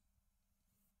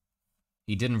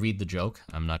 He didn't read the joke.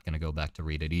 I'm not gonna go back to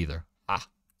read it either. Ah,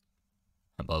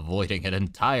 I'm avoiding it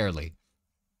entirely.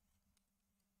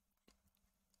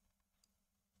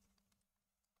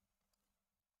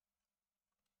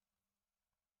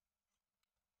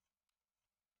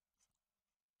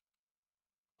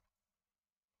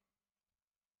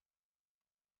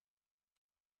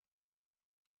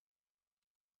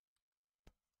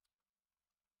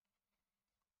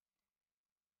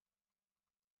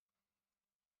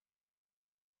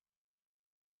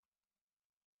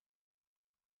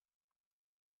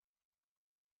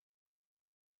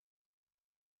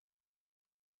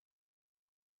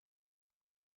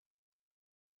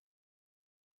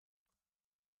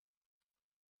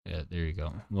 there you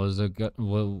go.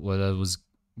 What I was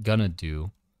gonna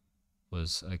do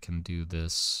was I can do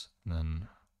this, then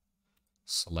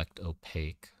select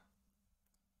opaque.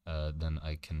 Then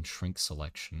I can shrink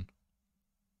selection.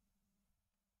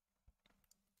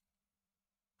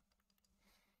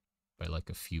 By like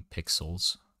a few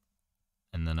pixels.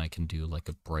 And then I can do like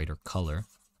a brighter color.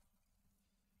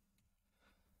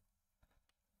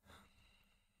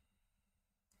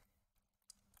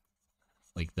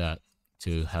 Like that,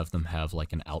 to have them have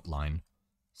like an outline.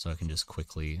 So I can just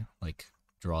quickly like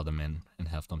draw them in and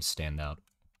have them stand out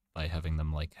by having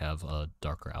them like have a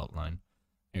darker outline.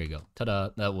 There you go. Ta-da!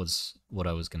 That was what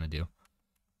I was gonna do.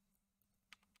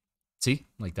 See?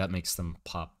 Like that makes them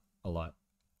pop a lot.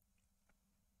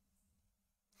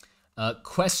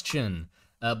 Question.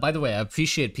 By the way, I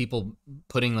appreciate people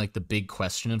putting like the big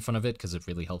question in front of it because it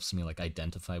really helps me like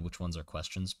identify which ones are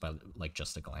questions by like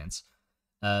just a glance.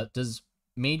 Does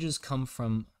mages come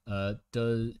from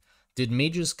did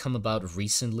mages come about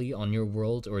recently on your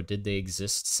world, or did they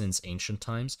exist since ancient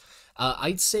times?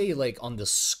 I'd say like on the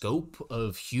scope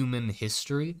of human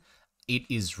history, it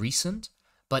is recent,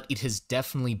 but it has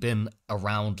definitely been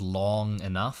around long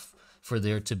enough for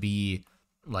there to be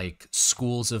like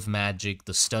schools of magic,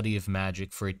 the study of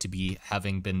magic, for it to be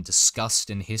having been discussed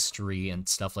in history and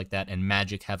stuff like that, and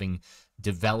magic having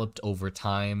developed over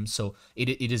time. So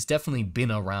it has definitely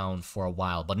been around for a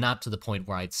while, but not to the point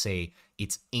where I'd say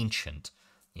it's ancient,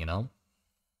 you know?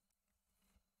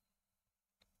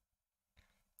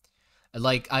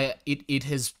 Like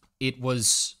it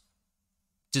was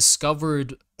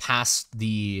discovered past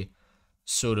the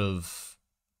sort of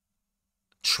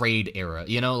trade era,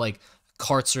 you know, like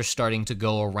carts are starting to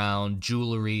go around,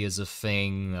 jewelry is a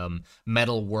thing,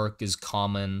 metal work is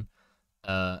common,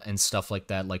 and stuff like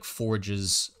that, like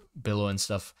forges, billow and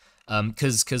stuff.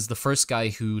 Cause the first guy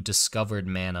who discovered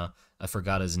mana, I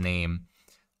forgot his name,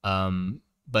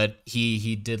 but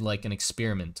he did like an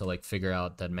experiment to like figure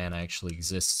out that mana actually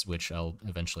exists, which I'll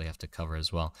eventually have to cover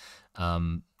as well.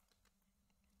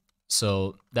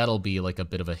 So that'll be like a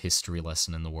bit of a history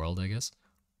lesson in the world, I guess.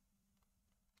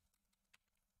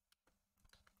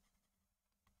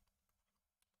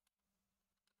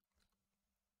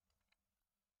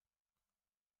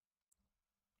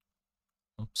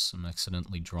 Oops, I'm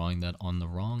accidentally drawing that on the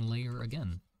wrong layer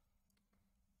again.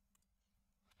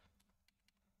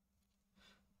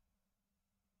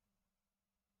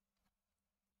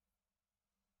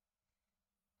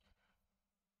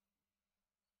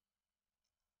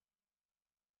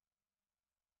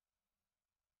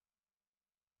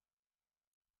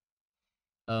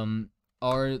 Um,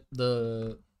 are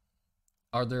the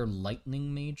are there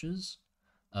lightning mages?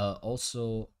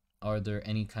 Also, are there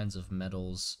any kinds of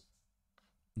metals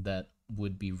that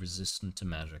would be resistant to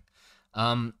magic?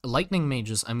 Lightning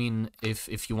mages, I mean,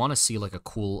 if you want to see like a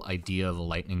cool idea of a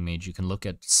lightning mage, you can look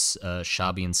at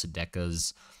Shabi and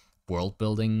Sedeka's world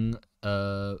building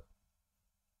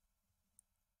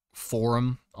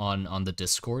forum on the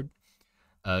Discord.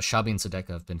 Shabi and Sedeka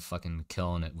have been fucking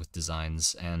killing it with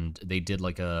designs, and they did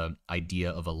like a idea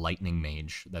of a lightning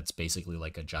mage that's basically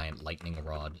like a giant lightning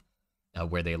rod,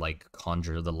 where they like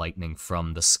conjure the lightning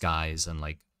from the skies and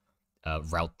like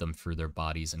route them through their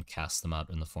bodies and cast them out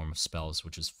in the form of spells,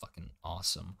 which is fucking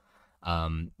awesome.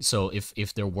 So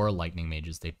if there were lightning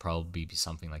mages, they'd probably be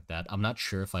something like that. I'm not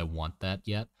sure if I want that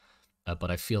yet,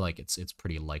 but I feel like it's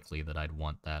pretty likely that I'd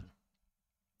want that.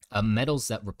 Metals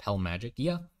that repel magic,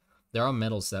 yeah. There are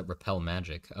metals that repel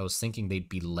magic. I was thinking they'd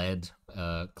be lead,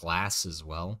 glass as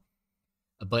well.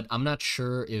 But I'm not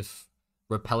sure if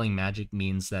repelling magic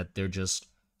means that they're just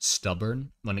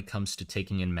stubborn when it comes to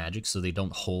taking in magic, so they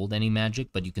don't hold any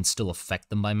magic, but you can still affect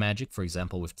them by magic, for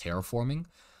example, with terraforming.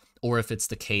 Or if it's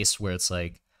the case where it's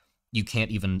like, you can't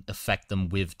even affect them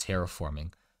with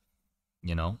terraforming,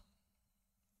 you know?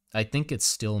 I think it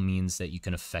still means that you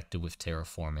can affect it with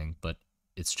terraforming, but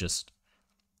it's just...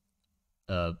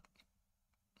 that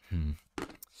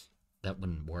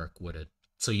wouldn't work, would it?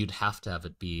 So you'd have to have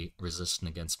it be resistant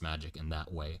against magic in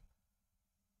that way.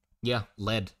 Yeah,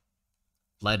 lead.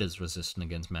 Lead is resistant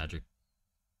against magic.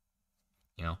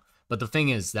 You know? But the thing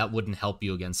is, that wouldn't help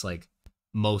you against, like,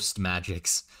 most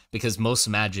magics. Because most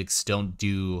magics don't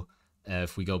do,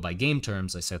 if we go by game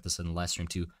terms, I said this in the last stream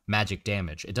too, magic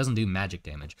damage. It doesn't do magic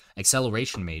damage.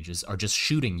 Acceleration mages are just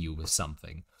shooting you with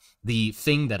something. The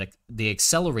thing that they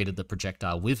accelerated the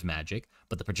projectile with magic,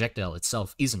 but the projectile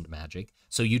itself isn't magic,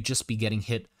 so you'd just be getting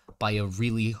hit by a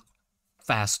really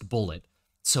fast bullet.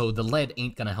 So the lead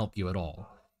ain't gonna help you at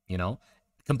all, you know?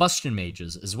 Combustion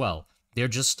mages as well. They're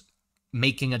just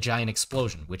making a giant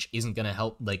explosion, which isn't gonna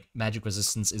help, like, magic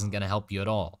resistance isn't gonna help you at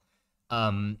all.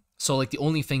 So like the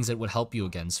only things that would help you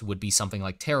against would be something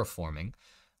like terraforming,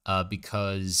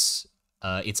 because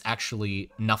it's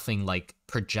actually nothing like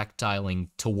projectiling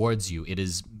towards you. It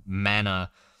is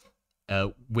mana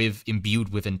with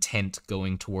imbued with intent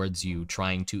going towards you,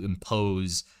 trying to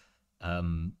impose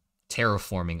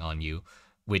terraforming on you,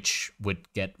 which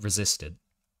would get resisted.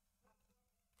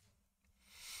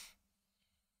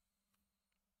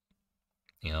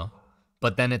 You know?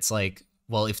 But then it's like,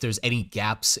 well, if there's any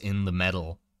gaps in the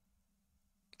metal,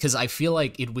 because I feel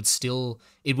like it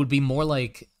would be more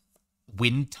like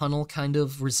wind tunnel kind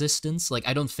of resistance. Like,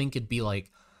 I don't think it'd be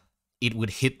like it would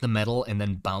hit the metal and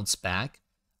then bounce back.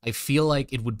 I feel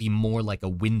like it would be more like a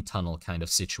wind tunnel kind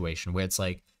of situation where it's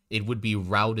like it would be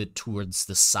routed towards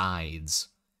the sides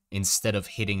instead of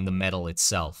hitting the metal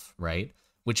itself, right?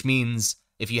 Which means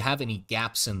if you have any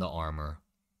gaps in the armor,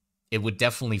 it would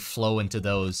definitely flow into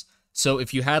those. So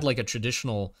if you had like a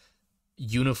traditional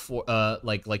uniform,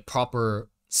 like proper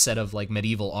set of like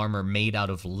medieval armor made out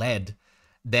of lead,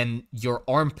 then your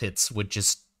armpits would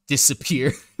just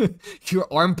disappear. Your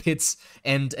armpits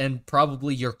and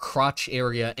probably your crotch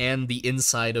area and the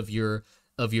inside of your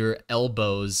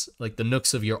elbows, like the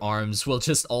nooks of your arms, will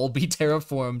just all be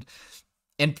terraformed.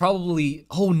 And probably,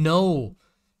 oh no,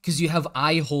 because you have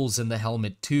eye holes in the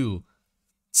helmet too.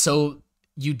 So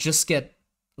you just get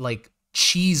like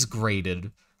cheese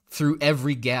grated through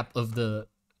every gap of the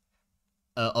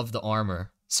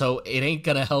armor. So it ain't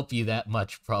gonna help you that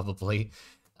much, probably.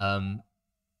 Um,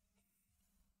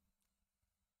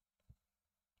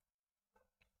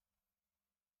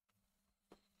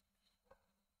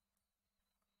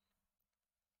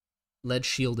 Lead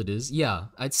shield it is. Yeah,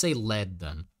 I'd say lead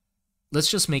then. Let's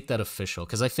just make that official,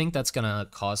 because I think that's gonna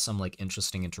cause some like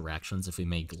interesting interactions if we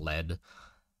make lead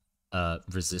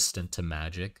resistant to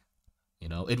magic. You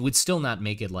know, it would still not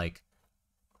make it like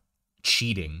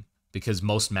cheating, because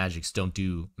most magics don't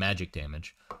do magic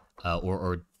damage,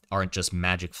 or aren't just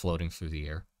magic floating through the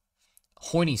air.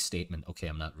 Horny statement. Okay,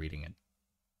 I'm not reading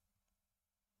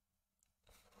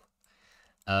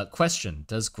it. Question: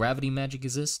 does gravity magic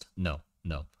exist? No,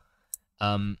 no.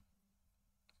 Um,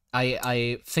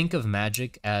 I think of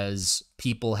magic as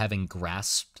people having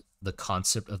grasped the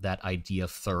concept of that idea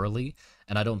thoroughly,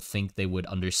 and I don't think they would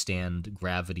understand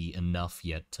gravity enough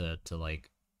yet to like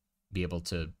be able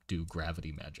to do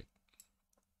gravity magic.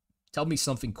 Tell me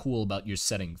something cool about your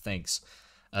setting, thanks.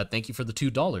 Thank you for the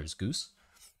 $2, Goose.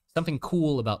 Something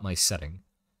cool about my setting.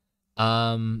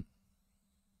 I'm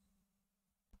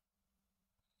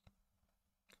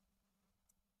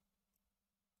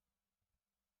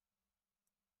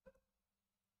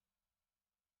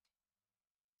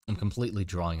completely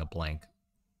drawing a blank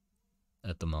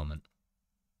at the moment.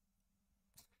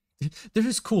 There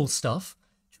is cool stuff.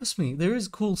 Trust me, there is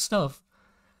cool stuff.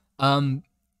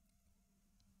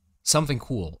 Something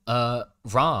cool.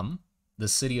 Ram, the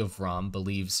city of Ram,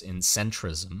 believes in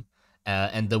centrism,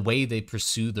 and the way they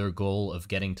pursue their goal of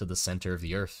getting to the center of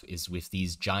the earth is with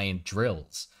these giant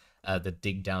drills that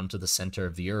dig down to the center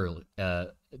of the earth.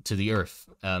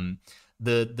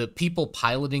 The people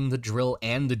piloting the drill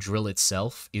and the drill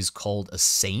itself is called a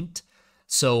saint.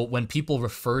 So when people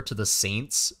refer to the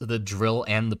saints, the drill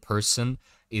and the person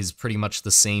is pretty much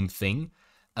the same thing.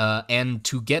 And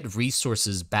to get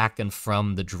resources back and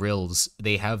from the drills,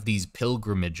 they have these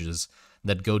pilgrimages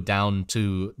that go down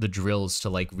to the drills to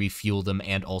like refuel them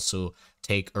and also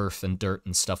take earth and dirt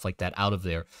and stuff like that out of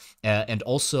there. And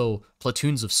also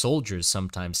platoons of soldiers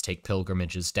sometimes take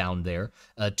pilgrimages down there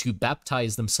to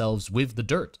baptize themselves with the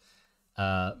dirt.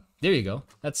 There you go.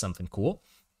 That's something cool.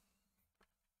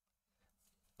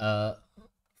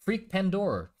 Freak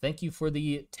Pandora, thank you for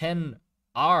the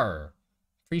 10R.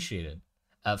 Appreciate it.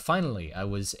 Finally, I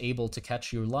was able to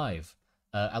catch you live.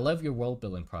 I love your world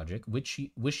building project.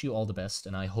 Wish you all the best,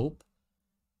 and I hope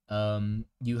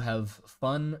you have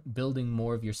fun building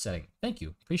more of your setting. Thank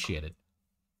you. Appreciate it.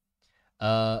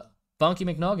 Bonky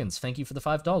McNoggins, thank you for the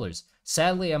 $5.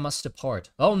 Sadly, I must depart.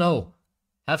 Oh no!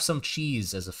 Have some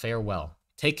cheese as a farewell.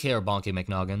 Take care, Bonky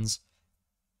McNoggins.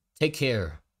 Take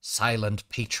care, silent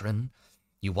patron.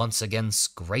 You once again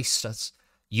graced us.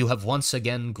 You have once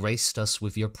again graced us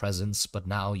with your presence, but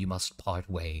now you must part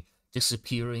way,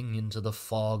 disappearing into the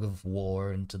fog of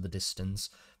war into the distance,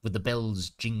 with the bells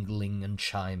jingling and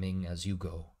chiming as you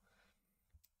go.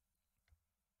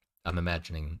 I'm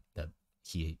imagining that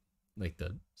he, like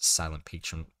the silent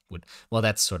patron, would... Well,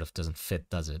 that sort of doesn't fit,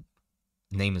 does it?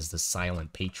 Name is the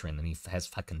silent patron, and he has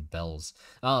fucking bells.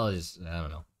 Oh, I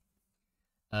don't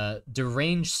know.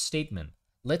 Deranged statement.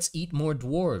 Let's eat more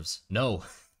dwarves. No.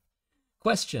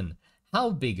 Question,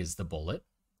 how big is the bullet?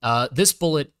 This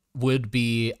bullet would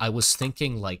be, I was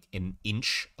thinking like an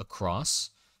inch across,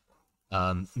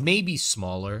 maybe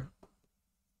smaller.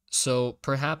 So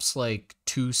perhaps like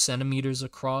 2 centimeters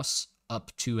across,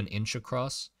 up to an inch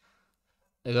across.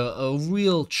 Like a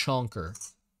real chonker,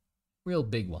 real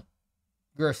big one,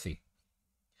 girthy.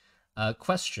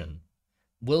 Question: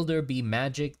 will there be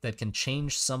magic that can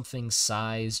change something's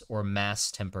size or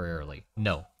mass temporarily?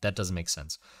 No, that doesn't make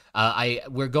sense.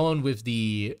 We're going with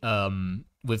the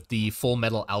Full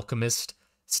Metal Alchemist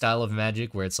style of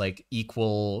magic, where it's like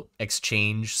equal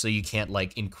exchange, so you can't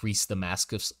like increase the mass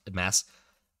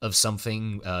of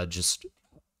something just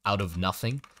out of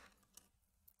nothing,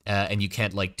 and you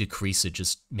can't like decrease it,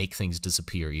 just make things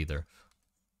disappear either.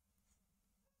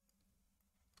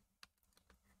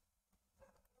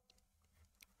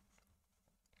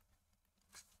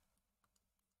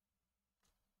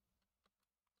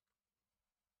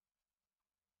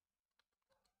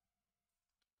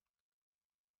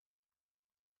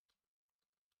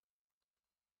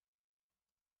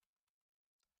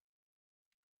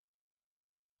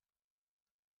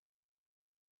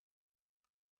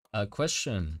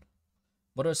 Question: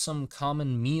 what are some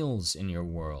common meals in your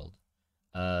world?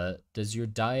 Does your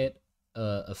diet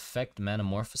affect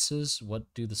metamorphoses? What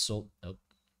do the soul? Oh,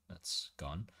 that's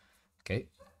gone. Okay.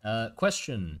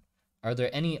 Question: are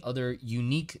there any other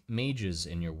unique mages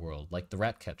in your world, like the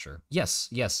Ratcatcher? Yes,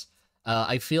 yes.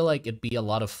 I feel like it'd be a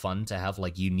lot of fun to have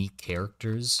like unique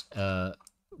characters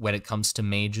when it comes to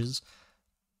mages.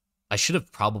 I should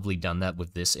have probably done that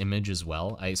with this image as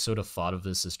well. I sort of thought of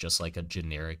this as just like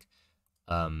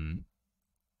um,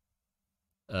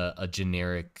 a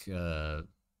generic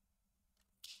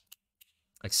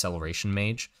acceleration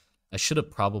mage. I should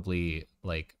have probably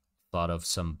like thought of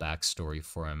some backstory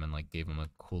for him and like gave him a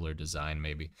cooler design.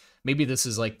 Maybe this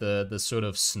is like the sort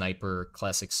of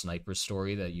classic sniper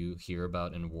story that you hear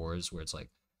about in wars, where it's like,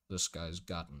 this guy's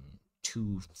gotten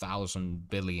 2,000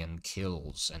 billion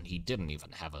kills and he didn't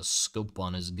even have a scope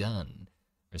on his gun,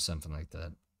 or something like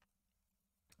that.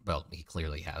 Well, he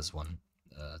clearly has one,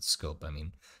 scope, I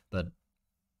mean, but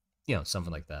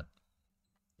something like that.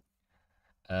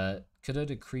 Could I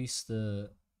decrease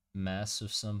the mass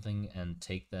of something and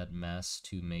take that mass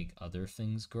to make other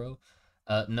things grow?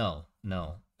 No,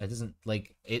 no. It doesn't,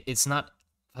 like, it's not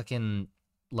fucking,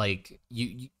 like,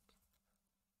 you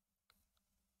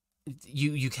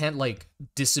can't, like,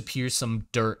 disappear some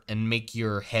dirt and make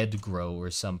your head grow or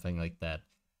something like that.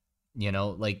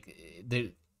 Like,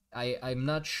 I'm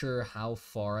not sure how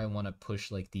far I want to push,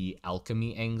 like, the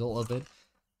alchemy angle of it,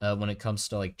 when it comes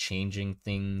to, like, changing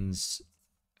things'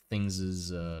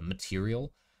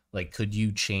 material. Like, could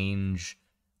you change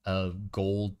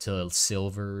gold to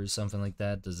silver or something like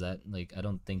that? Does that, like, I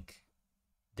don't think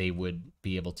they would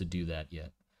be able to do that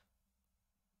yet.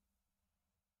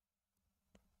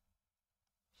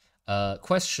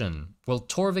 Question: will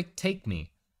Torvik take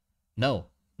me? No,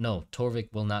 no,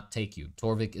 Torvik will not take you.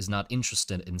 Torvik is not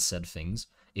interested in said things.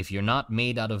 If you're not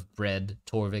made out of bread,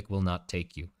 Torvik will not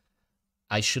take you.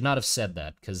 I should not have said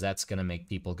that, because that's going to make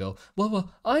people go,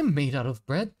 well, I'm made out of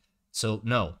bread. So,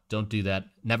 no, don't do that.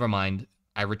 Never mind.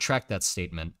 I retract that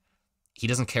statement. He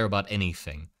doesn't care about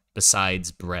anything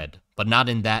besides bread, but not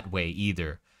in that way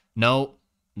either. No,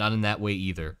 not in that way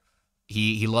either.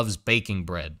 He loves baking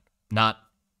bread, not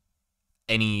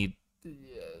any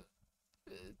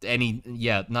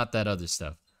yeah, not that other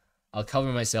stuff. I'll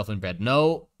cover myself in bread.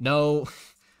 No, no,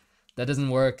 that doesn't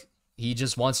work. He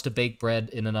just wants to bake bread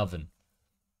in an oven.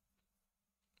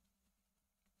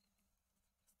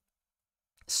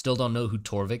 Still don't know who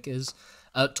Torvik is.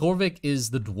 Torvik is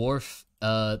the dwarf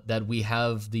that we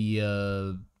have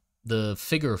the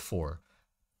figure for.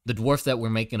 The dwarf that we're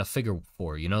making a figure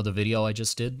for. You know the video I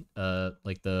just did?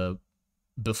 Like the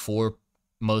before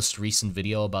most recent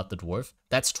video about the dwarf?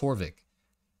 That's Torvik.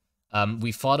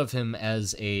 We thought of him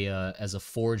as a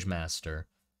forge master,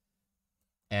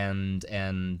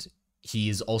 and he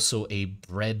is also a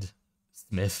bread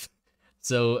smith.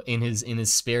 So in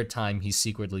his spare time, he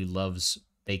secretly loves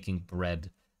baking bread.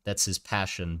 That's his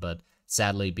passion. But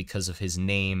sadly, because of his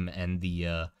name and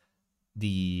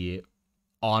the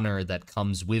honor that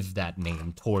comes with that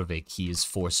name, Torvik, he is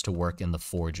forced to work in the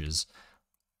forges.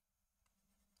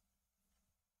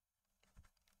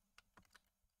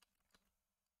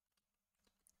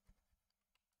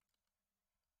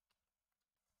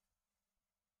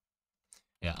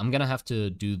 Yeah, I'm gonna have to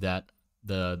do that,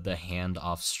 the hand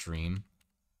off stream,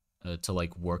 to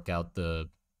like work out the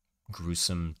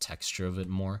gruesome texture of it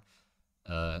more.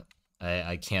 Uh,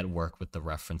 I can't work with the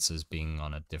references being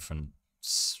on a different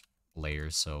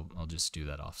layer, so I'll just do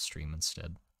that off stream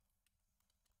instead.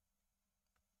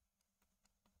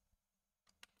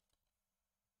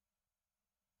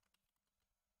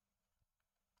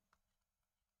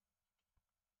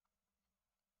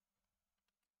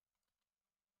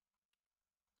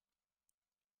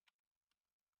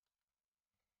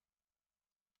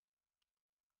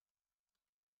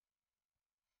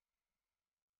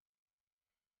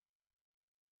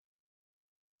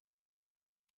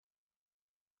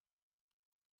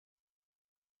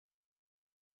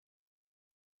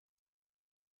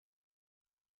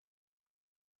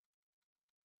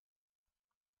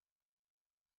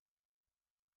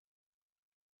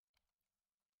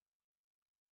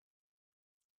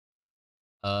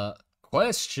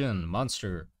 Question,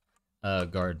 Monster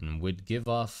Garden would give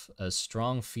off a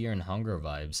strong fear and hunger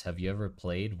vibes. Have you ever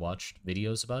played, watched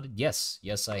videos about it? Yes,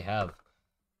 yes, I have.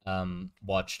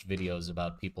 Watched videos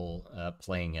about people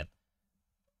playing it.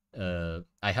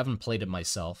 I haven't played it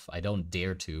myself. I don't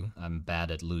dare to. I'm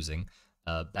bad at losing.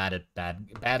 Bad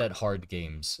at hard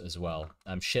games as well.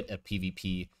 I'm shit at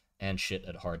PvP and shit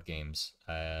at hard games.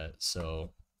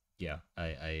 So yeah,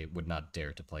 I would not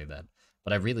dare to play that.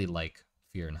 But I really like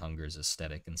Fear and Hunger's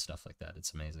aesthetic and stuff like that.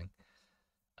 It's amazing.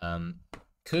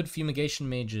 Could fumigation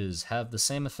mages have the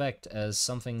same effect as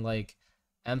something like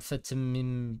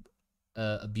amphetamine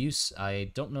abuse?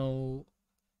 I don't know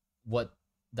what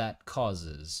that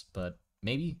causes, but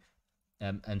maybe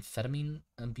amphetamine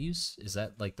abuse. Is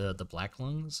that like the black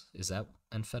lungs? Is that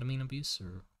amphetamine abuse,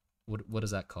 or what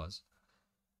does that cause?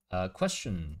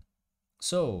 Question.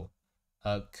 So,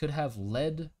 could have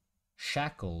lead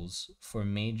shackles for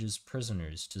mages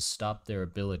prisoners to stop their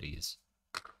abilities.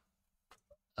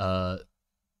 Uh,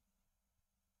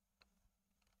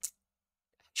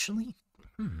 actually,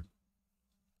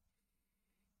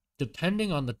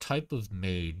 depending on the type of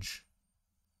mage.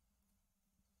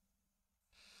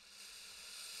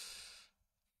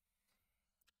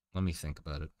 Let me think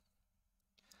about it.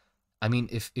 I mean,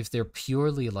 if they're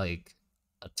purely like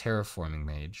a terraforming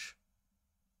mage,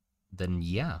 then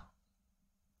yeah.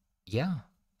 Yeah.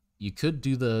 You could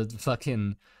do the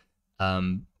fucking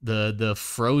the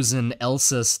frozen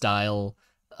Elsa style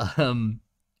um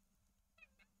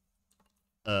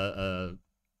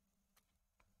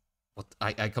what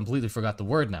I completely forgot the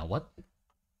word now. What?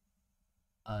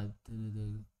 The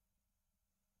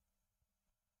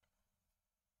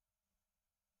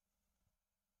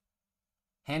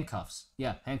handcuffs.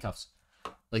 Yeah, handcuffs.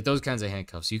 Like those kinds of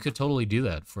handcuffs. You could totally do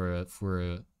that for a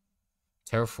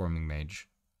terraforming mage.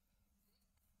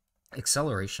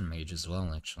 Acceleration mage as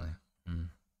well, actually.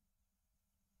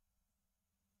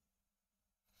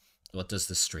 What does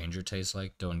the stranger taste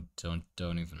like? Don't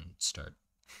even start.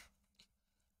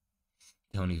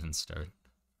 Don't even start.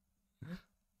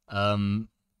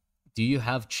 Do you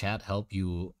have chat help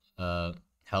you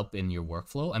help in your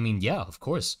workflow? I mean, yeah, of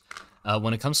course.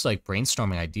 When it comes to like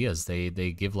brainstorming ideas, they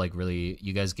give like really,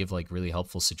 you guys give like really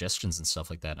helpful suggestions and stuff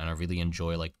like that, and I really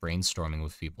enjoy like brainstorming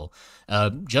with people.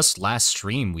 Just last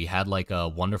stream we had like a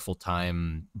wonderful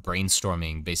time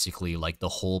brainstorming basically like the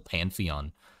whole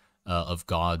pantheon of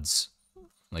gods.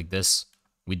 Like this,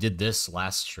 we did this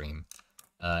last stream,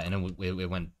 and it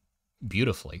went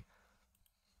beautifully,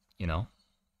 you know.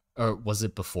 Or was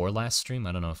it before last stream?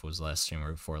 I don't know if it was last stream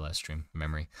or before last stream.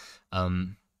 Memory.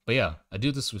 But yeah, I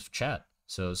do this with chat,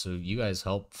 so you guys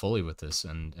help fully with this,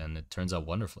 and it turns out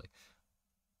wonderfully.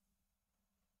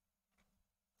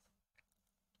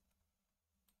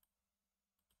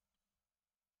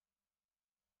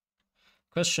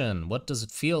 Question: what does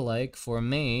it feel like for a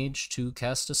mage to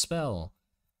cast a spell?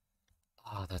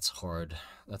 Ah, oh, that's hard.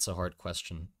 That's a hard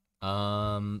question.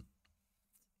 I'd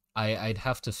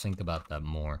have to think about that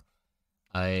more.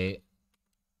 I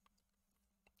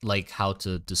like how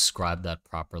to describe that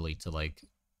properly to like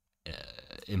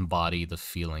embody the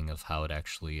feeling of how it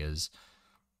actually is,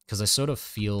 because I sort of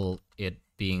feel it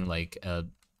being like a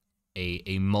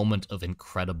moment of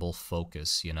incredible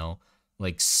focus, you know,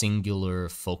 like singular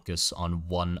focus on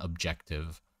one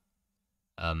objective.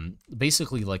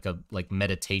 Basically like a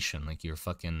meditation, like you're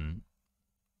fucking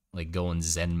like going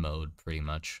Zen mode pretty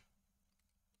much.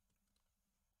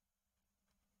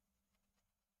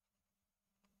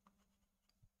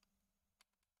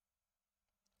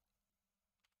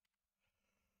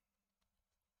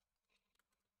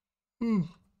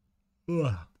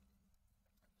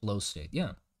 Flow state,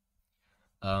 yeah.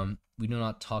 We do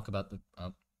not talk about the.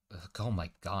 Oh my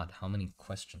god, how many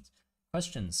questions?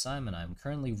 Question, Simon. I'm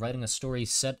currently writing a story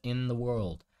set in the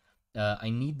world. I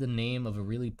need the name of a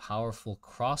really powerful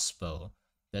crossbow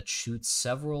that shoots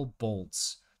several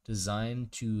bolts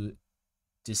designed to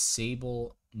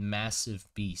disable massive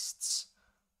beasts.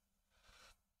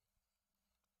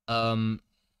 The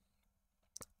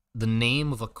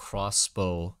name of a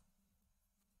crossbow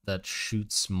that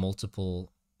shoots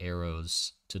multiple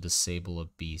arrows to disable a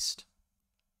beast.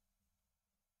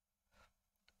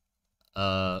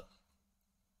 The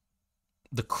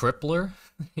Crippler?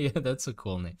 Yeah, that's a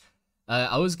cool name.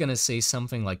 I was gonna say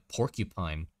something like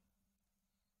Porcupine.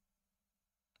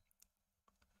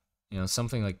 You know,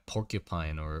 something like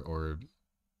Porcupine or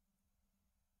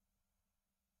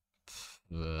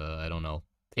I don't know,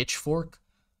 Pitchfork?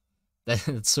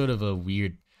 That's sort of a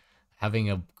weird, having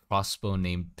a crossbow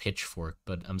named Pitchfork,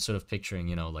 but I'm sort of picturing,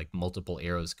 you know, like multiple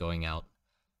arrows going out.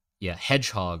 Yeah,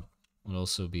 Hedgehog would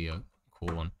also be a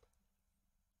cool one.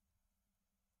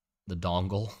 The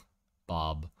dongle.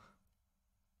 Bob.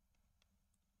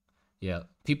 Yeah,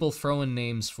 people throw in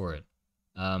names for it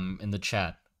in the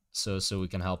chat so we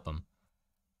can help them.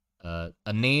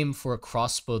 A name for a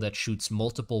crossbow that shoots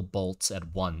multiple bolts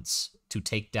at once to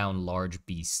take down large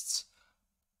beasts.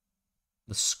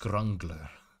 The Scrungler.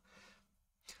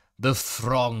 The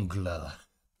Throngler.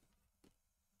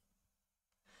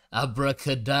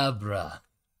 Abracadabra.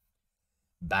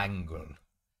 Bangle.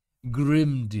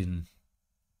 Grimdin.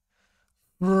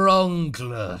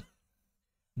 Frongler.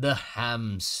 The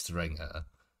Hamstringer.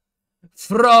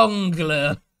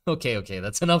 Throngler. Okay,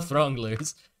 that's enough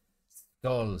Thronglers.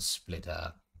 Skull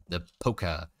Splitter. The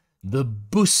Poker. The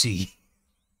Bussy.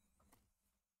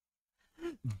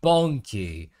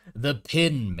 Bonky. The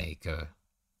Pin Maker.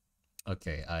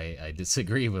 Okay, I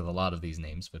disagree with a lot of these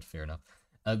names, but fair enough.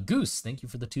 Goose, thank you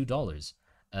for the $2.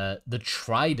 The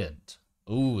Trident.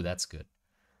 Ooh, that's good.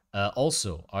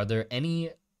 Also, are there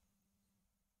any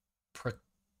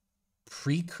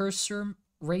precursor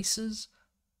races?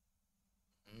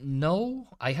 No,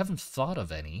 I haven't thought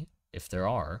of any. If there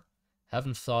are,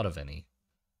 haven't thought of any.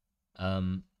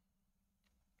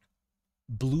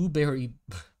 Blueberry.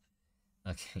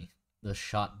 Okay, the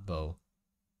shot bow.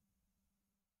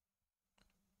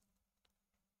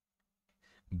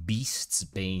 Beast's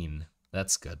Bane.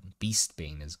 That's good. Beast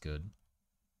Bane is good.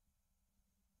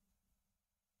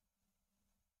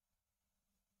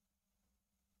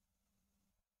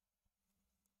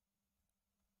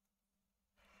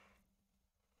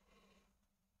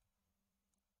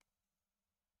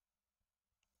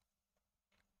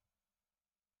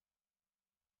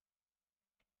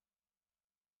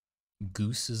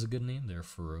 Goose is a good name. They're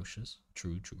ferocious.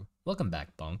 True. Welcome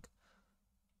back, Bunk.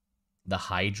 The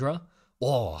Hydra?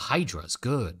 Oh, Hydra's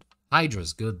good.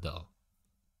 Hydra's good, though.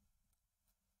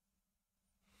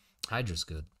 Hydra's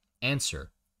good.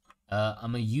 Answer.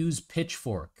 I'm gonna use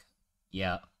Pitchfork.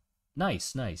 Yeah.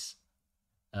 Nice.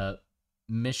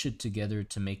 Mish it together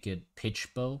to make it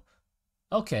Pitchbow.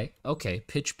 Okay,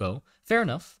 Pitchbow. Fair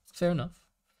enough.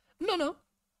 No.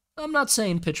 I'm not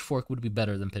saying Pitchfork would be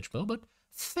better than Pitchbow, but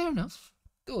fair enough.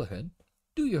 Go ahead.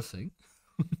 Do your thing.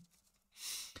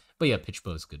 But yeah,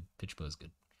 Pitchbow's good.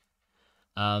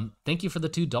 Thank you for the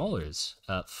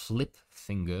 $2. Flip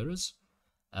Fingers.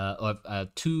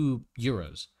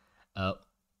 €2.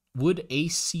 Would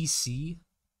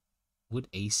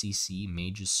ACC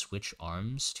mages switch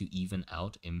arms to even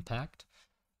out impact?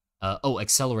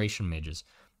 Acceleration mages.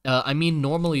 I mean,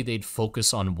 normally they'd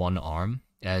focus on one arm,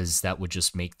 as that would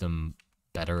just make them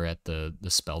better at the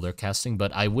spell they're casting,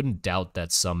 but I wouldn't doubt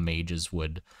that some mages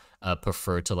would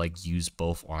prefer to like use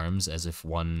both arms, as if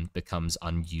one becomes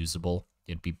unusable,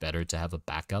 it'd be better to have a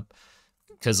backup.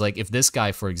 Because like if this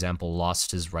guy, for example,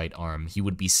 lost his right arm, he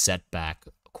would be set back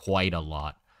quite a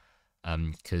lot,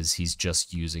 because he's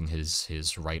just using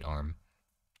his right arm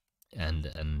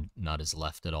and not his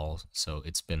left at all. So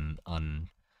it's been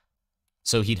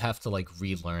so he'd have to like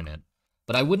relearn it.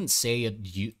 But I wouldn't say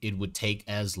it would take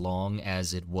as long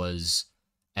as it was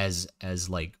as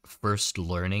like first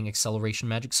learning acceleration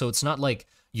magic. So it's not like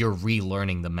you're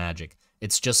relearning the magic.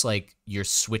 It's just like you're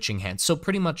switching hands. So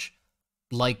pretty much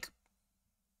like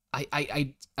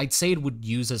I'd say it would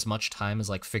use as much time as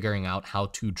like figuring out how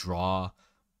to draw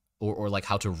or like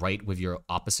how to write with your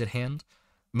opposite hand.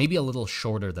 Maybe a little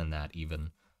shorter than that even.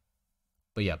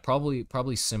 But yeah,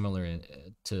 probably similar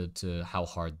to how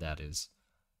hard that is.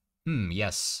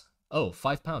 Yes. Oh,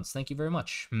 £5. Thank you very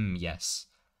much. Yes.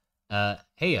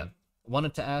 Hey,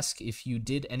 wanted to ask if you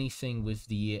did anything with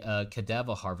the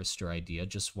cadaver harvester idea.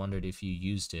 Just wondered if you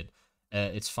used it.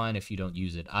 It's fine if you don't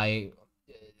use it.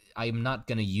 I'm not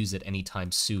gonna use it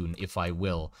anytime soon, if I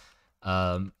will.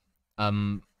 I'm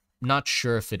not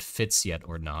sure if it fits yet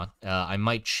or not. I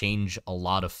might change a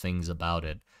lot of things about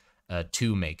it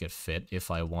to make it fit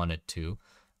if I wanted to.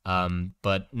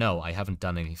 But no, I haven't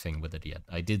done anything with it yet.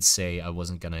 I did say I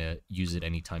wasn't gonna use it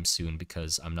anytime soon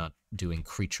because I'm not doing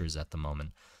creatures at the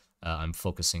moment. I'm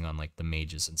focusing on like the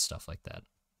mages and stuff like that.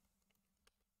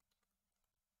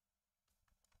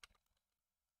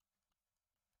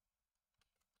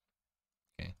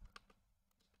 Okay.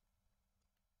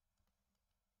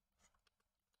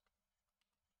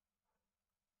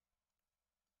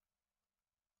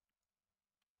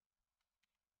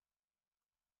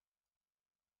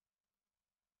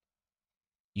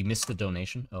 You missed the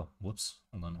donation? Oh, whoops.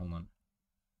 Hold on.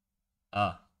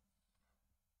 Ah.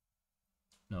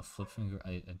 No, Flipfinger,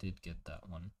 I did get that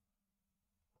one.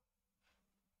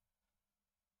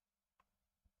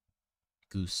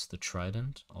 Goose the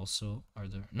Trident, also, are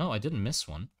there... No, I didn't miss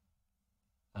one.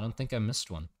 I don't think I missed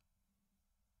one.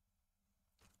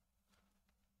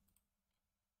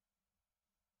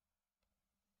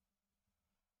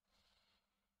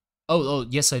 Oh,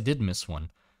 yes, I did miss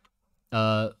one.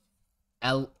 Uh,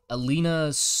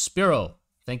 Alina Spiro,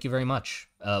 thank you very much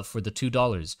for the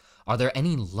 $2. Are there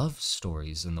any love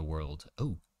stories in the world?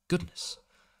 Oh, goodness.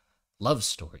 Love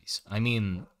stories. I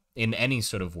mean, in any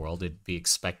sort of world, it'd be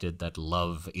expected that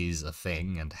love is a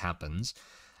thing and happens.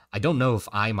 I don't know if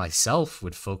I myself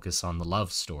would focus on the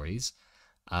love stories.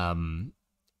 Um,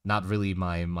 Not really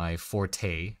my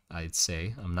forte, I'd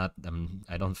say.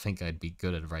 I don't think I'd be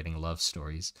good at writing love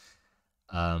stories.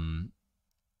 Um,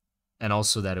 and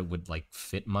also that it would like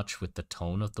fit much with the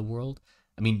tone of the world.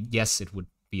 I mean, yes, it would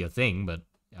be a thing, but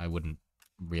I wouldn't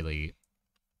really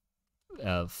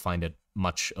find it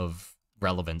much of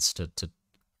relevance to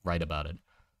write about it.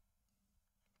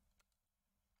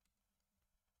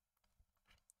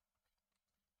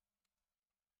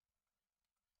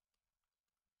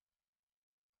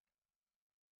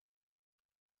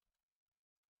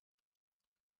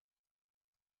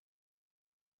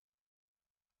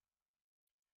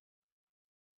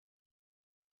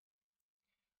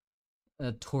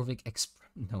 Torvik Exp.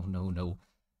 No, no, no.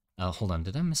 Hold on.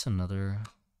 Did I miss another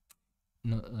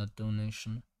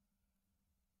donation?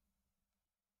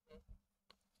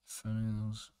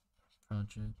 Friends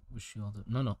project. Wish you all the.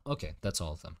 No, no. Okay, that's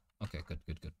all of them. Okay, good,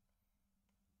 good, good.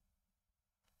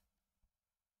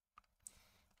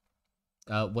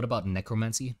 What about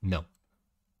necromancy? No,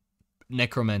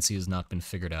 necromancy has not been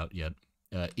figured out yet.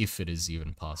 If it is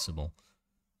even possible,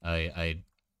 I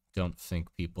don't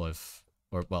think people have,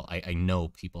 or well, I know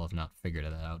people have not figured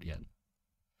it out yet.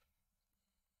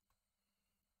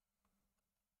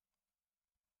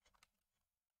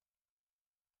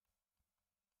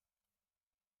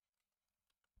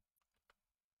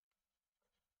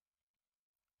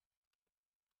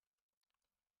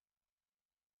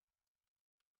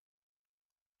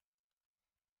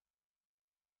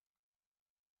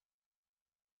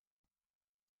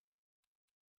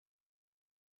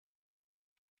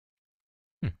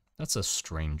 Hmm, that's a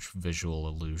strange visual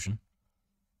illusion.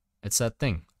 It's that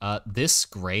thing. This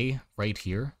gray right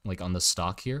here, like on the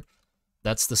stock here,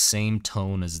 that's the same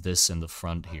tone as this in the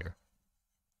front here.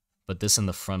 But this in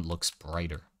the front looks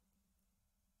brighter.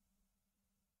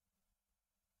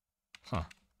 Huh.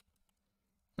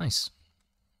 Nice.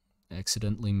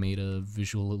 Accidentally made a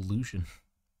visual illusion.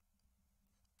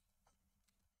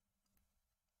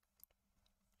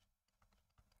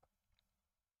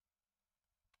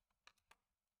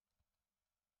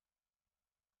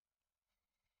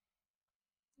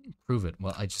 Prove it.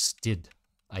 Well, I just did.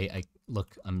 I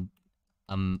look, I'm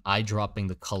eye dropping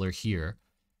the color here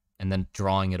and then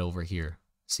drawing it over here.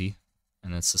 See?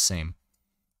 And it's the same.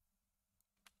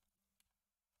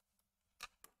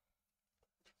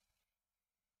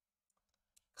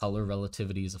 Color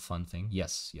relativity is a fun thing.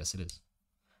 Yes, yes it is.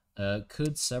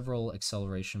 Could several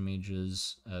acceleration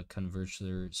mages converge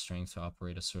their strength to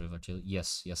operate a sort of artillery?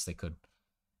 Yes, yes they could.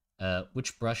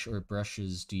 Which brush or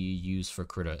brushes do you use for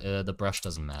Krita? The brush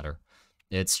doesn't matter.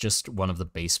 It's just one of the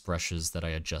base brushes that I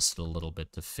adjusted a little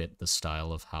bit to fit the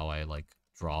style of how I like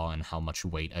draw and how much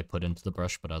weight I put into the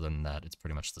brush, but other than that, it's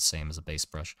pretty much the same as a base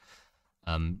brush.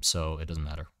 So it doesn't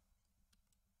matter.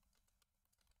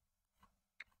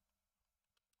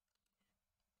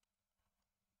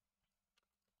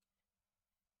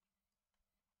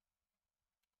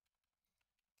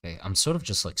 Okay, I'm sort of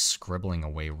just like scribbling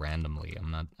away randomly.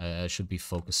 I'm not. I should be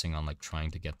focusing on like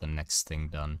trying to get the next thing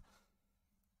done.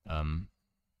 Um,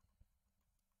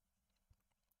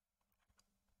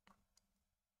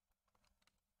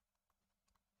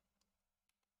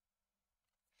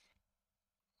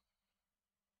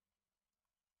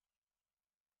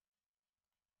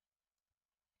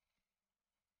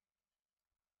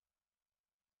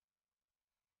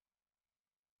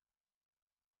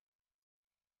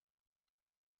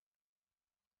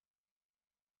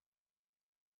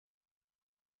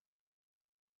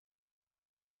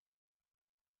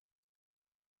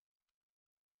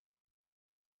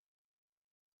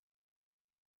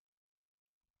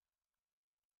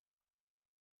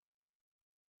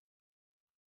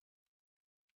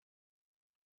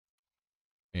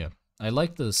 Yeah. I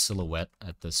like the silhouette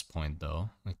at this point, though.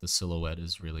 Like, the silhouette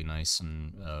is really nice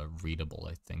and readable,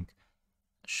 I think.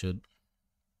 Should...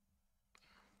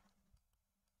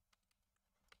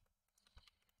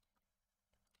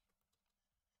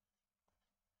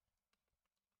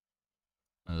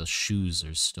 the shoes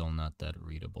are still not that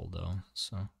readable, though,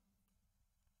 so...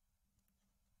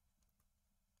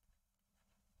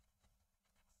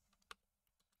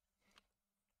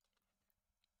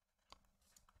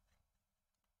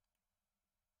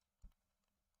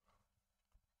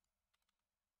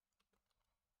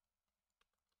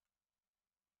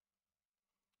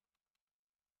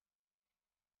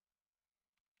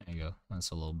 go.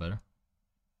 That's a little better.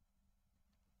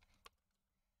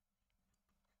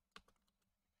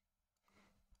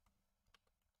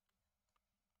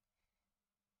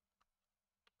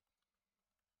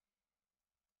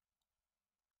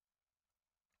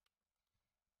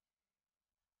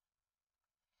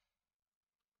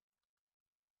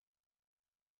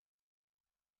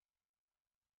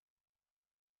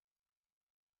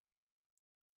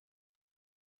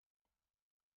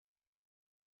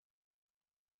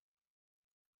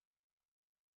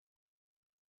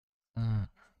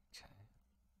 Okay.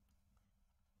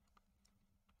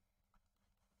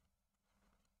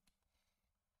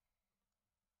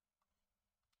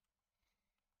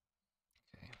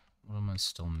 Okay. What am I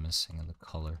still missing in the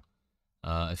color?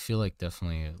 I feel like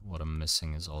definitely what I'm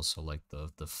missing is also like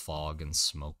the fog and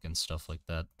smoke and stuff like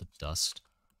that, the dust.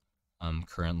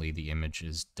 Currently the image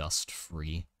is dust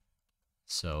free,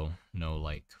 so no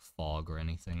like fog or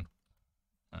anything.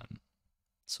 Um,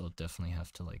 so I'll definitely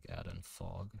have to like add in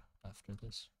fog after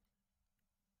this.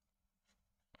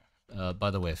 By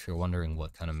the way, if you're wondering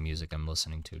what kind of music I'm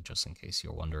listening to, just in case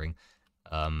you're wondering,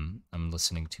 I'm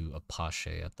listening to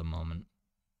Apache at the moment.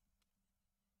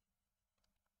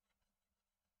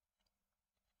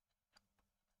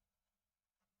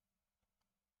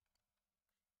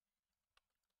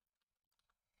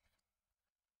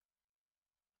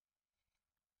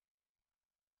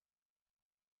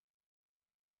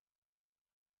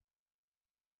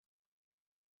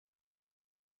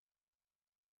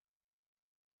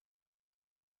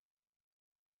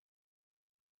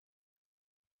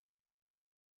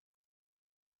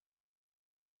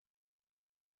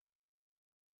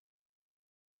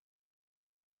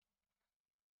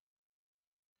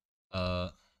 Uh,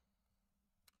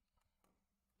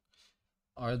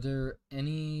 are there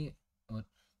any what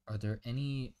are there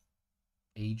any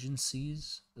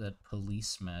agencies that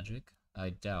police magic? I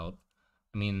doubt.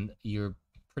 I mean, you're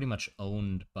pretty much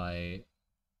owned by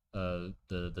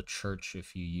the church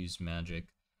if you use magic,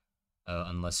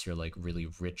 unless you're like really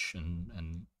rich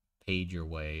and paid your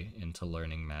way into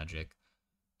learning magic.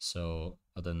 So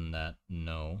other than that,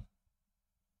 no.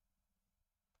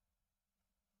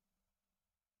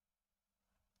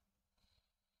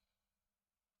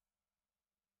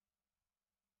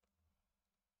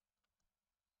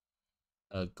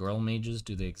 Girl mages,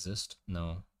 do they exist?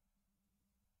 No.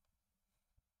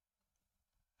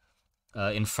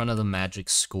 In front of the magic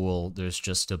school, there's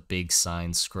just a big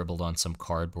sign scribbled on some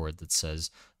cardboard that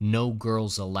says "No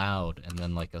girls allowed," and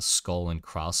then like a skull and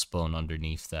crossbone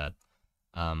underneath that.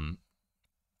 Um,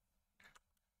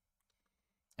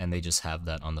 and they just have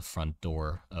that on the front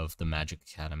door of the Magic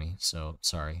Academy. So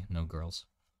sorry, no girls.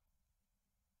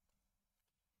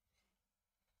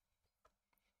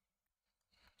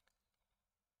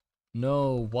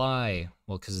 No, why?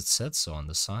 Well, because it said so on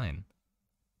the sign.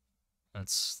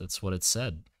 That's what it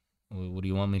said. What do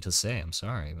you want me to say? I'm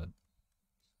sorry, but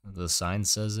the sign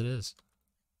says it is.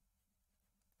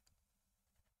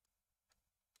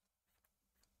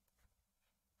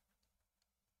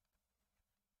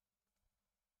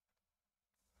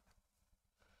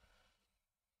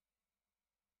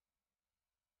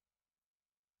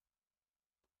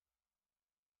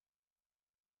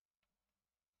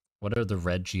 What are the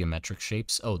red geometric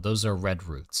shapes? Oh, those are red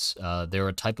roots. They're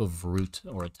a type of root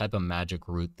or a type of magic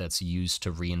root that's used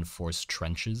to reinforce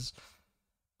trenches.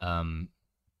 Um,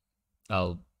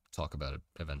 I'll talk about it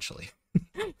eventually.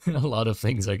 A lot of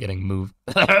things are getting moved.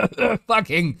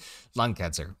 Fucking lung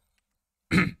cancer.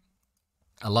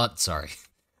 Sorry.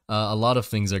 A lot of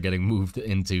things are getting moved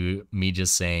into me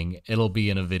just saying it'll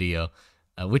be in a video,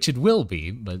 which it will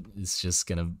be, but it's just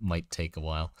gonna might take a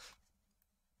while.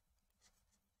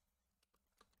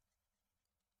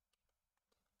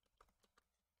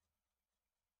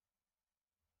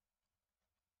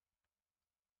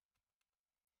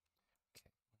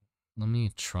 Let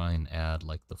me try and add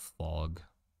like the fog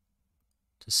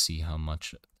to see how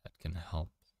much that can help.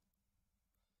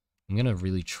 I'm gonna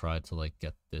really try to like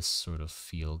get this sort of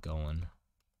feel going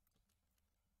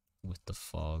with the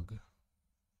fog.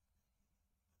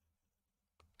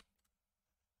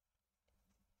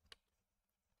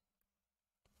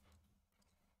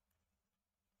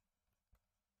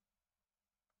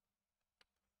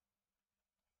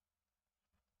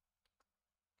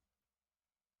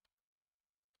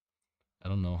 I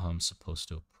don't know how I'm supposed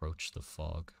to approach the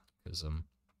fog because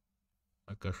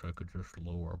I guess I could just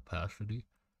lower opacity.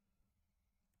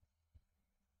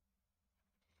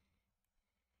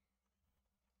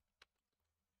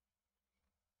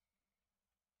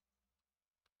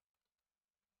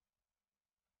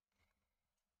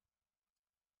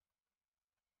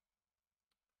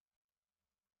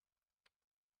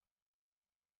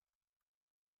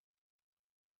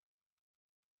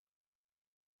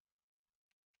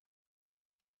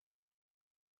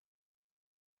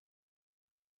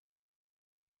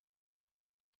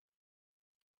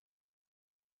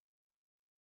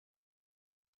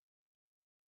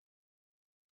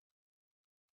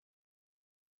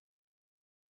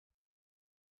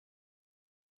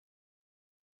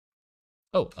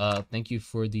 Oh, thank you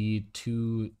for the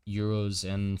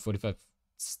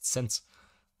 €2.45.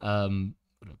 Um,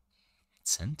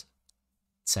 cent?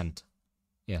 Cent.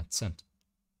 Yeah, cent.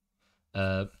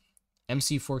 Uh,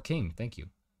 MC4 King, thank you.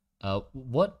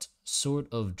 What sort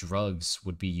of drugs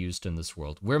would be used in this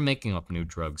world? We're making up new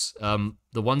drugs.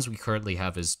 The ones we currently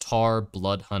have is tar,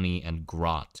 blood honey, and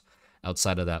grot.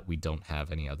 Outside of that, we don't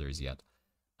have any others yet.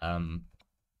 Um,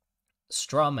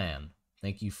 Strawman,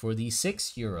 thank you for the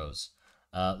 €6.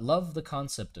 Love the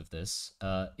concept of this.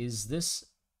 Uh, is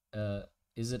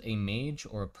it a mage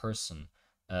or a person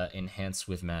enhanced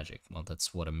with magic? Well,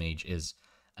 that's what a mage is.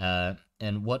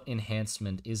 And what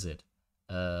enhancement is it?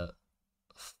 Uh,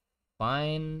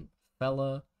 Fine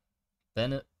fella,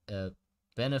 bene- uh,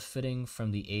 benefiting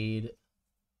from the aid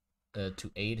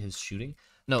to aid his shooting.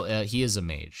 No, he is a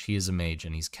mage. He is a mage,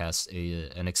 and he's cast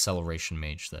an acceleration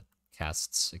mage that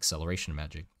casts acceleration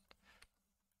magic.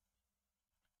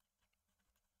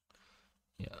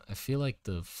 Yeah, I feel like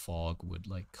the fog would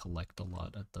like collect a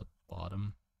lot at the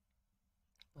bottom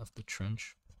of the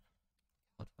trench.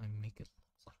 How do I make it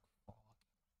look like fog?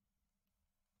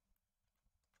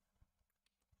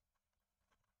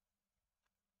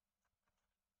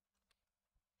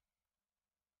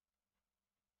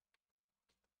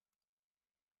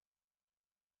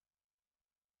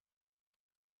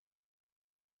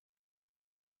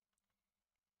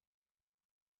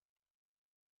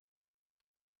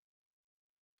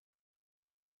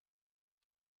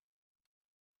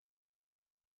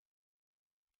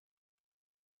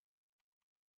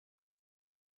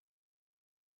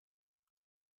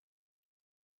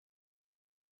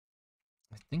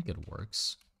 I think it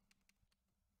works.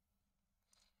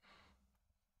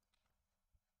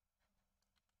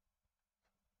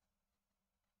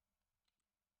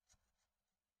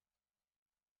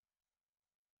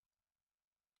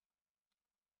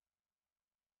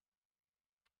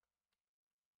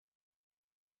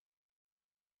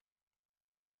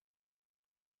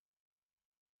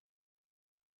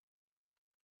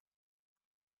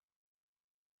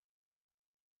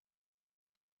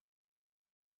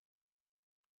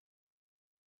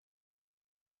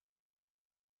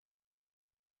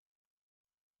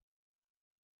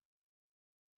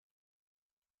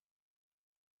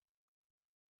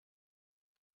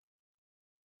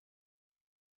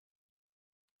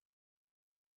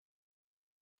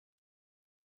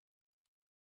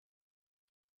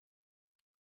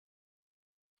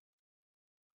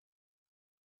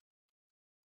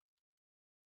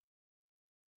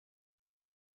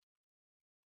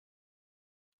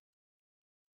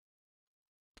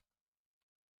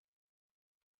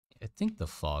 I think the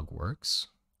fog works.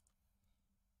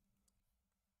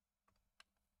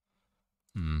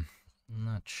 I'm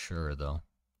not sure though.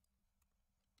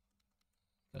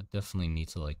 I definitely need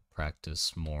to like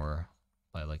practice more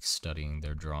by like studying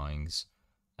their drawings.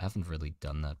 I haven't really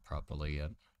done that properly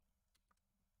yet.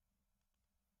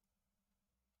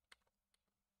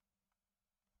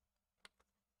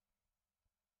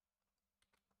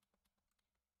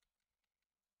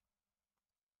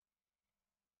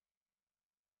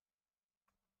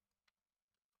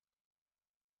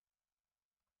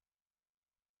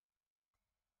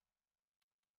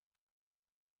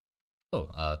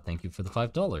 Oh, thank you for the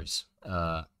 $5.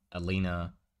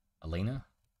 Alina, Elena,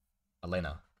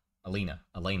 Elena,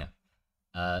 Elena.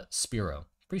 Spiro,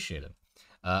 appreciate it.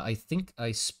 I think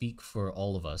I speak for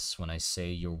all of us when I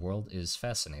say your world is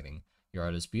fascinating. Your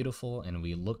art is beautiful, and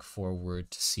we look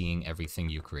forward to seeing everything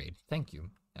you create. Thank you.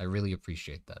 I really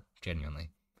appreciate that, genuinely.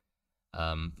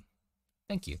 Um,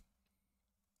 Thank you.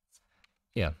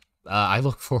 Yeah, I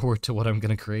look forward to what I'm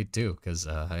gonna create too, because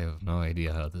I have no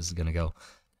idea how this is gonna go.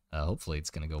 Hopefully, it's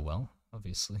gonna go well.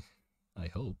 Obviously, I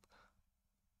hope.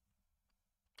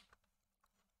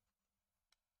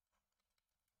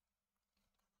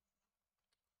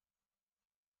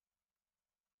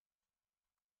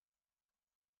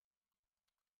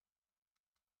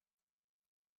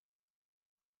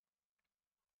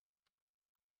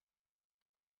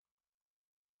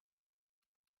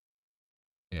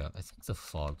 Yeah, I think the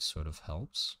fog sort of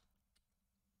helps.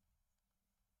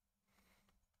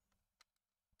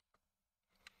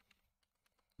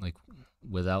 Like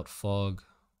without fog.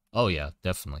 Oh yeah,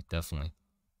 definitely, definitely.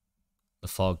 The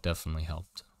fog definitely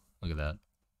helped. Look at that.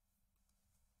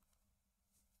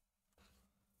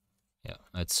 Yeah,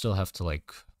 I'd still have to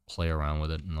like play around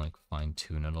with it and like fine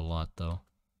tune it a lot though.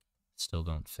 Still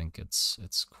don't think it's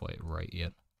quite right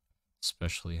yet.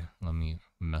 Especially let me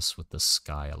mess with the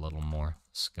sky a little more.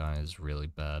 Sky is really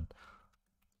bad.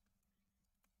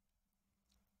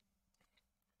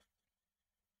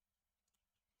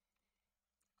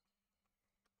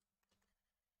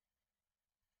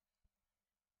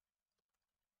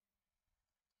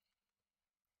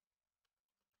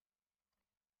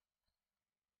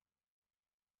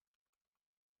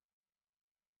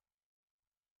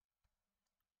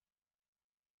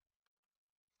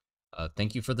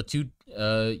 Thank you for the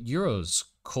 €2,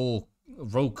 Cole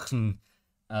Roken.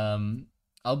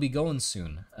 I'll be going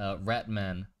soon.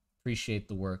 Ratman, appreciate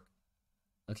the work.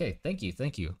 Okay, thank you,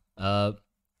 thank you.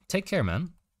 Take care,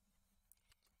 man.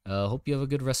 Hope you have a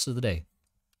good rest of the day.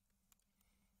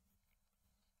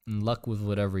 And luck with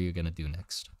whatever you're gonna do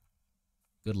next.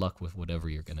 Good luck with whatever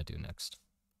you're gonna do next.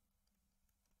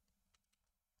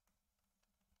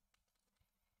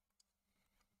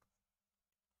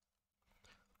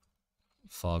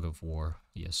 Fog of War,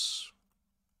 yes.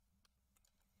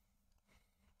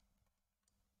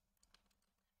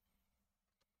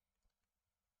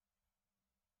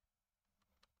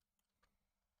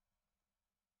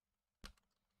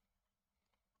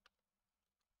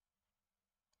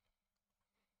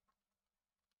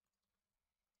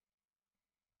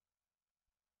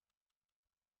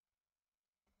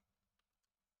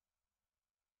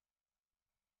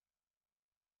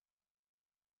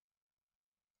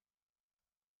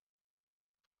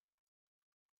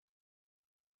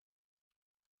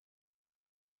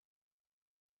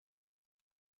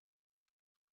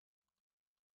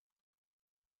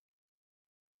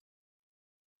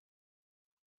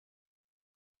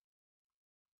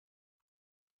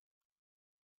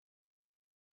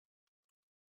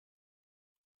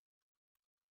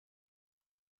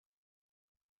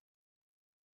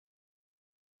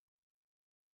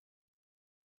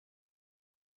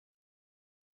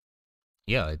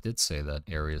 Yeah, I did say that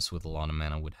areas with a lot of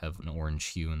mana would have an orange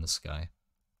hue in the sky.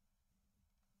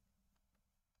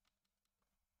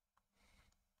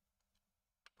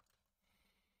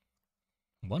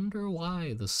 Wonder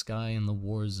why the sky in the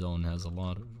war zone has a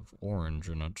lot of orange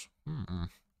in it.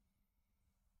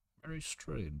 Very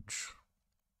strange.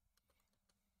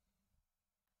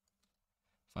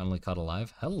 Finally caught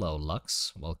alive. Hello,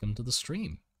 Lux. Welcome to the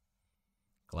stream.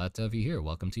 Glad to have you here.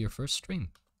 Welcome to your first stream.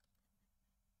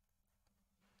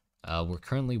 We're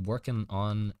currently working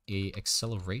on a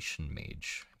acceleration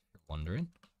mage, if you're wondering.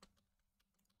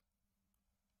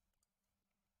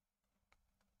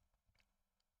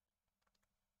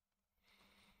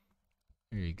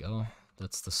 There you go.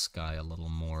 That's the sky a little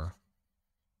more.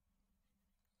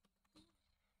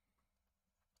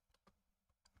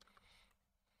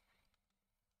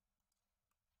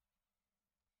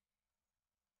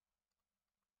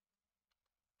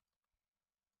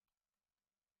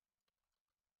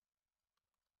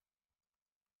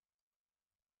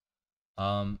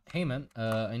 Hey man,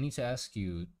 I need to ask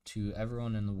you, to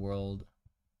everyone in the world,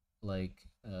 like,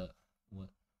 what,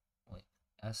 wait,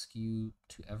 ask you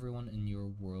to everyone in your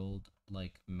world,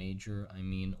 like, major, I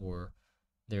mean, or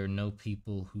there are no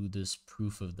people who this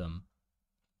proof of them.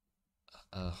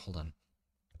 Hold on.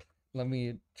 Let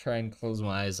me try and close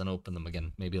my eyes and open them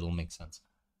again. Maybe it'll make sense.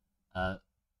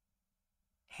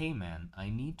 Hey man, I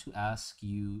need to ask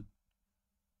you,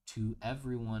 to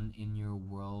everyone in your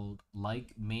world,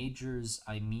 like majors,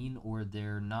 I mean, or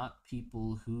they're not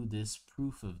people who this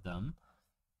proof of them.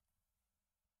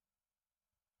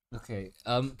 Okay,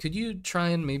 could you try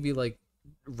and maybe like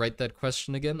write that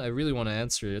question again? I really want to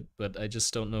answer it, but I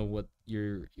just don't know what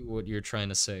you're trying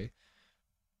to say.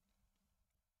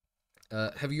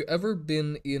 Have you ever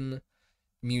been in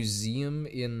museum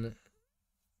in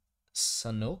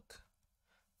Sanok?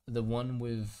 The one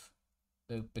with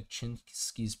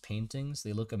Baczynski's paintings?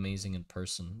 They look amazing in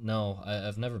person. No,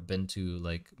 I've never been to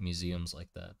like museums like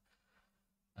that.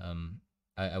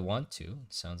 I want to.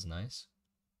 It sounds nice.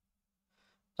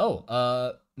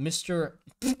 Oh, Mr.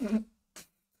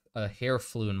 A hair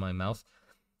flew in my mouth.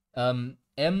 M.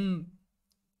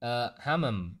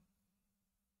 Hammam.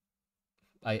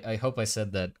 I hope I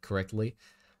said that correctly.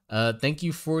 Thank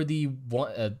you for the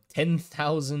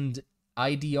 10,000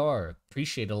 IDR.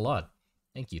 Appreciate it a lot.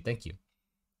 Thank you, thank you.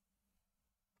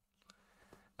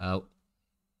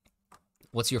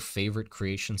 What's your favorite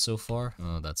creation so far?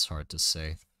 Oh, that's hard to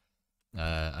say.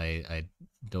 I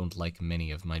don't like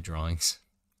many of my drawings,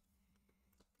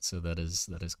 so that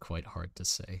is quite hard to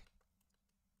say.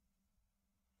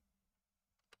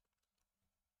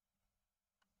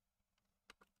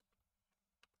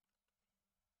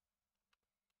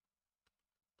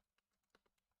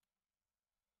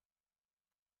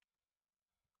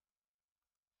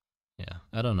 Yeah,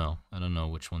 I don't know. I don't know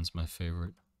which one's my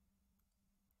favorite.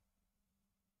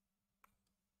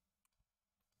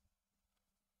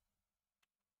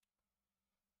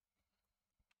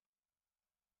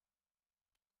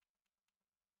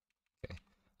 Okay.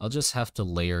 I'll just have to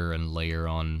layer and layer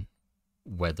on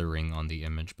weathering on the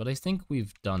image, but I think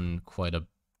we've done quite a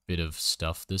bit of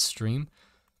stuff this stream.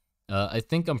 I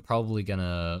think I'm probably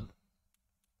gonna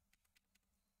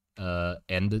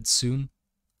end it soon,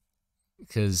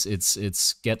 because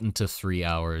it's getting to 3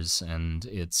 hours and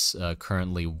it's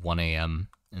currently 1 a.m.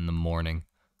 in the morning.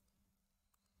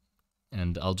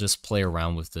 And I'll just play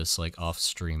around with this like off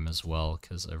stream as well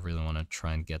because I really want to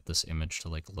try and get this image to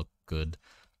like look good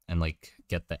and like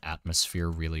get the atmosphere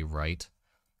really right,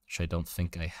 which I don't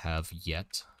think I have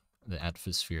yet. The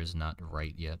atmosphere is not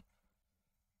right yet.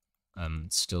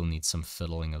 Still need some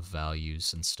fiddling of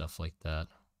values and stuff like that.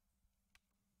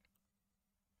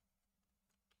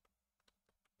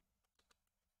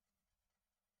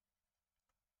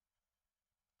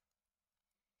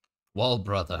 Wall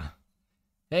brother.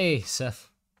 Hey, Seth.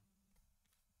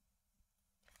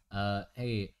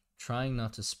 Hey, trying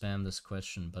not to spam this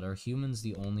question, but are humans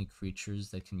the only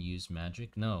creatures that can use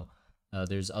magic? No.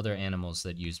 There's other animals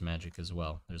that use magic as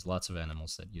well. There's lots of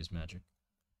animals that use magic.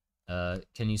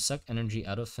 Can you suck energy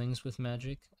out of things with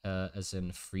magic? As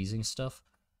in freezing stuff?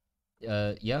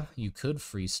 Yeah, you could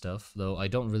freeze stuff, though I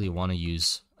don't really want to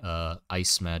use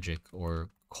ice magic or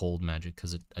cold magic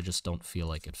because I just don't feel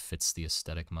like it fits the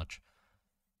aesthetic much.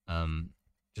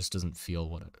 Just doesn't feel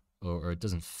what it, or it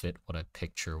doesn't fit what I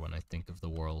picture when I think of the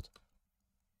world.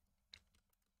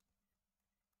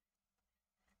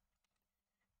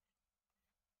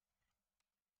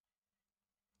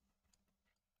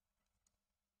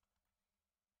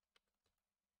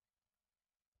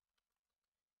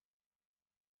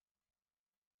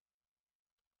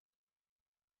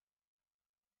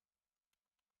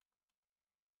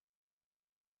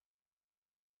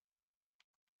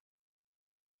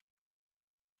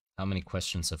 How many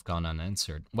questions have gone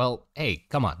unanswered? Well, hey,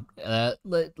 come on.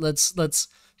 Let's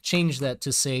change that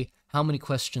to say how many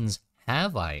questions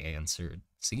have I answered?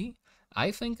 See,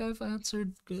 I think I've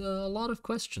answered a lot of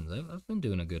questions. I've been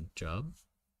doing a good job,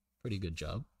 pretty good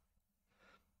job.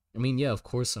 I mean, yeah, of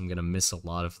course I'm gonna miss a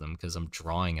lot of them because I'm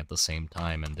drawing at the same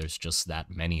time and there's just that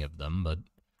many of them, but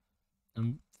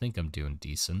I think I'm doing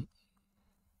decent.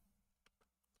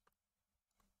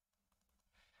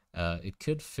 It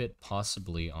could fit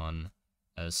possibly on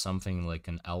something like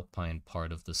an alpine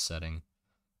part of the setting.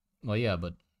 Well, yeah,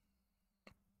 but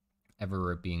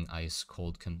everywhere being ice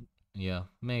cold can, yeah,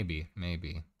 maybe,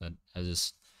 but I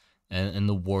just, and in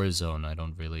the war zone, I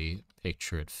don't really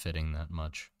picture it fitting that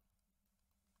much.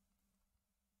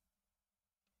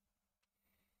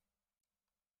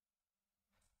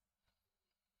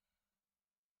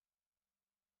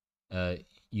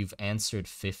 You've answered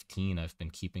 15. I've been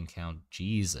keeping count.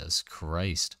 Jesus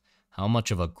Christ. How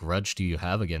much of a grudge do you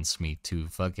have against me to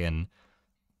fucking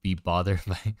be bothered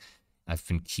by? I've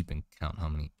been keeping count how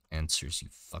many answers you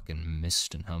fucking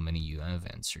missed and how many you have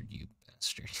answered, you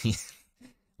bastard.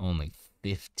 Only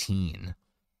 15.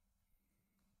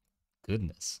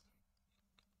 Goodness.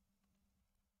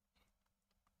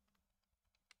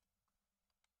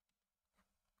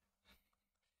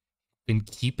 Been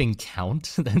keeping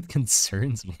count? That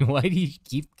concerns me. Why do you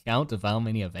keep count of how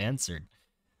many I've answered?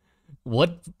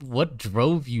 What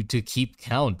drove you to keep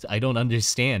count? I don't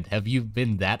understand. Have you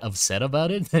been that upset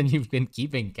about it and you've been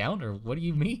keeping count, or what do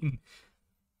you mean?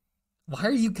 Why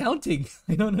are you counting?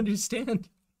 I don't understand.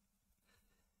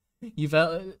 You've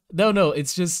no,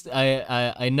 it's just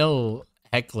I know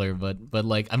Heckler, but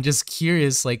like I'm just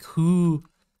curious, like who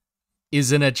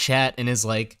is in a chat and is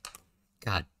like,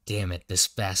 God damn it, this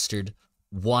bastard.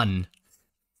 1.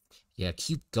 Yeah,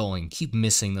 keep going. Keep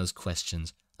missing those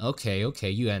questions. Okay,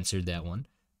 you answered that one.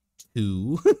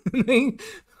 2.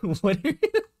 What are you?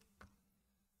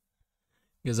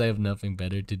 Because I have nothing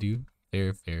better to do.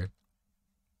 Fair.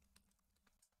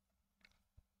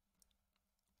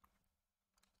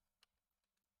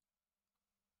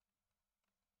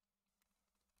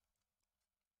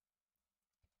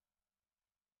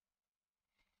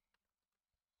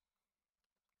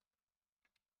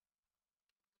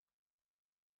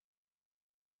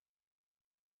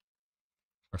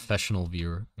 Professional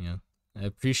viewer, yeah. I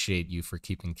appreciate you for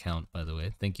keeping count, by the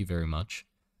way. Thank you very much.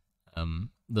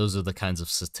 Those are the kinds of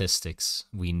statistics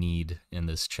we need in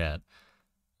this chat.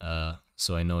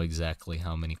 So I know exactly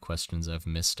how many questions I've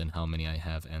missed and how many I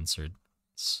have answered.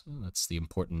 That's the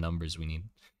important numbers we need.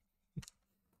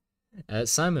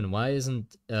 Simon, why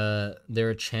isn't there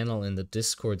a channel in the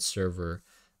Discord server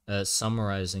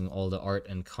summarizing all the art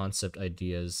and concept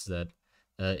ideas that,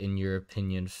 in your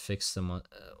opinion, fit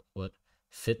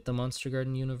the Monster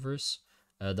Garden universe?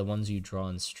 The ones you draw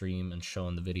and stream and show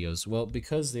in the videos. Well,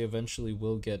 because they eventually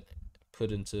will get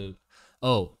put into.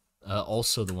 Oh,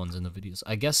 also the ones in the videos.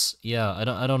 I guess, yeah. I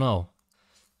don't know.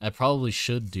 I probably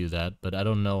should do that, but I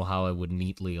don't know how I would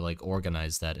neatly like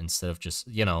organize that instead of just,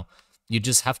 you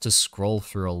just have to scroll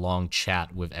through a long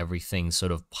chat with everything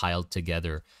sort of piled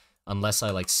together unless I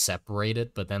like separate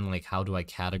it, but then like how do I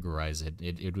categorize it?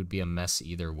 It would be a mess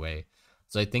either way.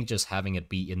 So I think just having it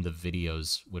be in the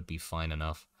videos would be fine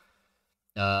enough.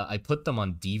 I put them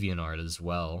on DeviantArt as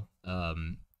well.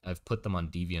 I've put them on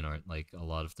DeviantArt, like a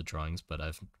lot of the drawings, but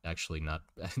I've actually not.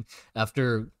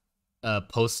 After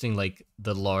posting like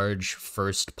the large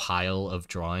first pile of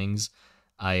drawings,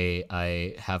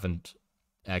 I haven't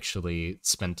actually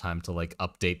spent time to like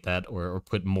update that or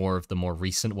put more of the more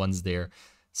recent ones there.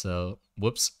 So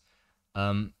whoops.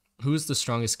 Um, who's the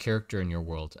strongest character in your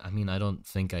world? I mean, I don't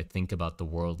think I think about the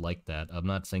world like that. I'm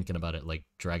not thinking about it like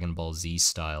Dragon Ball Z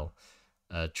style,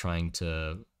 trying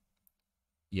to,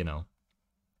 you know,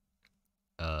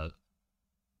 uh,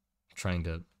 trying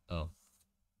to. Oh,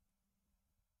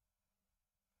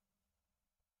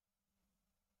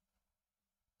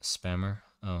 spammer.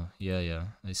 Oh, yeah, yeah,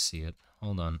 I see it.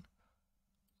 Hold on.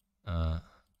 Uh,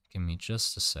 give me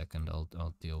just a second.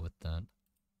 I'll deal with that.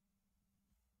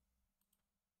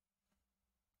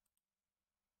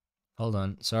 Hold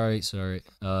on. Sorry, sorry.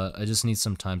 I just need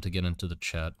some time to get into the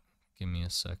chat. Give me a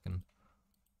second.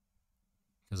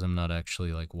 Because I'm not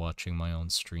actually like watching my own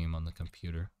stream on the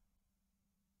computer.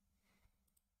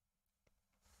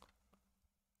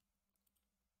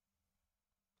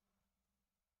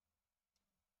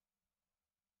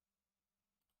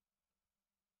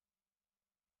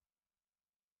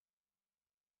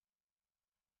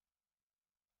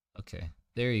 Okay,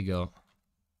 there you go.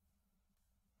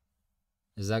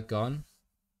 Is that gone?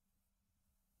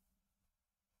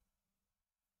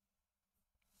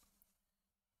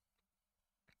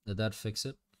 Did that fix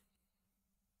it?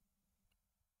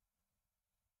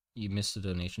 You missed a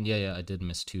donation? Yeah, yeah, I did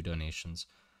miss 2 donations.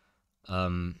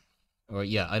 Um, or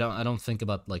yeah, I don't think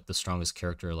about like the strongest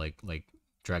character like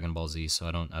Dragon Ball Z, so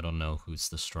I don't know who's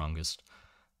the strongest.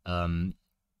 Um,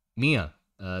 Mia,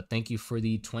 thank you for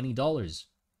the $20.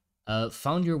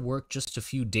 Found your work just a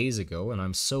few days ago, and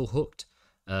I'm so hooked.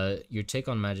 Your take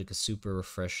on magic is super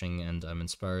refreshing, and I'm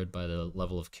inspired by the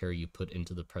level of care you put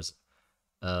into the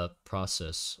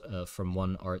process from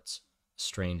one art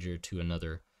stranger to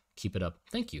another. Keep it up.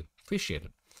 Thank you. Appreciate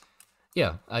it.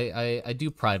 Yeah, I do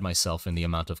pride myself in the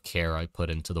amount of care I put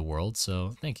into the world,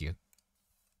 so thank you.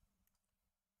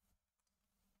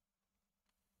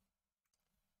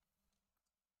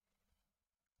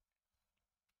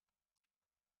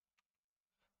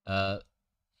 Uh,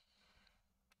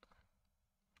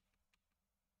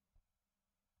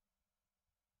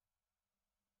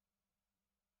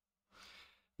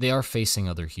 they are facing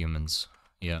other humans.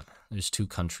 Yeah, there's 2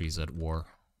 countries at war.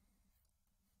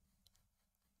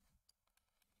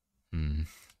 Hmm.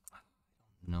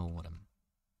 Know what I'm.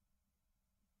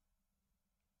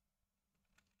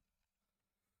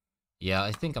 Yeah,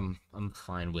 I think I'm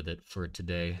fine with it for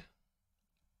today.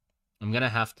 I'm gonna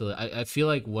have to. I feel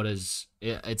like what is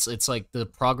it's like the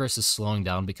progress is slowing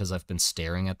down because I've been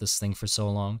staring at this thing for so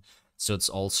long. So it's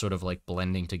all sort of like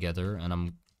blending together, and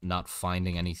I'm not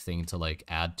finding anything to like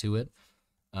add to it.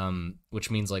 Which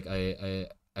means like I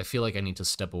feel like I need to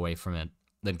step away from it,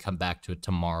 then come back to it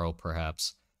tomorrow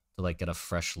perhaps to like get a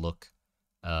fresh look.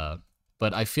 Uh,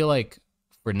 but I feel like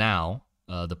for now,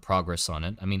 the progress on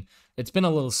it. I mean, it's been a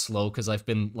little slow because I've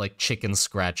been like chicken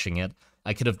scratching it.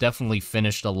 I could have definitely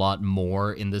finished a lot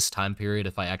more in this time period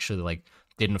if I actually like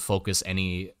didn't focus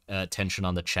any attention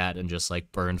on the chat and just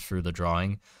like burned through the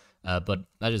drawing. But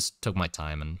I just took my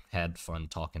time and had fun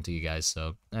talking to you guys,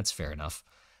 so that's fair enough.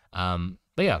 But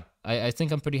yeah, I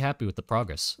think I'm pretty happy with the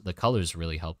progress. The colors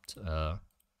really helped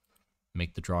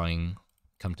make the drawing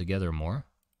come together more.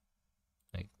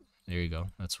 Like, there you go.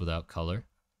 That's without color.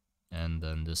 And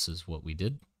then this is what we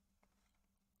did.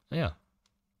 Yeah.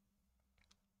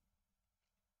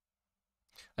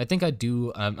 I think I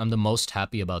do. I'm the most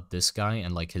happy about this guy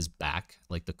and like his back,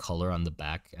 like the color on the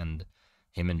back and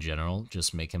him in general,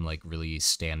 just make him like really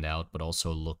stand out, but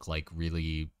also look like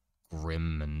really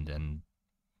grim and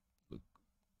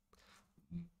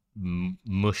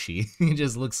mushy. He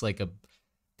just looks like a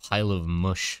pile of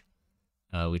mush,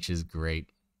 which is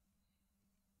great.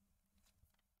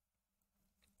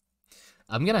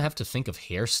 I'm gonna have to think of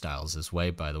hairstyles this way,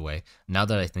 by the way, now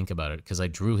that I think about it, because I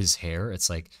drew his hair. It's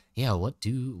like, yeah, what's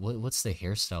the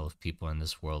hairstyle of people in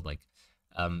this world? Like,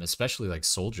 especially like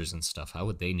soldiers and stuff. How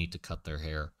would they need to cut their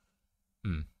hair?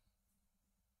 Hmm.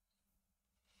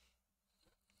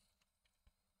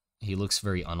 He looks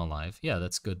very unalive. Yeah,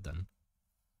 that's good then.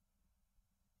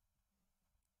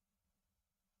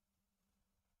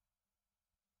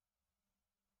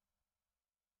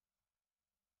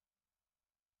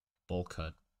 Bowl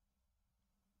cut.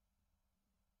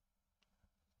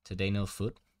 Today no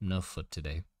foot? No foot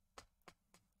today.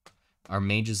 Are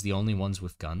mages the only ones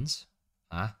with guns?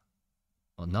 Huh?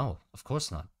 Well, no, of course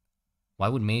not. Why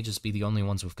would mages be the only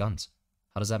ones with guns?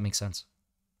 How does that make sense?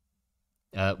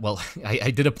 Well,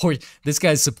 I did a poor. This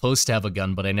guy's supposed to have a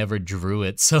gun, but I never drew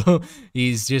it, so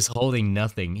he's just holding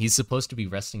nothing. He's supposed to be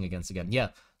resting against a gun. Yeah,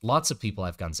 lots of people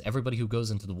have guns. Everybody who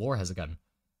goes into the war has a gun.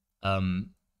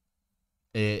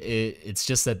 It's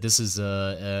just that this is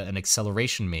an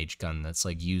acceleration mage gun that's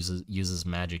like uses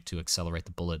magic to accelerate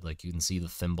the bullet. Like you can see the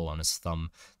thimble on his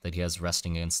thumb that he has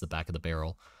resting against the back of the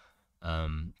barrel,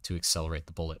 to accelerate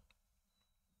the bullet.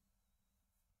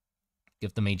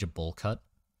 Give the mage a bowl cut.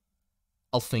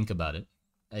 I'll think about it.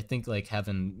 I think like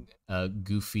having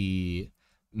goofy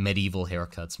medieval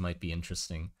haircuts might be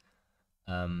interesting.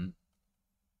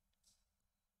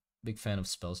 Big fan of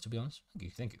spells, to be honest.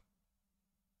 Thank you.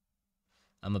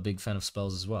 I'm a big fan of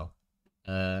spells as well.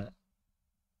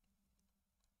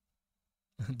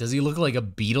 Does he look like a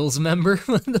Beatles member?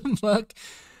 What the fuck?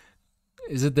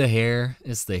 Is it the hair?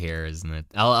 It's the hair, isn't it?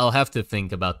 I'll have to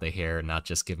think about the hair, not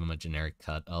just give him a generic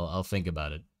cut. I'll think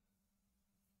about it.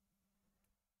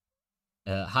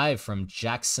 Hi from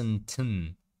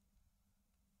Jacksonton.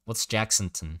 What's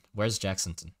Jacksonton? Where's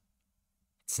Jacksonton?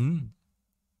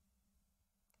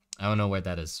 I don't know where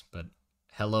that is, but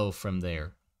hello from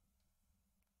there.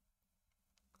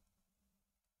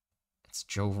 It's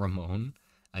Joe Ramone.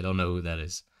 I don't know who that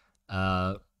is.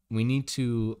 We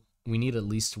need at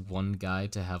least one guy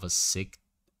to have a sick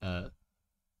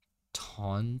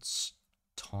tonsure.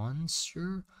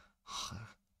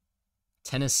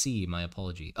 Tennessee, my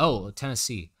apology. Oh,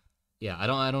 Tennessee. Yeah,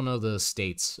 I don't know the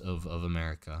states of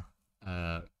America.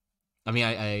 I mean,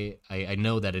 I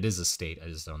know that it is a state. I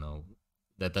just don't know.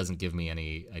 That doesn't give me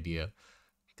any idea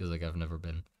because like I've never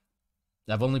been.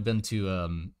 I've only been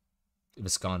to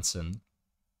Wisconsin,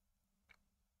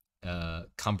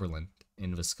 Cumberland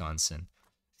in Wisconsin.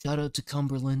 Shout out to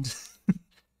Cumberland.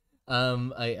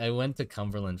 I went to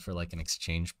Cumberland for like an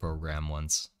exchange program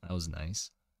once. That was nice.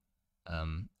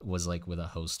 Was like with a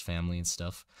host family and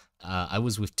stuff. I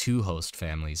was with two host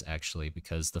families actually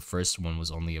because the first one was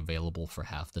only available for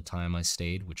half the time I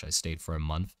stayed, which I stayed for a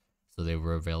month. So they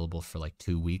were available for like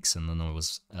 2 weeks, and then I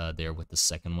was there with the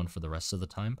second one for the rest of the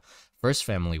time. First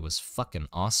family was fucking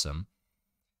awesome.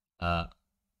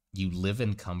 You live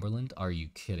in Cumberland? Are you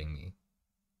kidding me?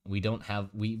 We don't have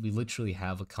we literally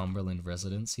have a Cumberland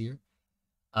residence here.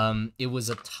 It was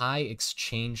a Thai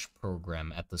exchange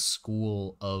program at the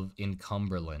school in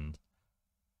Cumberland.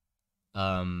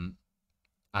 I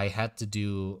had to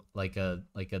do like a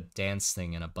dance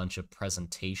thing and a bunch of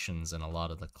presentations in a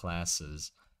lot of the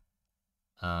classes.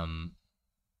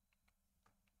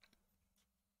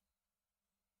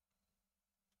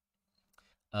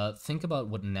 Think about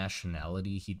what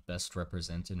nationality he'd best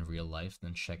represent in real life,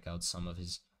 then check out some of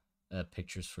his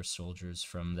pictures for soldiers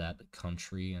from that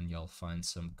country, and you'll find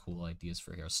some cool ideas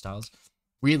for hairstyles.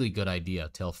 Really good idea,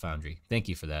 Tail Foundry. Thank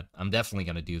you for that. I'm definitely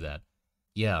gonna do that.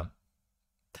 Yeah,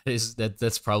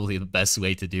 that's probably the best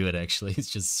way to do it. Actually, is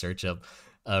just search up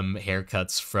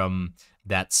haircuts from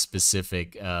that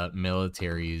specific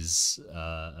military's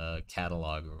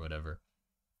catalog or whatever.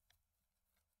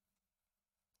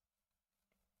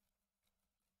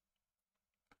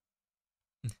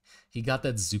 He got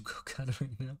that Zuko cut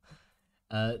right now.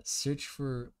 Search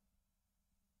for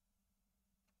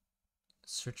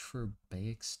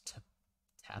Bayek's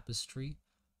tapestry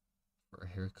for a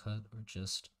haircut, or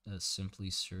just simply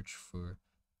search for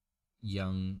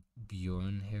young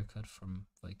Bjorn haircut from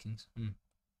Vikings.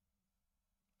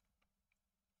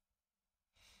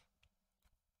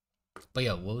 But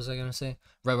yeah, what was I gonna say?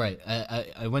 Right.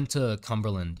 I went to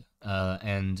Cumberland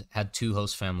and had two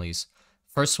host families.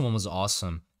 First one was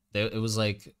awesome. It was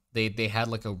like they had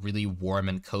like a really warm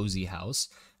and cozy house.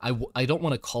 I don't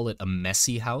want to call it a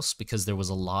messy house because there was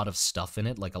a lot of stuff in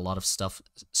it, like a lot of stuff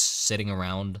sitting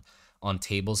around on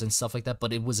tables and stuff like that,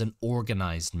 but it was an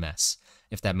organized mess,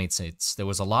 if that made sense. There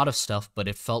was a lot of stuff, but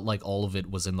it felt like all of it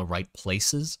was in the right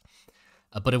places.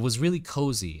 But it was really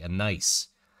cozy and nice.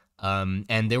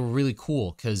 And they were really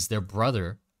cool because their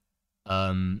brother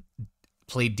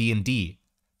played D&D.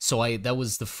 So that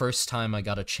was the first time I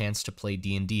got a chance to play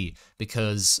D&D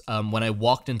because when I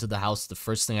walked into the house, the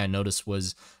first thing I noticed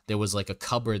was there was like a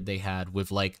cupboard they had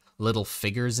with like little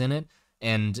figures in it,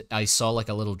 and I saw like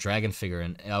a little dragon figure,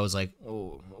 and I was like,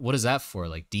 oh, what is that for?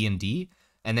 Like D&D?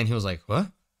 And then he was like,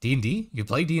 what? D&D? You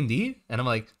play D&D? And I'm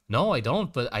like, no, I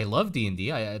don't, but I love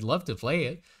D&D. I'd love to play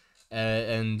it.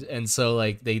 And so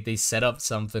like they set up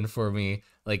something for me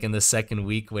like in the second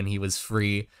week when he was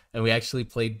free, and we actually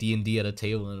played D&D at a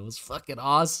table, and it was fucking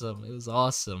awesome. It was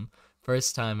awesome.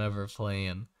 First time ever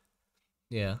playing.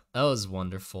 Yeah, that was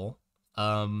wonderful.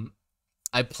 Um,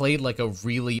 I played like a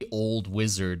really old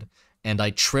wizard, and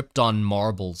I tripped on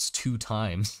marbles 2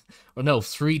 times, or no,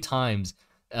 3 times.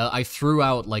 I threw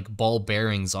out like ball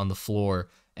bearings on the floor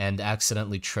and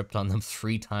accidentally tripped on them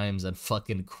 3 times and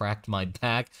fucking cracked my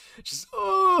back. Just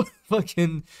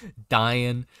fucking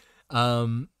dying.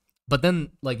 Um, but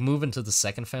then like moving to the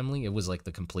second family, it was like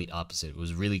the complete opposite. It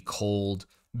was really cold,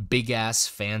 big ass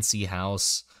fancy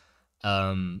house.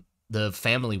 The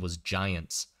family was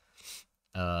giants.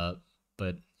 Uh,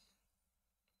 but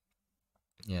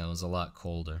yeah, it was a lot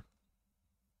colder.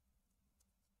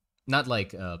 Not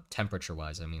like temperature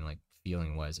wise, I mean like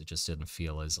feeling wise, it just didn't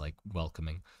feel as like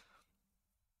welcoming.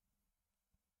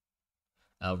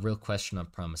 Real question, I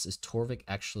promise. Is Torvik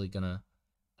actually gonna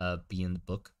be in the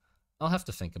book? I'll have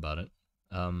to think about it.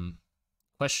 Um,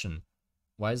 question: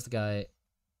 Why is the guy?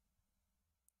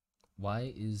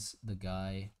 Why is the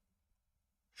guy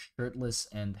shirtless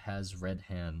and has red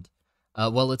hand?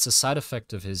 Well, it's a side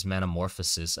effect of his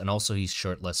metamorphosis, and also he's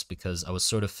shirtless because I was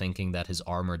sort of thinking that his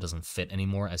armor doesn't fit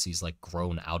anymore as he's like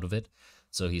grown out of it.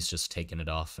 So he's just taken it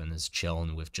off and is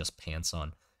chilling with just pants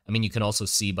on. I mean, you can also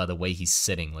see by the way he's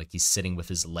sitting, like he's sitting with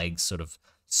his legs sort of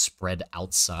spread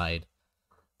outside,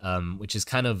 which is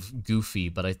kind of goofy,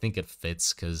 but I think it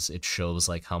fits because it shows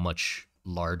like how much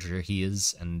larger he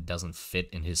is and doesn't fit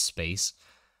in his space,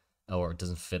 or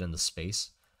doesn't fit in the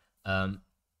space. Um,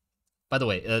 by the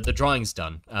way, the drawing's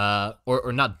done.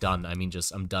 Or not done. I mean,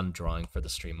 just I'm done drawing for the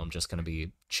stream. I'm just gonna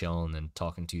be chilling and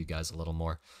talking to you guys a little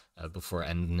more before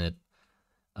ending it.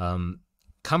 Um,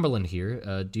 Cumberland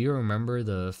here. Do you remember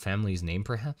the family's name,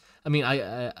 perhaps? I mean,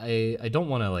 I don't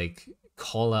want to like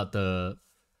call out the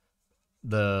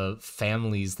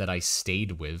families that I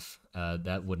stayed with.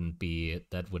 That wouldn't be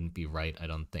right. I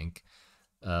don't think.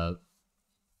 Uh,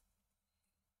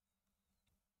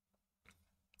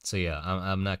 so yeah,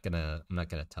 I'm not gonna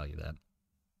tell you that.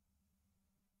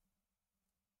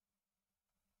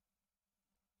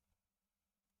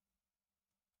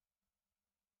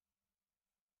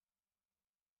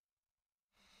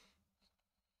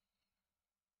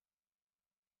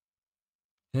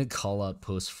 Call out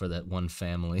post for that one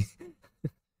family.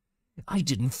 I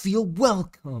didn't feel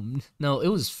welcomed. No, it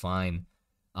was fine.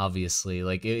 Obviously,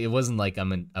 like it wasn't like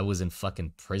I was in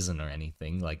fucking prison or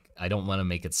anything. Like I don't want to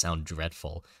make it sound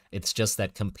dreadful. It's just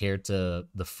that compared to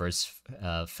the first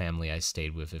family I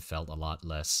stayed with, it felt a lot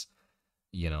less,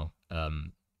 you know,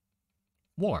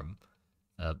 warm.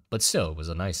 But still, it was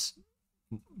a nice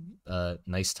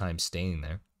time staying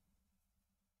there.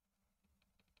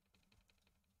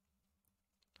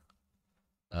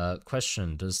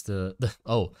 Question: Does the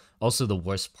oh, also the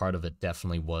worst part of it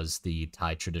definitely was the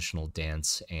Thai traditional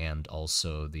dance and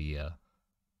also the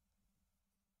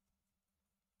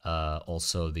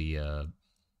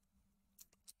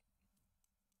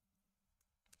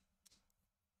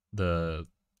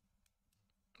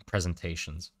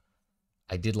presentations.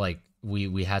 I did like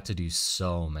we had to do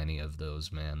so many of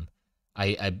those, man.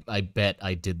 I bet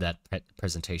I did that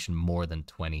presentation more than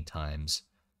 20 times,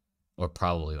 or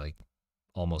probably like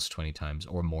almost 20 times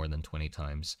or more than 20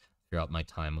 times throughout my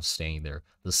time of staying there.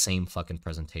 The same fucking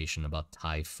presentation about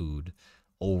Thai food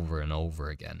over and over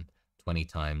again. 20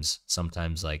 times,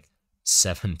 sometimes like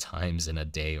 7 times in a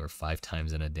day or 5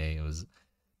 times in a day. It was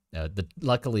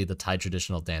luckily the Thai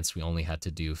traditional dance we only had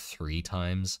to do 3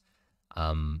 times.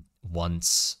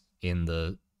 Once in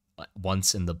the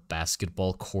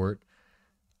basketball court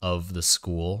of the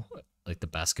school, like the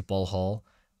basketball hall.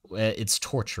 It's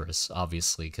torturous,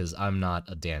 obviously, because I'm not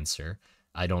a dancer.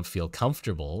 I don't feel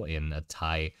comfortable in a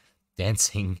Thai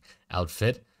dancing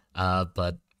outfit.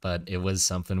 But it was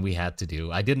something we had to do.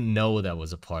 I didn't know that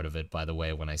was a part of it, by the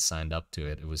way, when I signed up to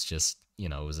it. It was just, it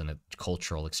was in a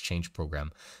cultural exchange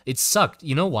program. It sucked.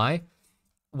 You know why?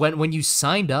 When you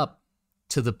signed up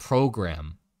to the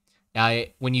program,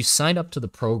 when you signed up to the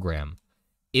program,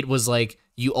 it was like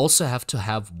you also have to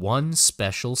have one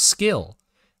special skill.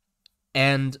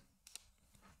 And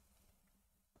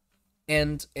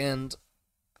a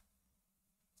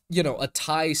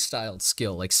Thai styled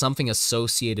skill, like something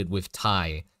associated with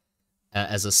Thai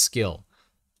as a skill.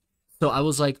 So I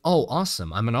was like, oh,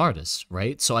 awesome. I'm an artist,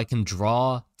 right? So I can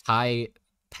draw Thai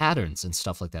patterns and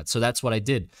stuff like that. So that's what I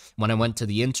did. When I went to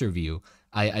the interview,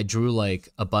 I drew like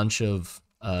a bunch of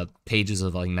pages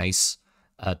of like nice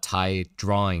Thai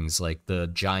drawings, like the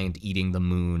giant eating the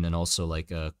moon, and also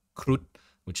like a krut,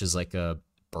 which is like a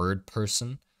bird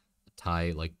person, a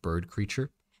Thai like bird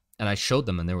creature. And I showed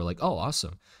them and they were like, oh,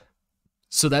 awesome.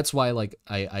 So that's why like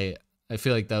I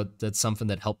feel like that's something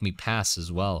that helped me pass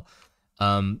as well.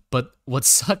 But what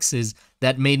sucks is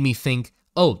that made me think,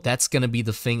 oh, that's gonna be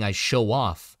the thing I show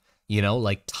off, you know,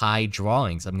 like Thai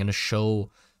drawings. I'm gonna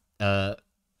show uh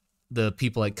the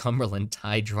people at Cumberland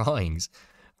Thai drawings,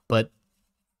 but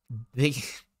they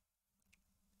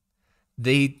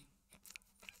they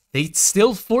they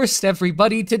still forced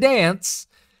everybody to dance.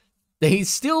 They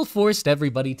still forced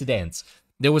everybody to dance.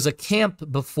 There was a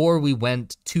camp before we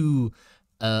went to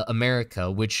America,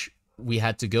 which we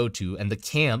had to go to, and the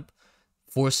camp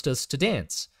forced us to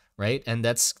dance, right? And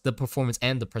that's the performance,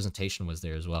 and the presentation was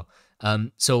there as well.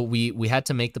 So we had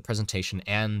to make the presentation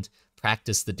and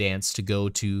practice the dance to go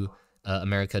to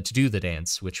America to do the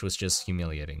dance, which was just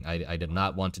humiliating. I did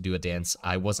not want to do a dance.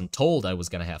 I wasn't told I was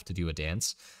gonna have to do a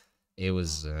dance. It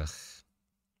was,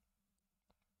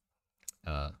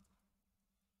 but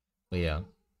yeah,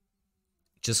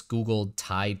 just Googled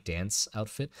Thai dance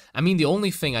outfit. I mean, the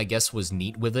only thing I guess was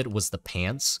neat with it was the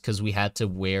pants, because we had to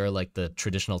wear like the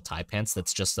traditional Thai pants.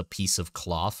 That's just a piece of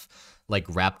cloth like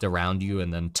wrapped around you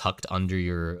and then tucked under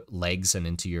your legs and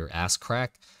into your ass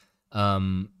crack,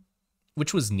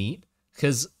 which was neat.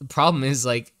 Because the problem is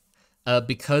like,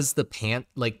 because the pant,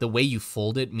 like the way you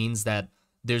fold it means that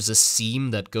there's a seam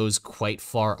that goes quite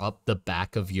far up the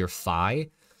back of your thigh,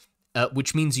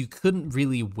 which means you couldn't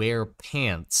really wear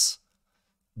pants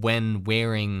when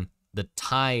wearing the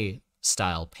Thai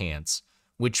style pants,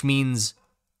 which means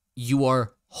you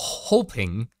are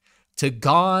hoping to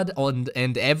God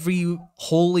and every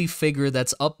holy figure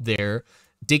that's up there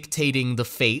dictating the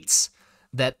fates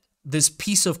that this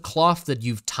piece of cloth that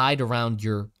you've tied around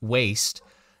your waist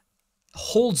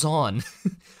holds on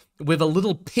with a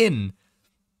little pin.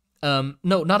 No,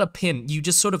 not a pin. You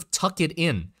just sort of tuck it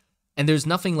in. And there's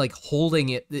nothing like holding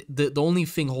it. The only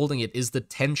thing holding it is the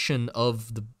tension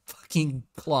of the fucking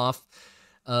cloth.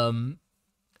 And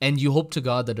you hope to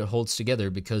God that it holds together,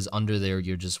 because under there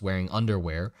you're just wearing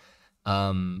underwear.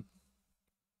 And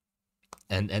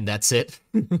that's it.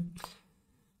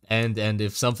 and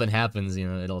if something happens, you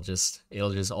know, it'll just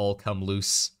all come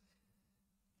loose.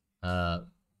 And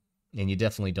you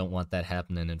definitely don't want that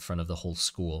happening in front of the whole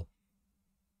school.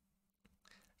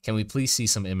 Can we please see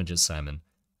some images, Simon?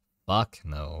 Fuck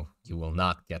no, you will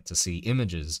not get to see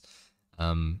images.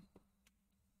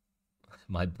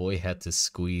 My boy had to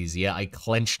squeeze. Yeah, I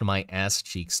clenched my ass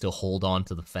cheeks to hold on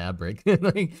to the fabric.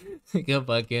 like a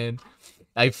fucking,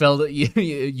 I felt it.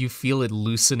 You feel it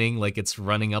loosening, like it's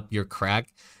running up your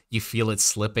crack. You feel it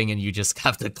slipping, and you just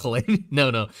have to clench.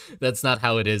 No, that's not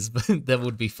how it is. But that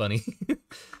would be funny.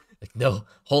 Like, no,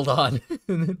 hold on.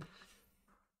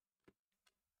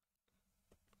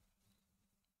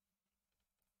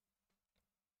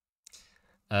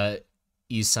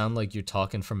 You sound like you're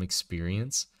talking from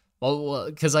experience. Well,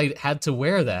 because I had to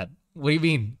wear that. What do you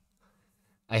mean?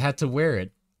 I had to wear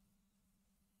it.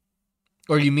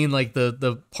 Or you mean like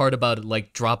the part about it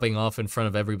like dropping off in front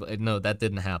of everybody? No, that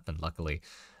didn't happen, luckily.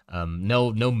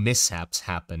 No mishaps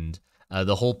happened.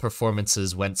 The whole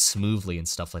performances went smoothly and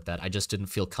stuff like that. I just didn't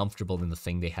feel comfortable in the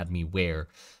thing they had me wear,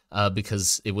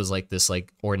 because it was like this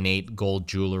like ornate gold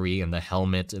jewelry and the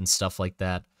helmet and stuff like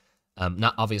that.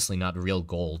 Not obviously not real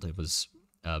gold. It was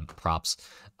props.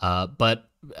 But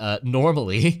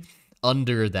normally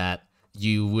under that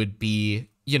you would be,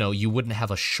 you know, you wouldn't have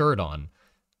a shirt on.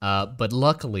 But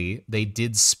luckily they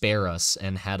did spare us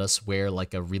and had us wear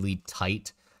like a really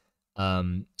tight,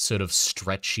 sort of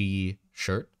stretchy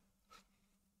shirt,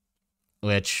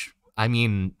 which, I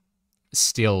mean,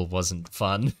 still wasn't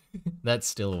fun. That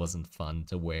still wasn't fun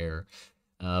to wear.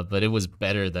 But it was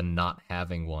better than not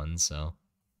having one, so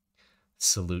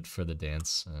salute for the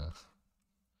dance.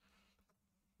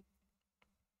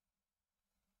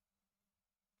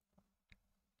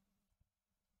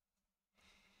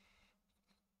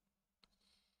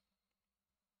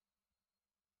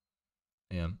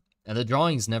 Yeah. And the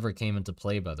drawings never came into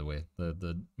play, by the way.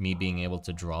 The me being able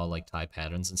to draw like Thai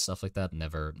patterns and stuff like that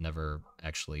never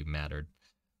actually mattered.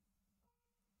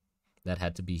 That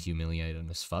had to be humiliating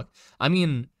as fuck. I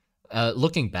mean,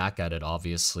 looking back at it,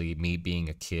 obviously, me being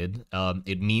a kid,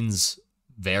 it means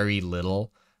very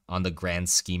little on the grand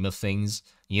scheme of things.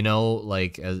 You know,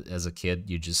 like as a kid,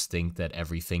 you just think that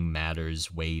everything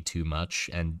matters way too much,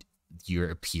 and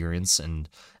your appearance and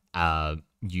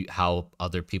you how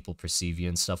other people perceive you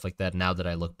and stuff like that. Now that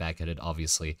I look back at it,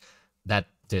 obviously, that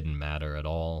didn't matter at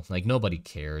all. Like nobody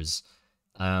cares.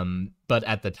 But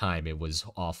at the time, it was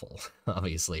awful.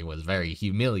 Obviously, it was very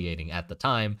humiliating at the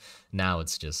time. Now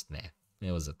it's just, nah,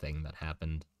 it was a thing that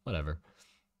happened. Whatever.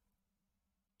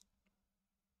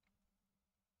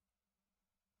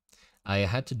 I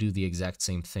had to do the exact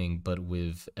same thing, but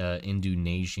with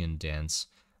Indonesian dance.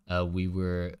 We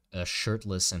were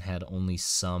shirtless and had only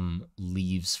some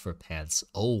leaves for pants.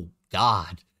 Oh,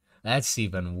 God. That's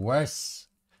even worse.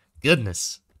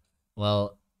 Goodness.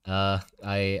 Well, I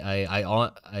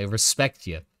respect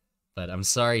you, but I'm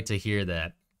sorry to hear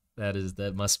that.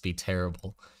 That must be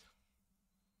terrible.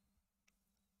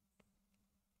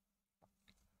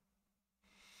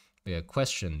 Yeah,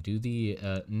 question. Do the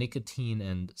nicotine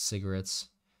and cigarettes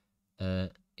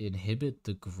inhibit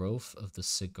the growth of the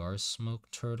cigar smoke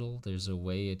turtle? There's a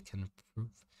way it can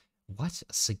prove. What?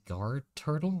 A cigar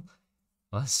turtle?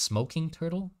 What? Smoking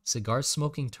turtle? Cigar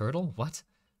smoking turtle? What?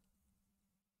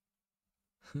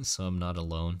 So I'm not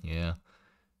alone. Yeah.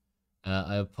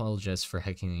 I apologize for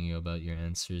hecking you about your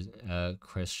answers.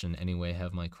 Question. Anyway,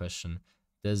 have my question.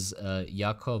 Does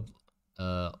Jakob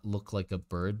look like a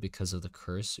bird because of the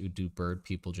curse? Or do bird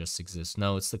people just exist?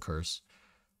 No, it's the curse.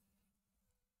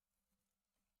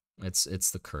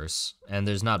 It's the curse. And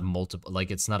there's not multiple, like,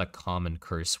 it's not a common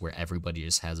curse where everybody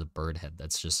just has a bird head.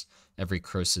 That's just, every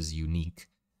curse is unique,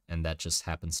 and that just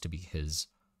happens to be his.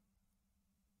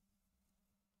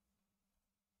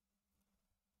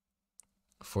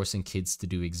 Forcing kids to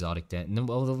do exotic dance. No,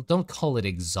 well, don't call it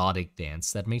exotic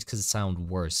dance. That makes it sound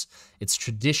worse. It's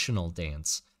traditional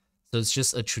dance. So it's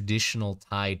just a traditional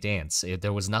Thai dance.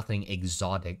 There was nothing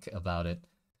exotic about it.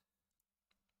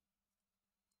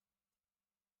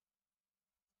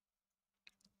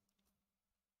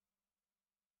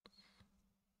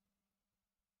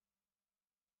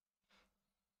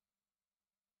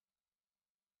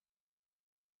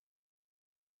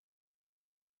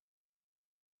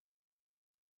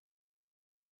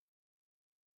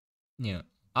 Yeah.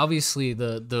 Obviously,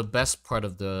 the best part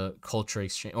of the culture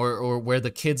exchange, or where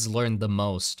the kids learned the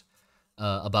most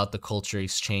about the culture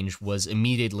exchange, was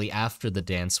immediately after the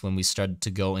dance, when we started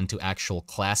to go into actual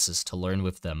classes to learn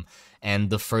with them. And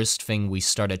the first thing we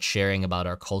started sharing about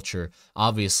our culture,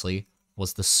 obviously,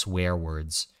 was the swear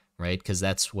words, right? Because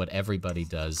that's what everybody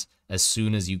does. As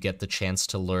soon as you get the chance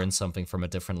to learn something from a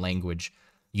different language,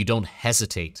 you don't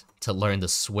hesitate to learn the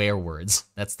swear words.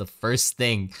 That's the first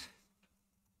thing.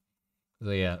 So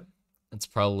yeah, that's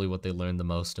probably what they learned the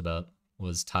most about,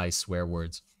 was Thai swear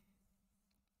words.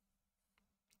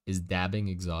 Is dabbing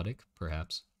exotic?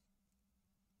 Perhaps.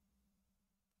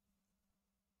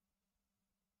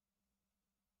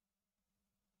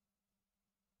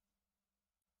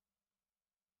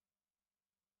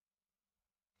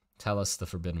 Tell us the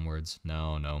forbidden words.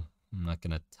 No, no. I'm not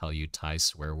gonna tell you Thai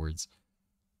swear words.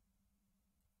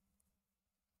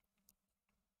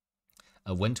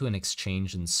 I went to an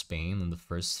exchange in Spain, and the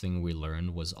first thing we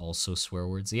learned was also swear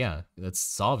words. Yeah,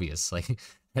 that's obvious. Like,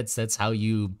 that's how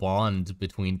you bond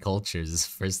between cultures.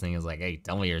 First thing is like, hey,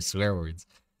 tell me your swear words.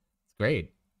 It's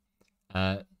great.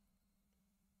 Uh,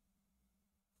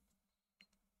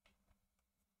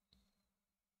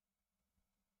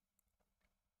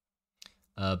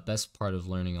 best part of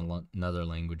learning another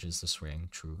language is the swearing.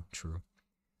 True, true.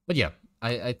 But yeah,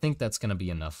 I think that's gonna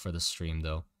be enough for the stream,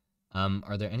 though.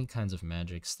 Are there any kinds of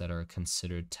magics that are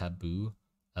considered taboo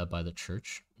by the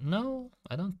church? No,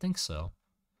 I don't think so.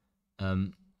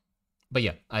 Um, but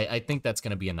yeah, I think that's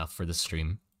gonna be enough for the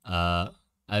stream.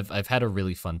 I've had a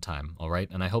really fun time, all right,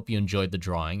 and I hope you enjoyed the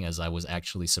drawing, as I was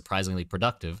actually surprisingly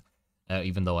productive,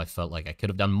 even though I felt like I could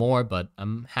have done more. But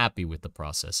I'm happy with the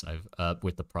process.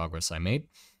 With the progress I made.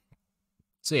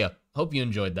 So yeah, hope you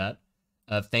enjoyed that.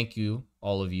 Thank you,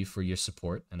 all of you, for your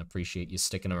support, and appreciate you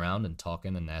sticking around and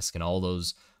talking and asking all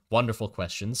those wonderful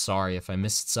questions. Sorry if I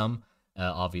missed some.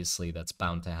 Obviously, that's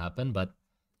bound to happen, but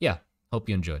yeah, hope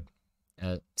you enjoyed.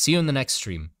 See you in the next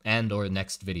stream and or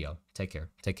next video. Take care.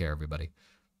 Take care, everybody.